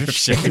picture of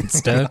Sharon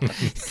Stone.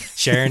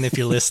 Sharon, if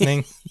you're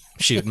listening,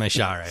 shoot my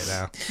shot right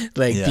now.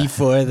 Like Yeah.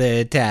 before the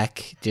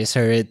attack, just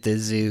her at the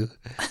zoo.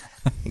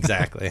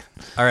 Exactly.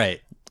 All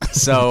right.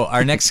 So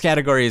our next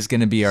category is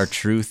going to be our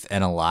truth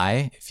and a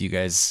lie. If you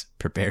guys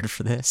prepared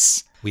for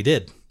this. We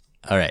did.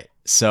 All right.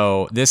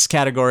 So this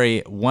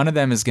category, one of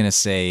them is going to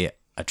say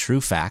a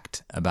true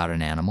fact about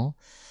an animal.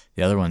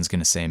 The other one's going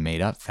to say a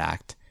made up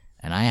fact.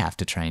 And I have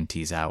to try and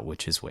tease out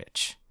which is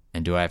which.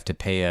 And do I have to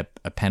pay a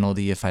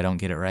penalty if I don't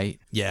get it right?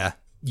 Yeah.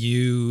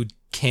 You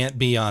can't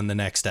be on the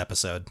next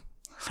episode.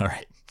 All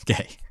right.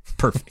 Okay.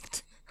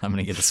 Perfect. I'm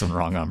going to get this one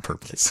wrong on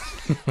purpose.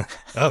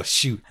 Oh,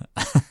 shoot.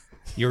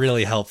 You're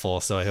really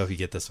helpful, so I hope you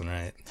get this one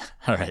right.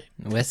 All right.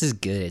 Wes is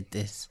good at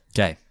this.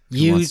 Okay. Who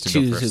You wants to go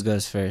choose who first?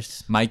 goes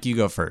first. Mike, you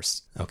go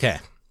first. Okay.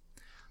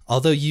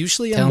 Although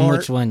usually Tell I'm him more...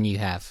 which one you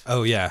have.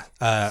 Oh, yeah.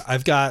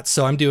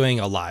 I'm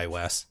doing a lie,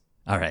 Wes.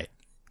 All right.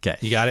 Okay.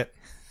 You got it?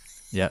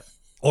 Yep.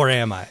 Or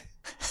am I?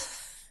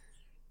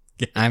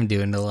 I'm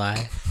doing the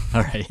lie.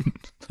 All right.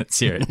 Let's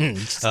hear it.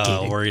 Just Oh,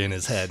 kidding. we're in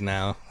his head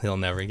now. He'll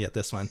never get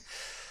this one.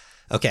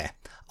 Okay.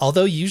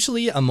 Although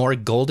usually a more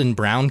golden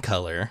brown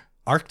color,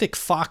 Arctic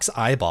fox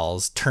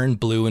eyeballs turn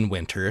blue in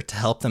winter to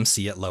help them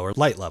see at lower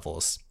light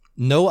levels.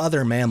 No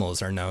other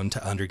mammals are known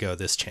to undergo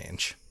this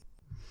change.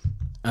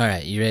 All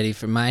right, you ready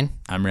for mine?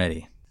 I'm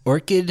ready.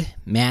 Orchid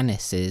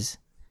manises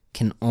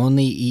can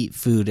only eat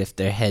food if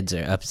their heads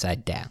are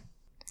upside down.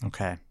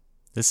 Okay.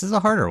 This is a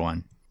harder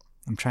one.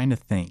 I'm trying to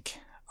think.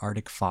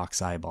 Arctic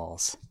fox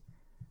eyeballs.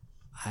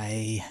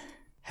 I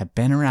have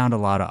been around a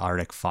lot of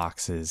Arctic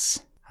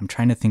foxes. I'm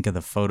trying to think of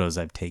the photos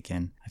I've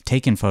taken. I've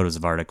taken photos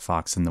of Arctic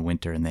fox in the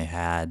winter and they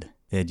had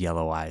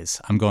yellow eyes.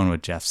 I'm going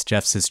with Jeff's.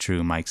 Jeff's is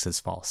true. Mike's is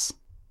false.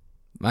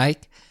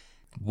 Mike,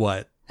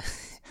 What?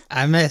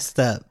 I messed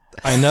up.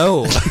 I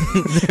know.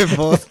 They're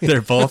both.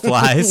 They're both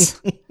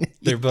lies.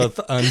 They're both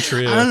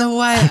untrue. I don't know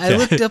why. I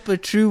looked up a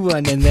true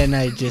one and then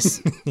I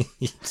just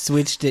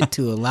switched it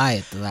to a lie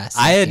at the last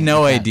I had second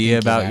no without idea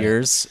thinking about it.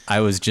 yours. I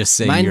was just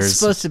saying Mine's yours.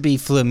 supposed to be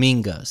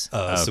flamingos.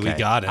 Oh, so we Okay.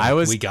 got him.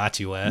 We We got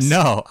you, Wes.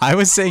 No, I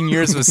was saying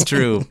yours was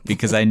true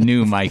because I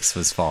knew Mike's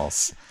was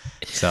false.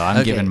 So I'm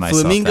Okay, giving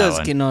myself flamingos that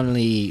one. can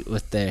only eat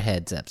with their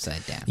heads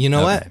upside down. You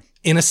know Okay. what?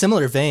 In a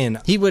similar vein,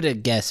 He would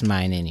have guessed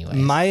mine anyway.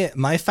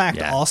 my fact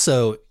Yeah.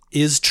 also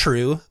is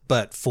true,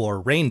 but for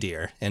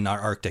reindeer and our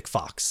Arctic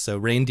fox. So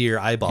reindeer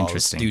eyeballs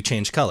Interesting. do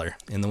change color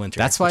in the winter.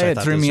 That's which why I it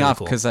thought threw was me really off,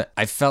 cool. because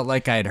I felt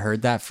like I had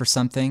heard that for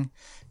something,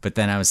 but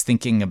then I was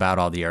thinking about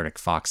all the Arctic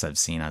fox I've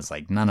seen. I was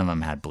like, none of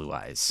them had blue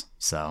eyes.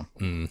 So,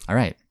 all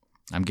right.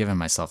 I'm giving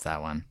myself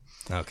that one.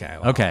 Okay.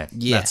 Well, Okay.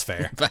 Yeah, that's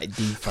fair. By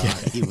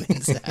default, he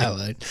wins that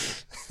one.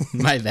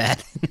 My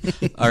bad.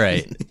 All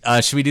right.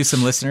 Should we do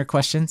some listener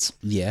questions?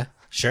 Yeah.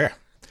 Sure.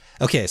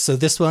 Okay, so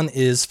this one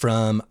is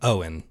from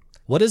Owen.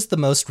 What is the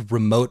most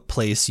remote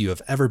place you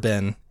have ever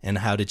been, and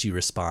how did you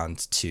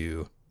respond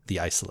to the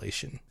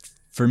isolation?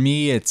 For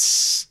me,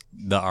 it's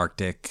the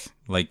Arctic,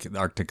 like the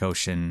Arctic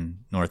Ocean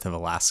north of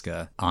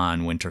Alaska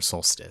on winter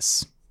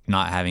solstice.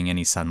 Not having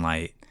any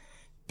sunlight,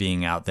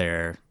 being out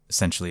there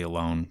essentially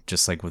alone,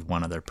 just like with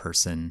one other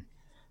person,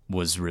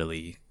 was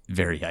really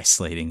very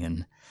isolating.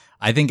 And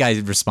I think I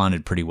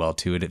responded pretty well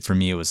to it. For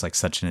me, it was like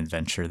such an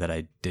adventure that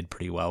I did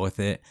pretty well with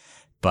it.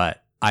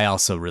 But I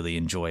also really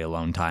enjoy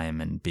alone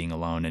time and being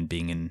alone and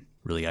being in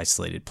really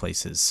isolated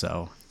places.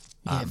 So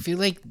Yeah, I feel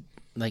like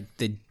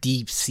the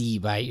deep sea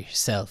by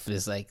yourself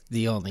is like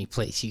the only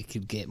place you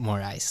could get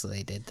more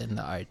isolated than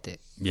the Arctic.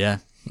 yeah,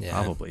 Yeah.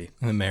 probably.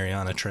 The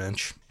Mariana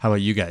Trench. How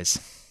about you guys?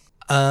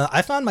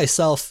 I found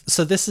myself,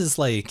 so this is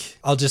like,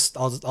 I'll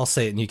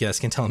say it and you guys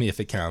can tell me if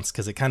it counts,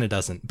 because it kind of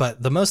doesn't.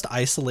 But the most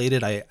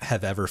isolated I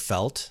have ever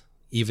felt,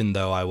 even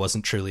though I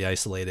wasn't truly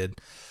isolated,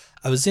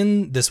 I was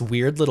in this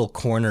weird little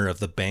corner of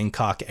the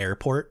Bangkok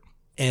airport,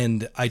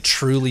 and I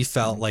truly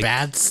felt like,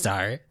 Bad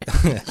start.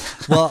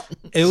 well,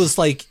 it was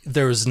like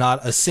there was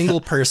not a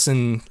single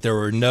person, there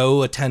were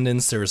no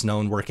attendants, there was no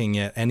one working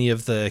at any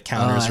of the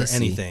counters I or see.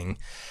 anything.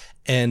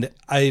 And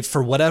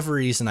for whatever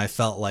reason, I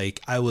felt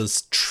like I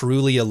was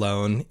truly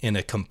alone in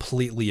a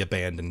completely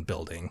abandoned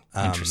building.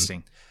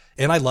 Interesting.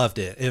 And I loved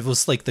it. It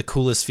was like the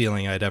coolest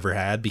feeling I'd ever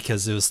had,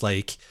 because it was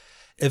like,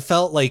 it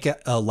felt like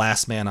a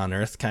last man on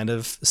earth kind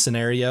of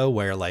scenario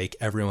where like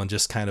everyone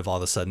just kind of all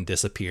of a sudden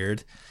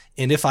disappeared.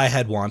 And if I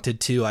had wanted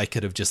to, I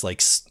could have just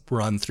like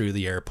run through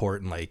the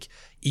airport and like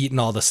eaten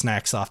all the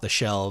snacks off the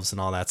shelves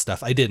and all that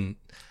stuff. I didn't,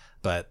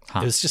 but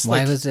it was just Why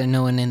like, was there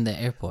no one in the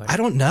airport? I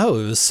don't know.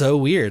 It was so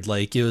weird.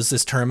 Like it was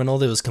this terminal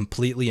that was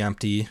completely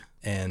empty,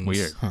 and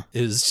Weird.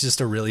 it was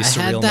just a really I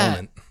surreal had that.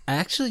 moment. I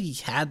actually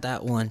had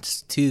that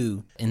once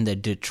too in the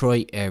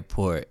Detroit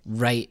airport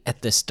right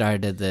at the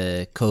start of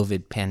the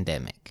COVID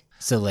pandemic.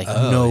 So like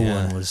no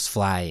one was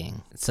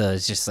flying. So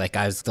it's just like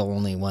I was the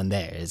only one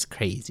there. It's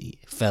crazy.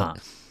 It felt,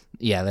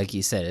 yeah, like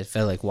you said, it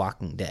felt like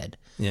Walking Dead.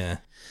 Yeah.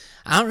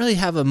 I don't really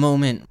have a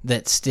moment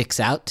that sticks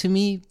out to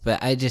me,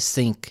 but I just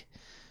think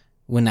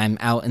when I'm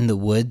out in the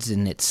woods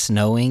and it's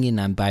snowing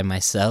and I'm by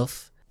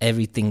myself,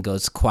 everything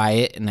goes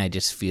quiet and I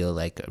just feel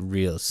like a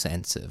real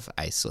sense of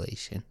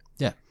isolation.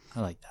 Yeah, I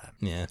like that.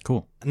 Yeah.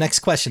 Cool. Next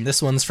question.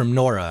 This one's from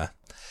Nora.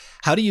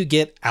 How do you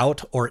get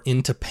out or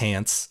into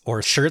pants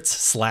or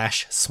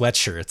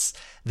shirts/sweatshirts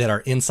that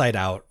are inside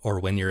out, or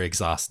when you're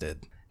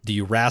exhausted? Do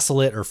you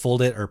wrestle it or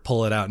fold it or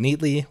pull it out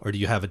neatly, or do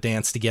you have a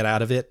dance to get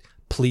out of it?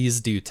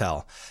 Please do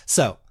tell.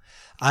 So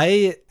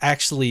I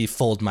actually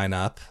fold mine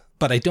up,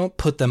 but I don't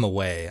put them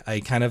away. I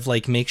kind of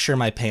like make sure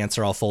my pants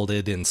are all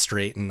folded and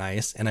straight and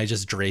nice, and I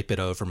just drape it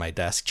over my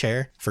desk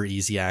chair for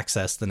easy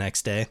access the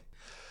next day.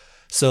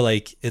 So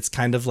like it's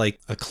kind of like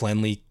a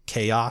cleanly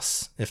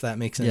chaos, if that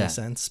makes any Yeah.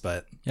 sense.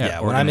 But Yeah, yeah,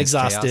 when I'm organized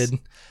exhausted,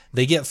 chaos.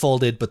 they get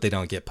folded, but they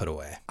don't get put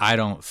away. I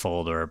don't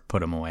fold or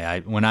put them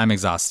away. When I'm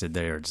exhausted,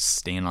 they're just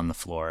staying on the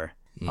floor.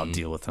 I'll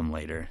deal with them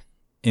later.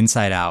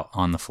 Inside out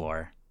on the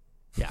floor.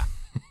 Yeah.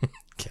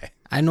 Okay.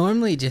 I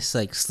normally just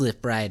like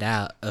slip right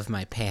out of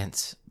my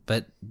pants,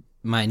 but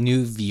my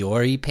new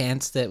Viore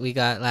pants that we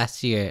got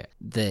last year,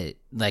 the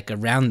like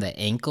around the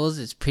ankles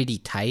is pretty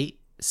tight.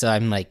 So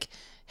I'm like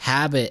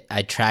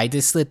I try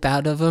to slip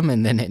out of them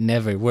and then it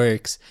never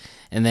works.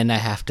 And then I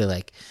have to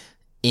like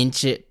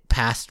inch it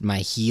past my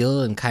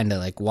heel and kind of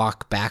like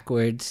walk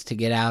backwards to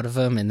get out of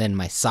them. And then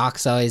my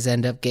socks always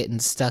end up getting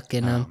stuck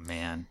in Oh, them.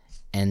 man.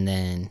 And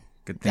then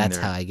Good thing that's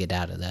they're- how I get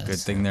out of those. Good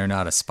thing they're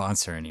not a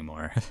sponsor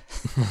anymore.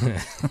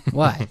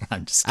 Why?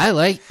 I'm just I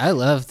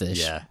love the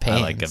Yeah, pants.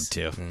 I like them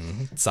too.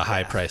 It's a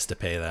high price to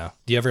pay, though.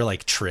 Do you ever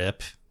like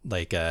trip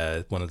like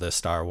one of the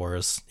Star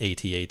Wars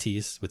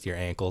AT-ATs with your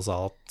ankles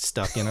all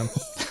stuck in them?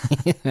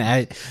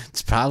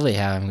 It's probably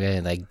how I'm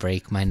gonna like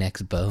break my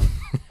next bone.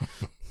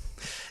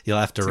 You'll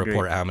have to a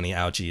report great- how many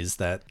ouchies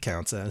that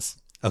counts as.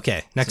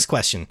 Okay, next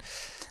question.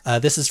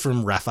 This is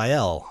from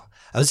Raphael.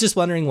 I was just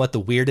wondering what the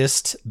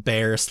weirdest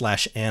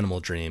bear/animal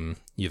dream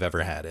you've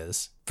ever had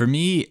is. For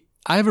me,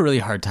 I have a really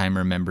hard time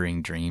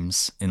remembering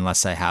dreams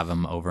unless I have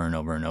them over and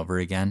over and over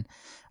again.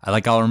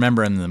 I'll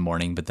remember them in the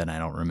morning, but then I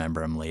don't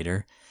remember them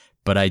later.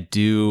 But I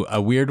do a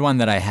weird one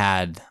that I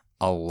had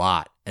a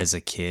lot as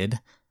a kid,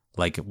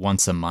 like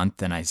once a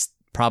month, and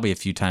probably a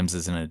few times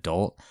as an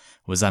adult,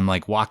 was I'm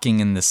like walking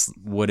in this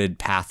wooded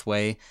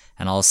pathway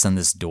and all of a sudden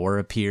this door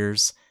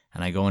appears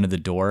and I go into the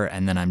door,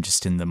 and then I'm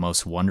just in the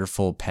most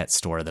wonderful pet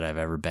store that I've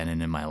ever been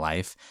in my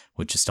life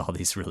with just all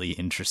these really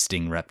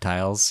interesting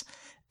reptiles.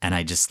 And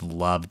I just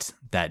loved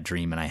that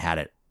dream, and I had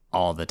it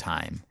all the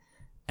time.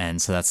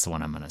 And so that's the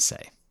one I'm going to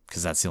say,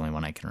 because that's the only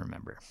one I can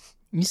remember.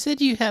 You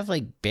said you have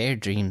like bear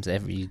dreams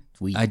every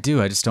week. I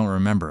do. I just don't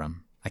remember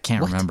them. I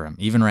can't remember them.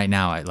 Even right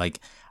now,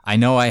 I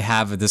know I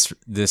have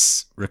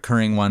this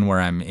recurring one where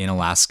I'm in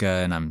Alaska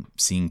and I'm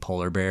seeing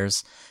polar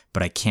bears,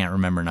 but I can't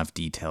remember enough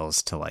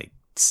details to like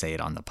say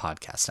it on the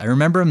podcast. I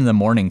remember them in the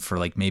morning for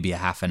like maybe a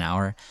half an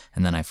hour,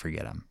 and then I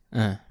forget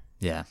them.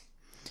 Yeah.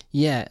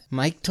 Yeah,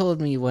 Mike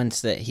told me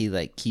once that he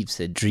like keeps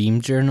a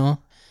dream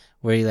journal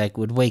where he like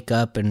would wake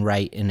up and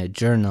write in a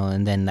journal,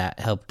 and then that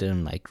helped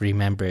him like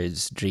remember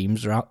his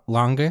dreams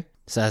longer.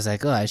 So I was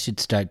like, oh, I should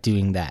start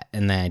doing that.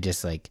 And then I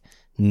just like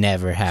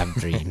never have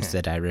dreams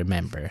that I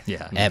remember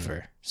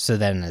ever. So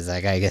then I was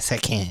like, I guess I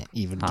can't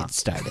even get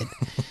started.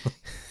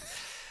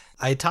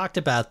 I talked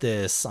about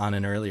this on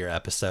an earlier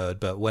episode,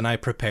 but when I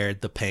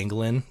prepared the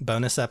pangolin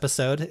bonus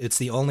episode, it's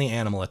the only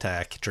animal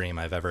attack dream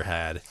I've ever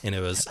had, and it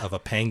was of a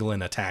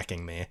pangolin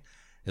attacking me.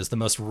 It was the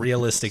most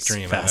realistic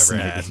dream I've ever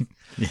had.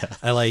 Yeah.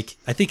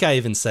 I think I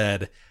even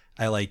said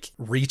I like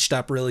reached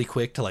up really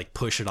quick to like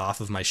push it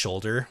off of my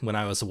shoulder when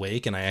I was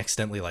awake, and I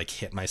accidentally like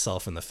hit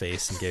myself in the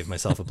face and gave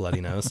myself a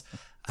bloody nose.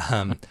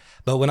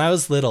 But when I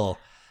was little,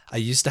 I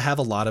used to have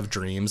a lot of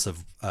dreams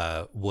of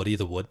Woody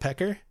the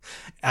Woodpecker.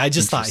 I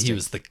just thought he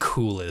was the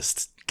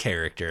coolest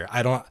character.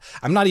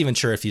 I'm not even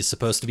sure if he's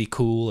supposed to be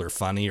cool or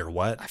funny or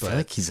what. I feel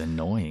like he's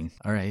annoying.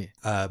 All right.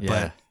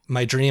 But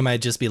my dream,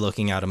 I'd just be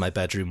looking out of my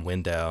bedroom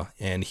window,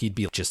 and he'd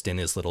be just in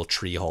his little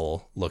tree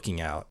hole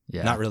looking out,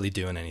 not really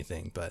doing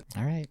anything. But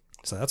all right.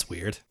 So that's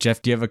weird.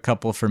 Jeff, do you have a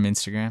couple from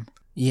Instagram?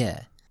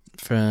 Yeah,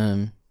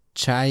 from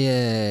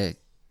Chaya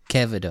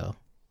Kevido.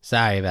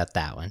 Sorry about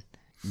that one,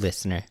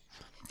 listener.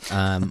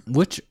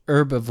 Which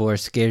herbivore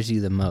scares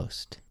you the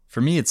most? For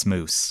me, it's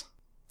moose.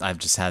 I've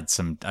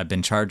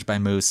been charged by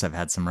moose. I've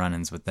had some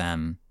run-ins with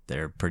them.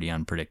 They're pretty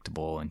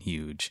unpredictable and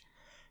huge.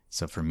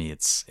 So for me,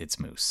 it's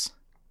moose.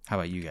 How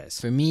about you guys?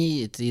 For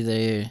me,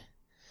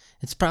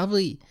 it's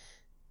probably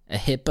a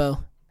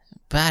hippo,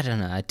 but I don't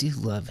know. I do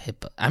love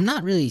hippo. I'm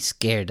not really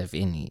scared of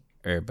any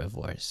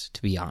herbivores,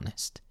 to be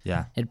honest.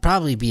 Yeah. It'd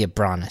probably be a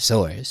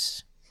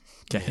brontosaurus.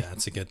 Okay. Yeah,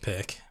 that's a good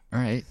pick. All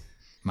right.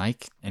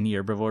 Mike, any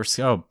herbivores?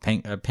 Oh,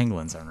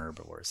 pangolins aren't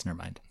herbivores. Never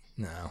mind.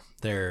 No,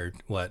 they're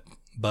what?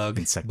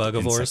 Bugivores?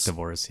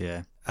 Insectivores,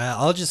 yeah.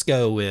 I'll just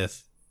go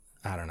with,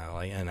 I don't know,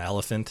 like an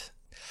elephant.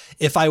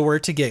 If I were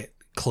to get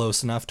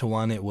close enough to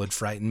one, it would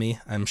frighten me,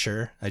 I'm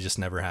sure. I just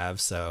never have,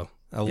 so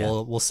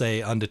we'll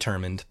say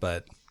undetermined,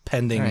 but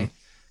pending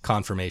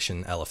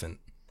confirmation, elephant.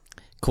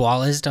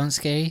 Koalas don't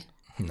scare you?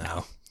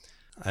 No.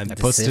 I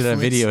posted a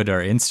video to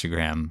our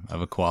Instagram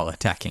of a koala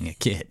attacking a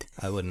kid.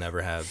 I would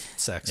never have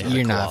sex with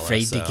You're a koala, not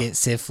afraid so to get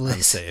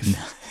syphilis? I'm safe.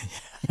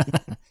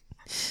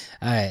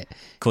 All right.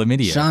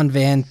 Chlamydia. Sean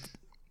Van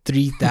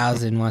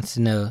 3000 wants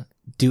to know,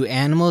 do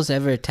animals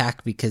ever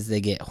attack because they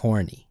get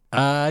horny?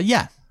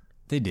 Yeah,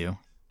 they do.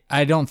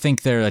 I don't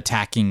think they're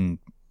attacking.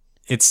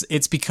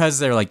 It's because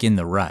they're like in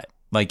the rut.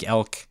 Like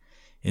elk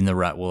in the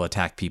rut will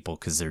attack people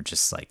because they're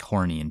just like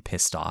horny and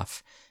pissed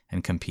off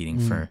and competing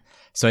for.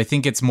 So I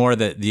think it's more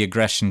that the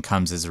aggression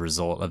comes as a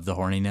result of the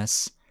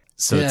horniness.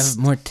 So They it's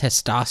have more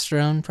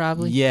testosterone,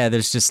 probably? yeah,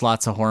 there's just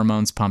lots of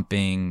hormones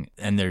pumping,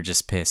 and they're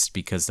just pissed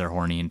because they're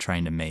horny and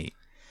trying to mate.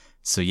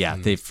 So yeah,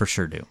 they for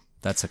sure do.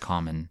 That's a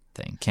common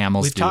thing.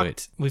 Camels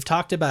it. We've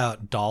talked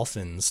about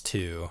dolphins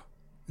too,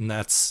 and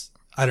that's,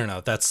 I don't know,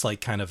 that's like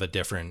kind of a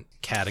different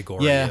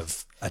category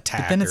of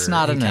attack. But then it's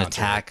not an encounter,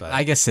 attack. but-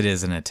 I guess it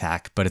is an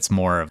attack, but it's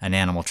more of an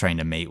animal trying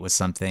to mate with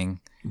something.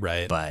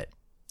 right. But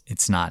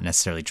it's not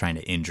necessarily trying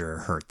to injure or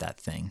hurt that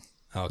thing.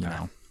 Okay. You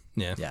know?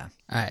 Yeah. Yeah.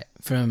 All right.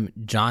 From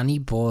Johnny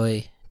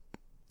Boy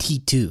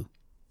T2.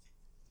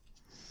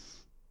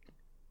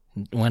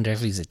 Wonder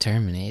if he's a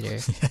Terminator.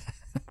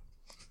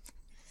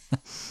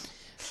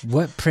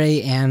 What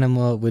prey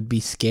animal would be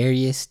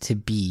scariest to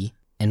be,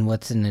 and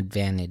what's an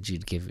advantage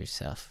you'd give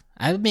yourself?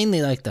 I would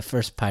mainly like the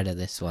first part of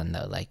this one,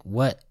 though. Like,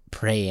 what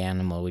prey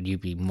animal would you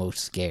be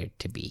most scared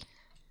to be?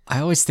 I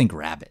always think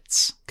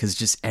rabbits, because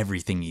just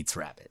everything eats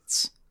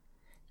rabbits.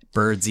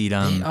 Birds eat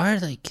them. They are,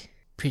 like,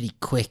 pretty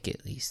quick,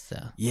 at least,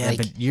 though. Yeah, like,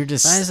 but you're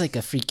just... if I was like a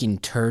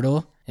freaking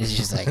turtle, it's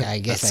just like, I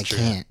guess I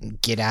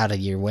can't get out of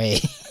your way.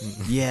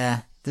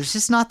 Yeah, there's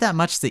just not that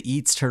much that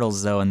eats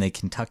turtles, though, and they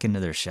can tuck into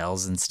their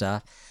shells and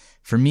stuff.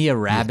 For me, a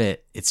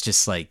rabbit, it's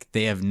just like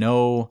they have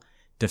no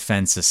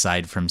defense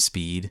aside from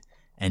speed,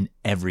 and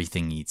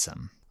everything eats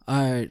them.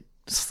 Are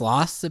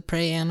sloths a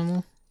prey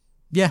animal?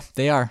 Yeah,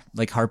 they are.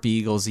 Like harpy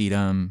eagles eat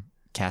them,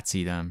 cats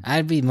eat them.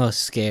 I'd be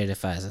most scared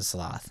if I was a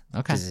sloth.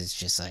 Okay. Because it's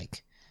just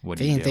like, What if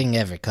do you anything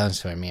ever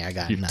comes for me, I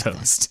got do? You're nothing.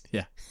 toast.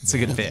 Yeah, it's a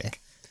good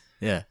pick.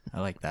 Yeah,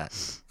 I like that.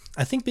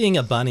 I think being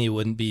a bunny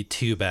wouldn't be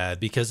too bad,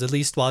 because at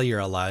least while you're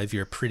alive,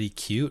 you're pretty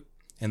cute,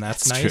 and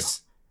that's nice.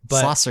 True.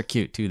 But Sloths are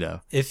cute too,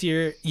 though. if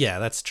you're, yeah,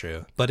 that's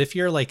true. But if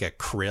you're like a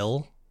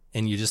krill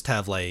and you just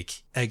have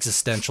like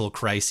existential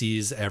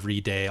crises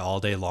every day, all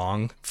day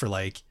long for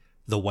like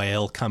the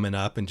whale coming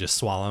up and just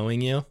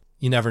swallowing you.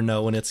 You never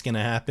know when it's going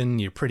to happen.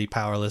 You're pretty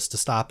powerless to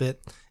stop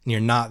it, and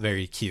you're not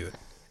very cute,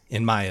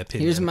 in my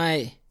opinion.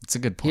 It's a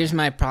good point. Here's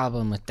my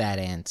problem with that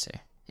answer.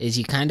 Is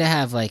you kind of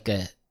have like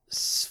a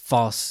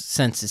false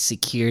sense of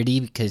security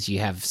because you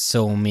have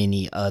so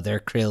many other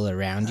krill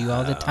around you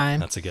all the time.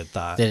 That's a good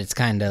thought. That it's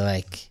kind of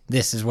like,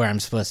 this is where I'm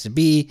supposed to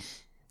be.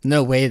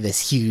 No way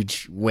this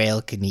huge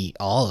whale can eat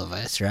all of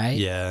us, right?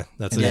 Yeah,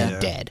 that's And a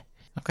then dead.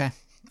 Okay.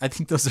 I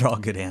think those are all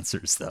good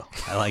answers, though.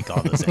 I like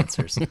all those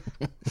answers.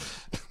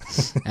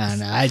 I don't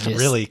know. I just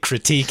really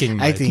critiquing.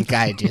 I think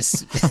I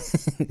just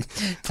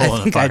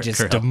Pulling apart a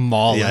krill.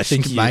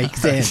 demolished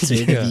Mike's answer.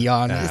 To be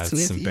honest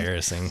with it's you,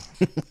 embarrassing.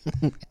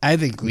 I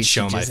think we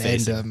Show should my just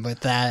face. end them with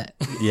that.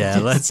 Yeah,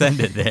 let's end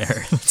it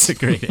there. That's a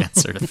great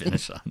answer to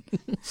finish on.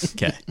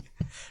 Okay.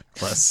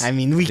 Plus, I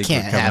mean, we think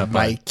can't we're coming have up on-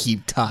 Mike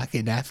keep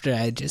talking after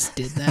I just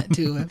did that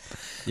to him.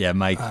 Yeah,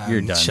 Mike,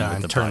 you're done Sean,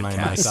 with the turn my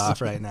podcast. mic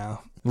off right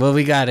now. Well,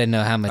 we got to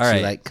know how much All right.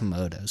 you like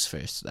Komodos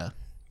first, though.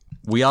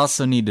 We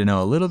also need to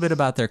know a little bit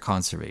about their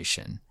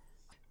conservation.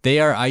 They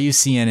are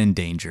IUCN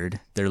endangered.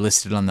 They're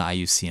listed on the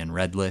IUCN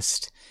Red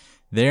List.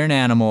 They're an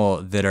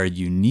animal that are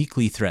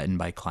uniquely threatened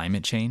by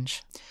climate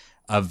change.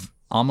 I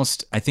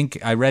think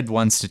I read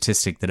one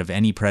statistic that of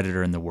any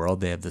predator in the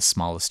world, they have the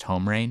smallest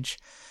home range.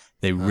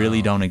 They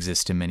really don't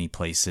exist in many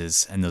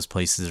places, and those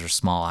places are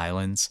small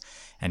islands,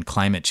 and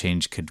climate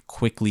change could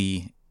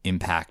quickly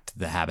impact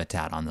the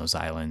habitat on those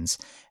islands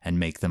and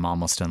make them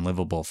almost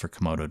unlivable for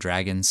Komodo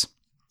dragons,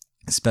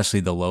 especially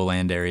the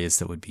lowland areas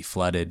that would be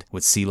flooded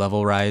with sea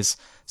level rise.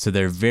 So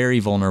they're very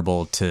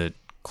vulnerable to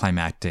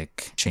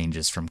climatic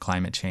changes from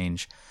climate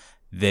change.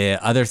 The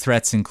other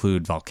threats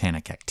include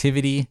volcanic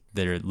activity.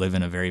 They live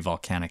in a very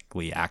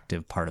volcanically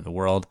active part of the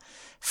world,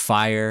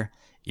 fire,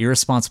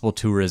 irresponsible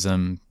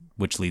tourism,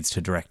 which leads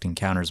to direct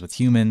encounters with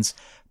humans,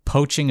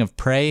 poaching of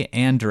prey,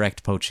 and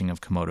direct poaching of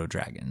Komodo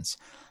dragons.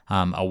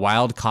 A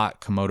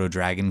wild-caught Komodo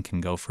dragon can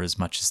go for as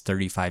much as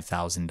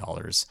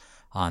 $35,000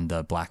 on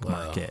the black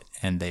market,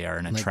 and they are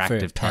an Like for a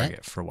attractive pet?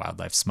 target for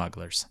wildlife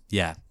smugglers.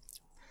 Yeah.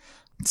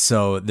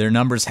 So their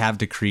numbers have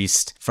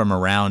decreased from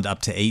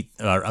up to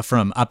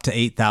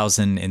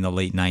 8,000 in the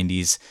late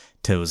 90s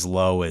to as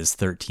low as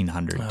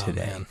 1,300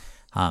 today.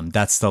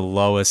 That's the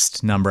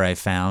lowest number I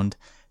found.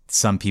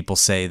 Some people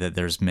say that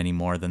there's many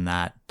more than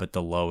that, but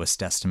the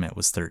lowest estimate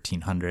was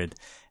 1,300,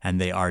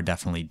 and they are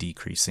definitely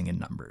decreasing in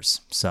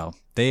numbers. So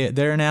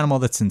they're an animal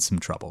that's in some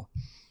trouble.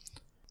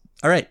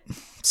 All right.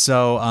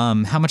 So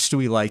how much do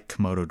we like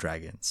Komodo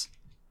dragons?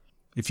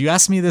 If you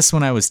asked me this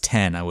when I was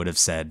 10, I would have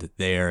said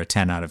they are a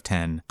 10 out of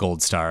 10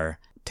 gold star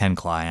 10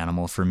 claw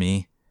animal for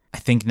me. I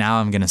think now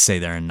I'm going to say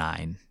they're a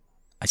 9.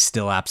 I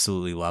still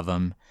absolutely love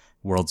them.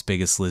 World's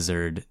biggest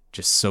lizard,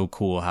 just so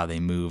cool how they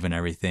move and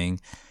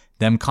everything.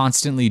 Them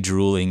constantly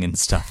drooling and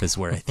stuff is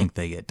where I think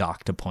they get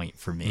docked a point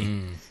for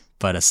me.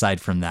 But aside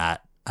from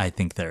that, I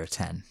think they're a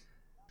 10.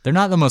 They're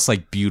not the most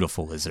like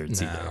beautiful lizards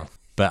either,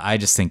 but I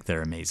just think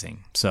they're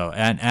amazing. So,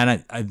 and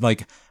I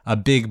like a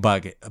big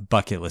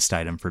bucket list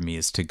item for me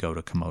is to go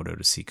to Komodo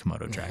to see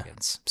Komodo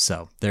dragons.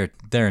 So they're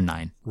a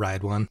 9.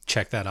 Ride one.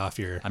 Check that off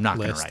your I'm not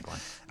going list. to ride one.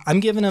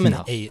 I'm giving them an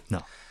No, 8.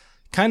 no.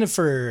 Kind of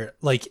for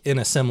like in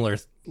a similar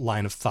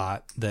line of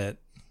thought that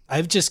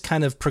I've just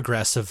kind of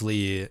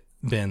progressively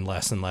been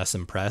less and less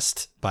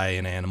impressed by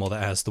an animal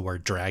that has the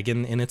word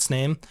dragon in its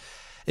name.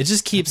 It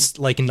just keeps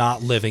like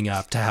not living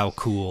up to how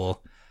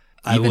cool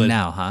I Even would.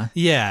 now, huh?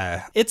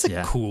 Yeah, it's a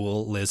Yeah.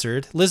 cool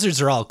lizard.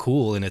 Lizards are all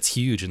cool and it's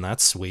huge and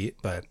that's sweet,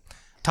 but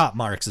top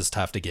marks is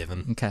tough to give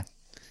him. Okay.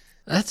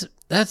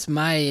 That's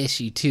my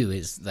issue too.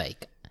 Is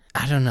like,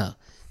 I don't know.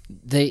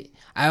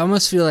 I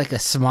almost feel like a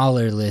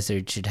smaller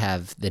lizard should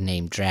have the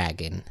name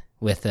dragon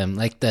with them,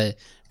 like the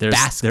There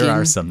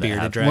are some that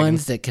bearded have dragon.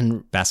 ones that can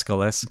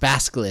basilisk.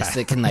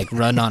 that can like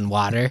run on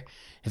water.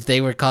 If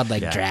they were called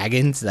like Yeah.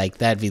 dragons, like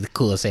that'd be the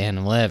coolest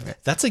animal ever.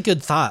 That's a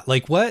good thought.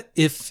 Like, what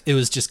if it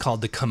was just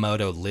called the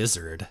Komodo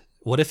lizard?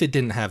 What if it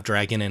didn't have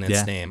dragon in its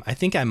Yeah. name? I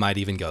think I might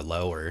even go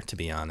lower, to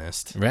be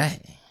honest. Right.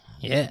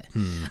 Yeah.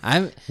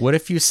 What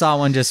if you saw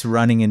one just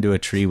running into a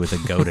tree with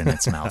a goat in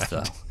its mouth,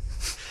 though?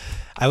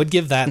 I would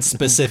give that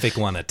specific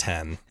one a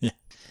 10.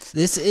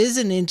 This is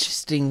an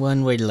interesting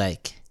one where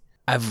like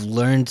I've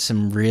learned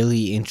some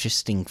really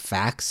interesting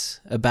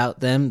facts about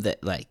them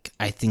that like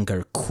I think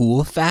are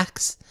cool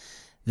facts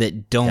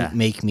that don't Yeah.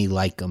 make me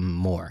like them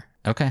more.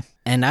 Okay.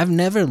 And I've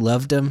never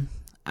loved them.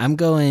 I'm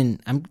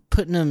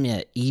putting them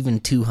at even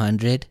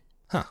 200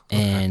 Huh.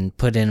 and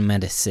putting them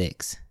at a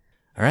 6.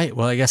 All right.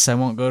 Well, I guess I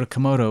won't go to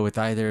Komodo with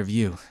either of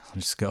you. I'll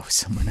just go with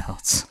someone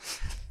else.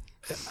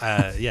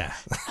 Yeah.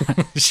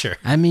 Sure.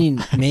 I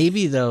mean,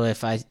 maybe though,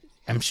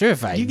 I'm sure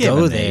if I You give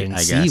go them there 8, and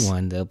I see guess.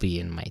 one, they'll be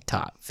in my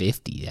top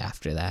 50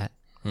 after that.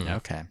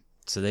 Okay.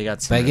 So they got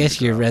But some. I room guess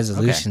to your grow.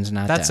 resolution's Okay.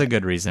 not That's to a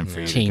good reason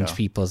for you change to go.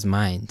 people's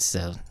minds.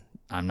 So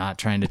I'm not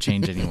trying to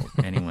change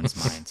anyone's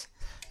minds.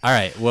 All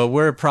right. Well,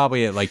 we're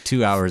probably at like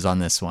 2 hours on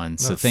this one.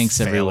 So thanks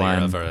Failure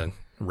everyone of a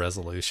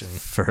resolution.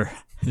 for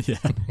Yeah.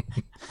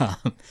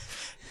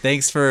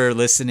 Thanks for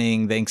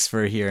listening. Thanks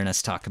for hearing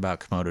us talk about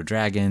Komodo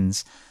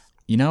dragons.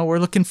 We're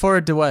looking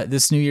forward to what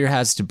this new year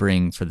has to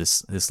bring for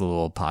this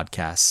little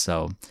podcast.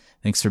 So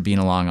thanks for being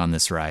along on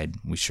this ride.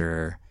 We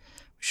sure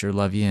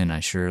love you, and I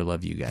sure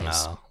love you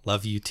guys. Oh,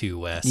 love you too,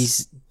 Wes. You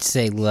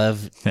say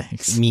love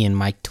Thanks. me and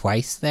Mike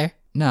twice there?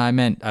 No,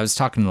 I was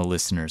talking to the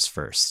listeners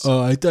first.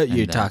 Oh, I thought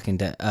you were talking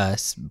to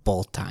us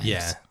both times.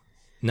 Yeah.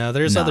 No,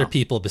 there's other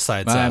people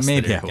besides us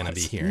maybe that I are going to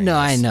be was. hearing No,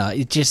 this. I know.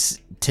 It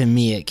just, to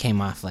me, it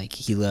came off like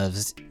he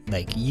loves,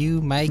 like,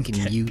 you, Mike,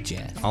 and you,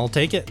 Jeff. I'll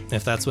take it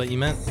if that's what you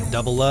meant.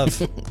 Double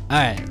love. All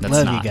right. That's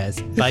love not. you guys.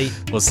 Bye.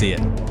 We'll see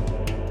it.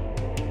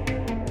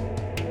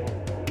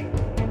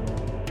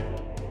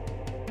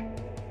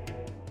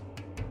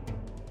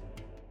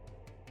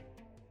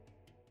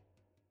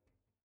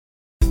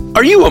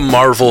 Are you a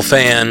Marvel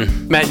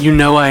fan? Matt, you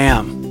know I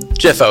am.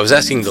 Jeff, I was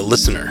asking the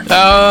listener.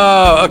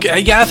 Oh, okay.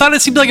 Yeah, I thought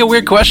it seemed like a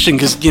weird question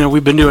because,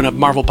 we've been doing a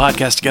Marvel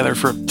podcast together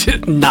for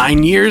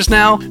 9 years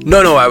now.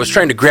 No, I was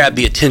trying to grab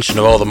the attention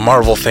of all the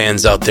Marvel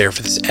fans out there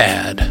for this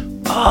ad.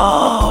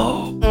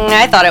 Oh.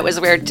 I thought it was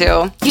weird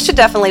too. You should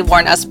definitely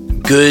warn us.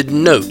 Good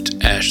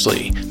note,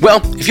 Ashley.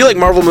 Well, if you like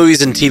Marvel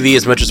movies and TV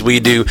as much as we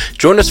do,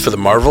 join us for the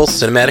Marvel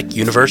Cinematic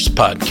Universe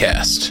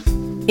podcast.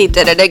 He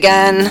did it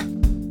again.